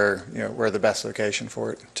specifically where the best location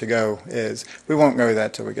for it to go is. We won't know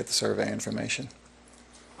that till we get the survey information.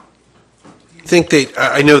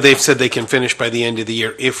 I know they've said they can finish by the end of the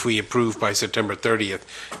year if we approve by September 30th.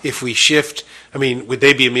 If we shift, would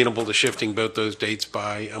they be amenable to shifting both those dates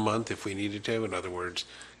by a month if we needed to? In other words,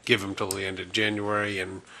 give them till the end of January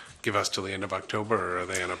and give us till the end of October, or are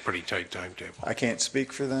they on a pretty tight timetable? I can't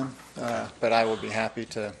speak for them, but I will be happy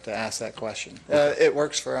to ask that question. It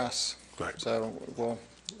works for us, so we'll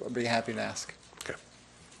be happy to ask. Okay.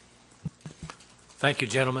 Thank you,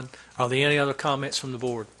 gentlemen. Are there any other comments from the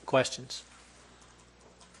board? Questions?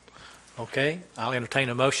 Okay, I'll entertain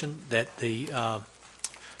a motion that the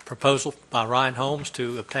proposal by Ryan Holmes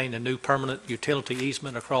to obtain a new permanent utility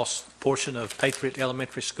easement across a portion of Patriot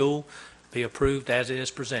Elementary School be approved as it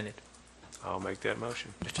is presented. I'll make that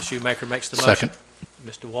motion. Mr. Shoemaker makes the motion. Second.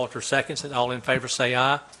 Mr. Walters seconds it. All in favor say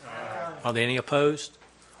aye. Aye. Are there any opposed?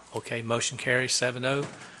 Okay, motion carries 7-0.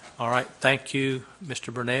 All right, thank you,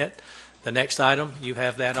 Mr. Burnett. The next item, you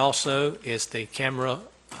have that also, is the camera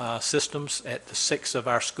systems at the 6 of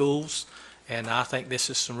our schools, and I think this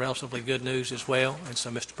is some relatively good news as well. And so,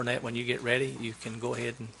 Mr. Burnett, when you get ready, you can go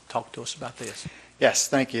ahead and talk to us about this. Yes,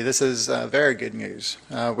 thank you. This is very good news.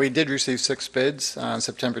 We did receive 6 bids on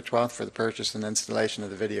September 12th for the purchase and installation of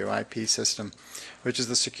the video IP system, which is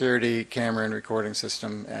the security camera and recording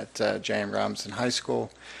system at J.M. Robinson High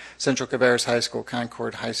School, Central Cabarrus High School,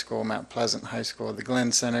 Concord High School, Mount Pleasant High School, the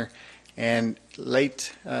Glenn Center, and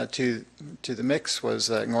late to the mix was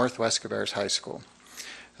Northwest Cabarrus High School.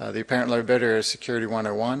 The apparent low bidder is Security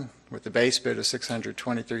 101 with the base bid of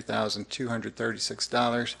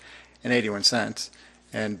 $623,236.81,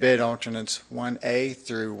 and bid alternates 1A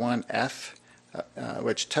through 1F,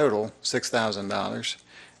 which total $6,000.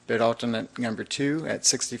 Bid alternate number 2 at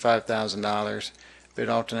 $65,000. Bid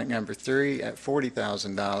alternate number 3 at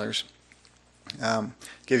 $40,000.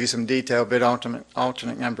 Give you some detail. Bid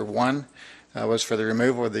alternate number 1 was for the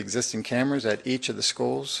removal of the existing cameras at each of the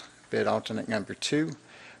schools. Bid alternate number 2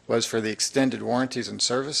 was for the extended warranties and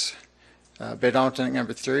service. Bid alternate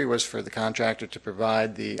number 3 was for the contractor to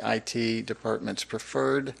provide the IT department's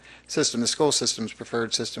preferred system, the school system's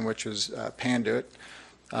preferred system, which was Panduit.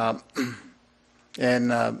 Had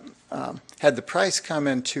the price come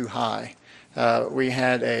in too high, we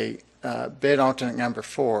had a bid alternate number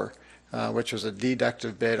 4, which was a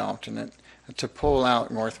deductive bid alternate, to pull out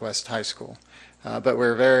Northwest High School. But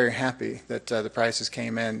we're very happy that the prices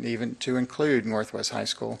came in even to include Northwest High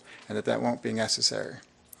School, and that won't be necessary.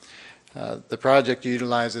 The project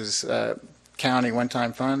utilizes county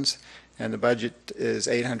one-time funds, and the budget is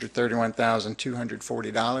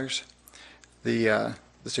 $831,240. The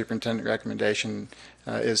superintendent recommendation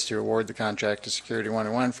is to award the contract to Security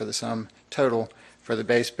 101 for the sum total for the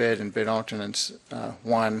base bid and bid alternates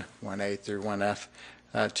 1, 1A through 1F,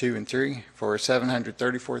 2 and 3 for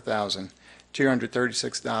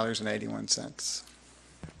 $734,236.81.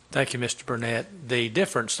 Thank you, Mr. Burnett. The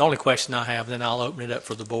difference, the only question I have, then I'll open it up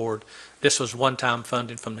for the board. This was one-time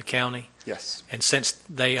funding from the county. Yes. And since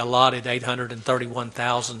they allotted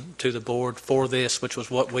 $831,000 to the board for this, which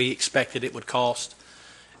was what we expected it would cost,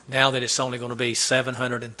 now that it's only going to be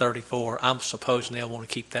 $734,000, I'm supposing they'll want to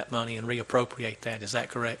keep that money and reappropriate that. Is that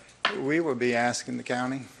correct? We will be asking the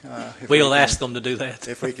county. We'll ask them to do that.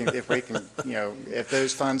 If we can, if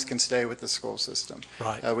those funds can stay with the school system.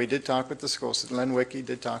 Right. We did talk with the school system. Len Wicke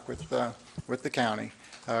did talk with the county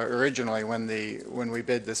originally when we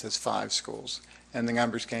bid this as 5 schools, and the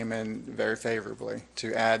numbers came in very favorably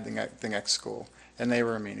to add the next school, and they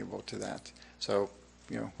were amenable to that. So,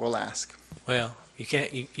 we'll ask. Well, you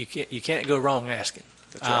can't go wrong asking.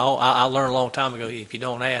 That's right. I learned a long time ago, if you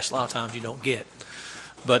don't ask, a lot of times you don't get.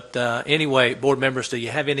 But anyway, board members, do you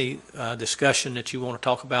have any discussion that you want to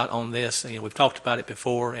talk about on this? We've talked about it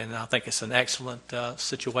before, and I think it's an excellent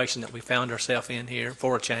situation that we found ourselves in here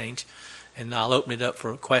for a change. And I'll open it up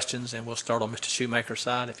for questions, and we'll start on Mr. Shoemaker's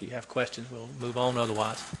side. If you have questions, we'll move on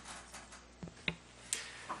otherwise.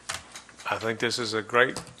 I think this is a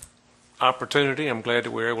great opportunity. I'm glad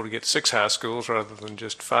that we're able to get 6 high schools rather than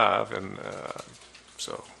just 5, and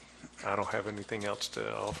so I don't have anything else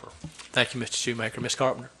to offer. Thank you, Mr. Shoemaker. Ms.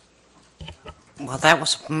 Carpenter? Well, that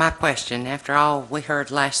was my question. After all we heard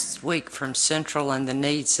last week from Central and the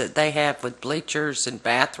needs that they have with bleachers and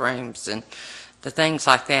bathrooms and the things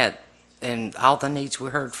like that, and all the needs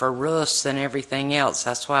we heard for roofs and everything else,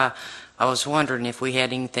 that's why I was wondering if we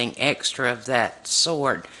had anything extra of that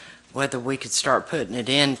sort, whether we could start putting it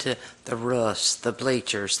into the roofs, the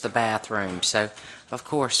bleachers, the bathrooms. So, of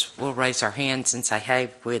course, we'll raise our hands and say,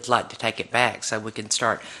 hey, we'd like to take it back so we can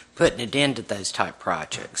start putting it into those type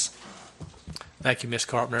projects. Thank you, Ms.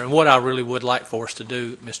 Carpenter. And what I really would like for us to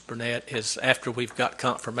do, Mr. Burnett, is after we've got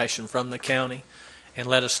confirmation from the county and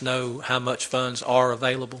let us know how much funds are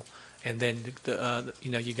available, and then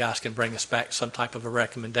you guys can bring us back some type of a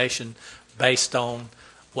recommendation based on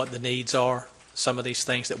what the needs are, some of these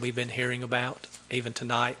things that we've been hearing about, even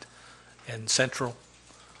tonight, and Central,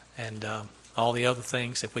 and all the other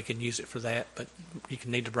things, if we can use it for that. But you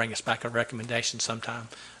can need to bring us back a recommendation sometime.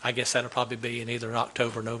 I guess that'll probably be in either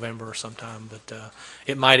October, November, or sometime, but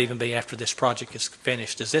it might even be after this project is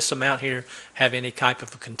finished. Does this amount here have any type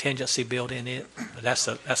of a contingency built in it? That's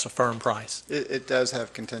a firm price. It does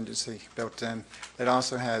have contingency built in. It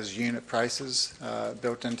also has unit prices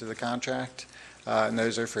built into the contract, and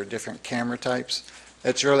those are for different camera types.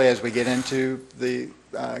 It's really as we get into the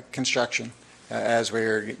construction, as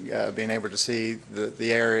we're being able to see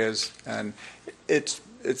the areas, and it's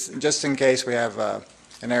just in case we have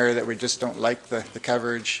an area that we just don't like the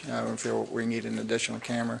coverage, we feel we need an additional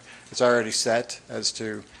camera. It's already set as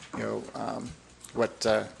to what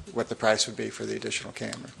the price would be for the additional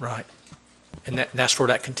camera. Right. And that's where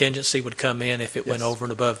that contingency would come in if it went Yes. over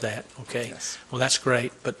and above that, okay? Yes. Well, that's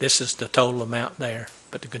great, but this is the total amount there,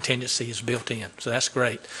 but the contingency is built in, so that's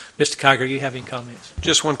great. Mr. Kiger, you have any comments?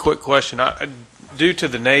 Just one quick question. Due to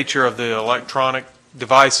the nature of the electronic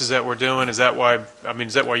devices that we're doing, is that why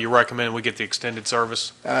you recommend we get the extended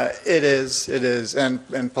service? It is,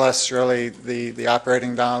 and plus really the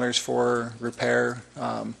operating dollars for repair,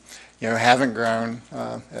 haven't grown,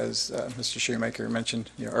 as Mr. Shoemaker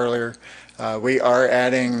mentioned, earlier. We are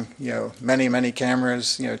adding, many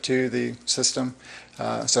cameras, to the system.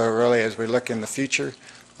 So really, as we look in the future,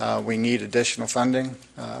 we need additional funding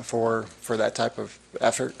for that type of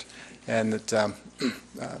effort, and that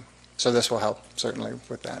so this will help certainly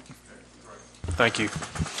with that. Thank you.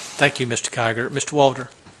 Thank you, Mr. Kiger. Mr. Walter?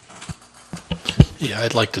 Yeah,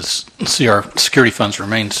 I'd like to see our security funds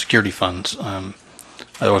remain security funds.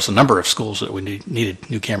 There was a number of schools that we needed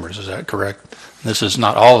new cameras. Is that correct? This is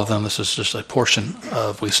not all of them. This is just a portion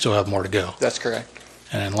of. We still have more to go. That's correct.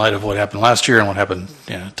 And in light of what happened last year and what happened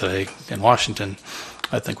today in Washington,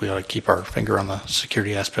 I think we ought to keep our finger on the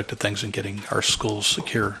security aspect of things and getting our schools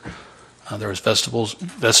secure. There was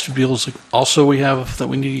vestibules also we have that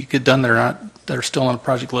we need to get done that are still on the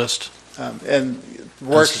project list. And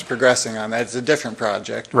work is progressing on that. It's a different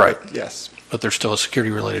project. Right. Yes. But they're still a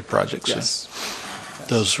security-related project. So Yes.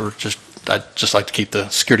 those were I'd just like to keep the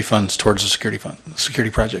security funds towards the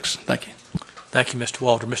security projects. Thank you. Thank you, Mr.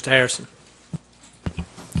 Walter. Mr. Harrison?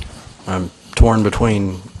 I'm torn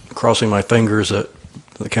between crossing my fingers that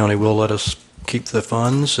the county will let us keep the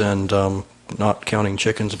funds and not counting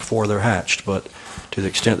chickens before they're hatched, but to the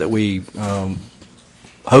extent that we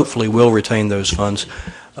hopefully will retain those funds,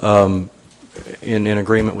 in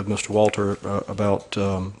agreement with Mr. Walter about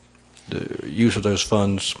the use of those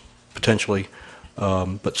funds potentially,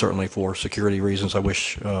 but certainly for security reasons. I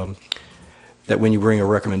wish that when you bring a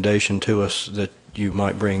recommendation to us that you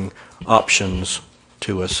might bring options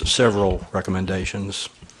to us, several recommendations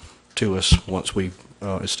to us once we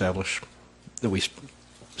establish that we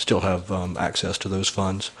still have access to those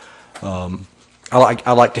funds. I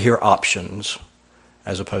like to hear options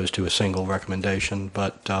as opposed to a single recommendation,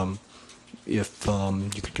 but if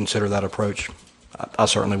you could consider that approach, I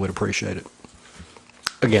certainly would appreciate it.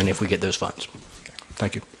 Again, if we get those funds.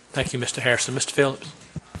 Thank you. Thank you, Mr. Harrison. Mr. Phillips?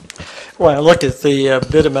 When I looked at the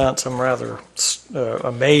bid amounts, I'm rather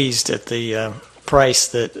amazed at the price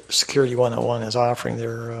that Security 101 is offering.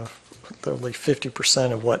 They're only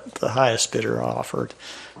 50% of what the highest bidder offered.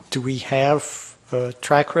 Do we have a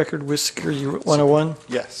track record with Security 101?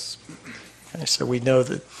 Yes. Okay, so we know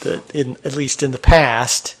that at least in the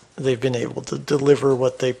past, they've been able to deliver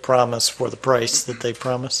what they promise for the price that they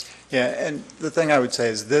promise. Yeah, and the thing I would say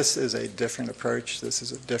is this is a different approach. This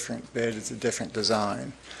is a different bid. It's a different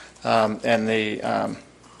design. And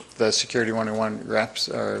the Security 101 reps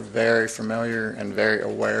are very familiar and very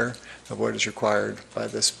aware of what is required by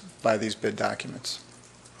these bid documents.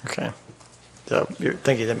 Okay. So you're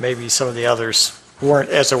thinking that maybe some of the others weren't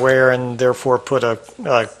as aware and therefore put a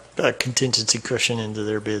contingency cushion into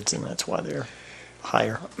their bids, and that's why they're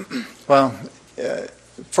higher. Well,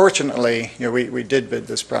 fortunately, we did bid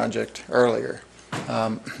this project earlier,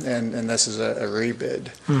 and this is a rebid.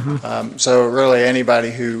 Mm-hmm. So really,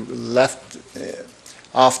 anybody who left,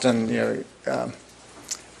 often,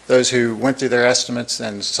 those who went through their estimates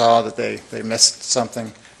and saw that they missed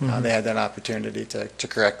something, Mhm. they had that opportunity to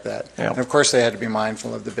correct that. Yeah. And of course, they had to be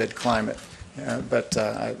mindful of the bid climate, but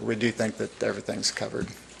we do think that everything's covered.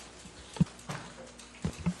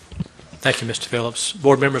 Thank you, Mr. Phillips.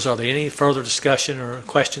 Board members, are there any further discussion or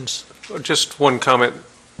questions? Just one comment,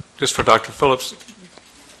 just for Dr. Phillips.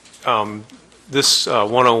 This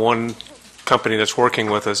 101 company that's working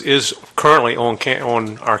with us is currently in our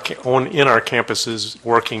campuses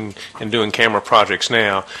working and doing camera projects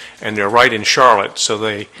now, and they're right in Charlotte, so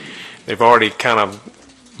they've already kind of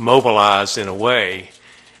mobilized in a way,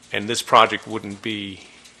 and this project wouldn't be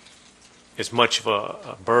as much of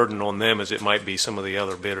a burden on them as it might be some of the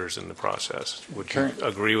other bidders in the process. Would you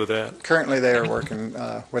agree with that? Currently, they are working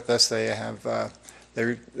with us. They have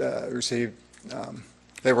received.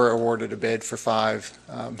 They were awarded a bid for 5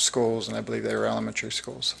 schools, and I believe they were elementary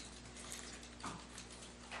schools.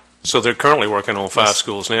 So they're currently working on 5 Yes.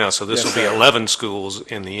 schools now, so this Yes, will be sir. 11 schools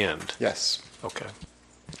in the end. Yes. Okay.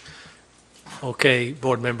 Okay,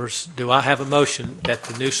 board members, do I have a motion that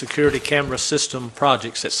the new security camera system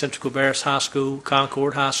projects at Central Cabarrus High School,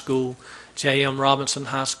 Concord High School, J.M. Robinson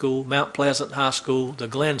High School, Mount Pleasant High School, the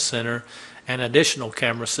Glenn Center, and additional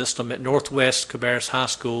camera system at Northwest Cabarrus High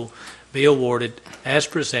School be awarded as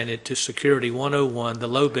presented to Security 101, the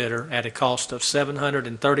low bidder, at a cost of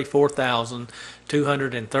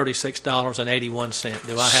 $734,236.81.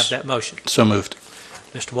 Do I have that motion? So moved.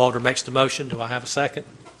 Mr. Walter makes the motion. Do I have a second?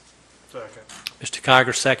 Second. Mr.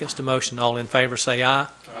 Kiger seconds the motion. All in favor say aye.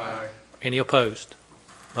 Aye. Any opposed?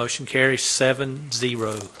 Motion carries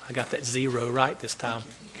 7-0. I got that 0 right this time,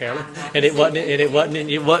 Carolyn. And it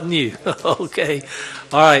wasn't you. Okay.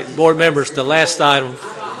 All right, board members, the last item.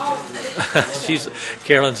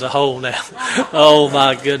 Carolyn's a hole now. Oh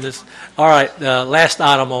my goodness. All right, last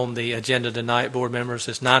item on the agenda tonight, board members,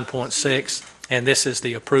 is 9.6, and this is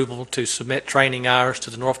the approval to submit training hours to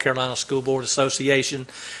the North Carolina School Board Association.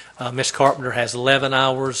 Ms. Carpenter has 11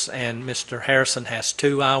 hours and Mr. Harrison has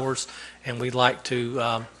 2 hours, and we'd like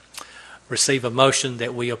to receive a motion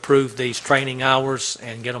that we approve these training hours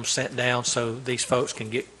and get them sent down so these folks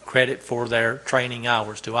can get credit for their training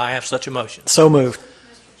hours. Do I have such a motion? So moved.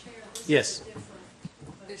 Yes.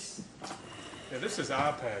 Yeah, this is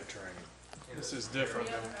iPad training. This is different.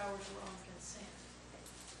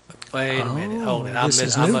 Wait a minute, hold it. I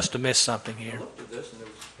must have missed something here.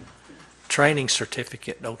 Training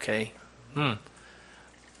certificate, okay.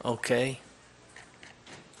 Okay,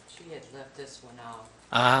 She had left this one off.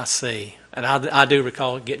 I see. And I do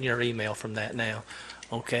recall getting your email from that now.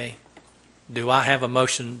 Okay. Do I have a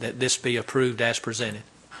motion that this be approved as presented?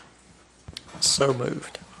 So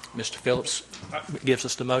moved. Mr. Phillips gives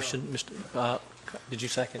us the motion. Mr. Did you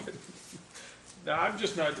second? No, I'm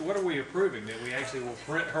just not, what are we approving? That we actually will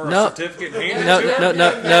print her No. a certificate and hand it to her?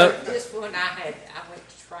 No. This one I went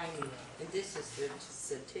to training, and this is the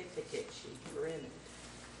certificate she printed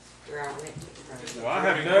where I went to training. Well, I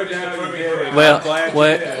have no doubt you did it. Well, I'm glad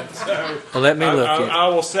well, you did. So well, let me look I, here. I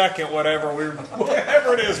will second whatever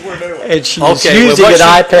it is we're doing. And she's Okay, using well, an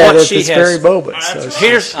iPad what at she this has- very moment. That's So right.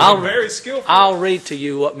 Here's She's I'll very skillful. I'll read to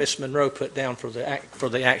you what Miss Monroe put down for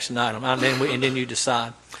the action item, and then you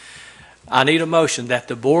decide. I need a motion that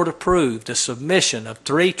the board approve the submission of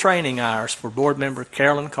 3 training hours for board member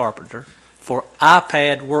Carolyn Carpenter for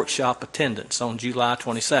iPad workshop attendance on July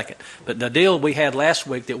 22nd. But the deal we had last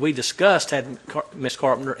week that we discussed had Ms.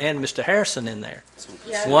 Carpenter and Mr. Harrison in there.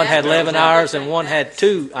 One had 11 hours and one had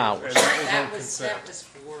 2 hours. That was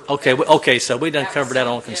for. Okay, so we done covered that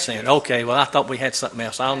on consent. Okay, well, I thought we had something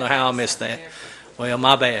else. I don't know how I missed that. Well,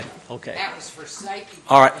 my bad. Okay. That was for safety.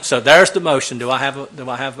 All right, so there's the motion. Do I have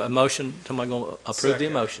a motion? Am I going to approve the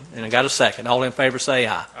motion? And I got a second. All in favor say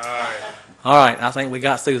aye. Aye. All right, I think we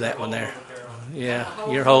got through that one there. Yeah,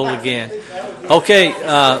 you're whole again. Okay.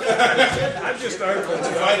 I just saw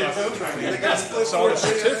the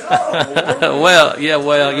certificate. Well,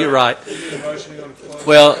 you're right.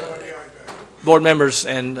 Well, board members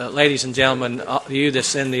and ladies and gentlemen, you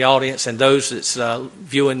that's in the audience and those that's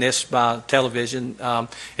viewing this by television,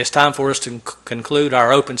 it's time for us to conclude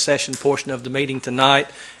our open session portion of the meeting tonight,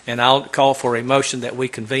 and I'll call for a motion that we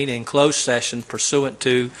convene in closed session pursuant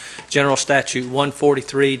to General Statute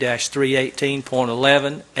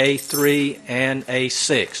 143-318.11, A3 and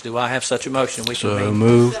A6. Do I have such a motion? We So convene.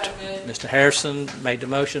 moved. Mr. Harrison made the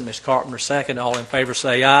motion. Ms. Carpenter second. All in favor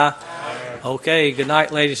say aye. Aye. Okay, good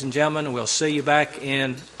night, ladies and gentlemen. We'll see you back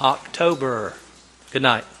in October. Good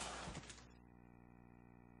night.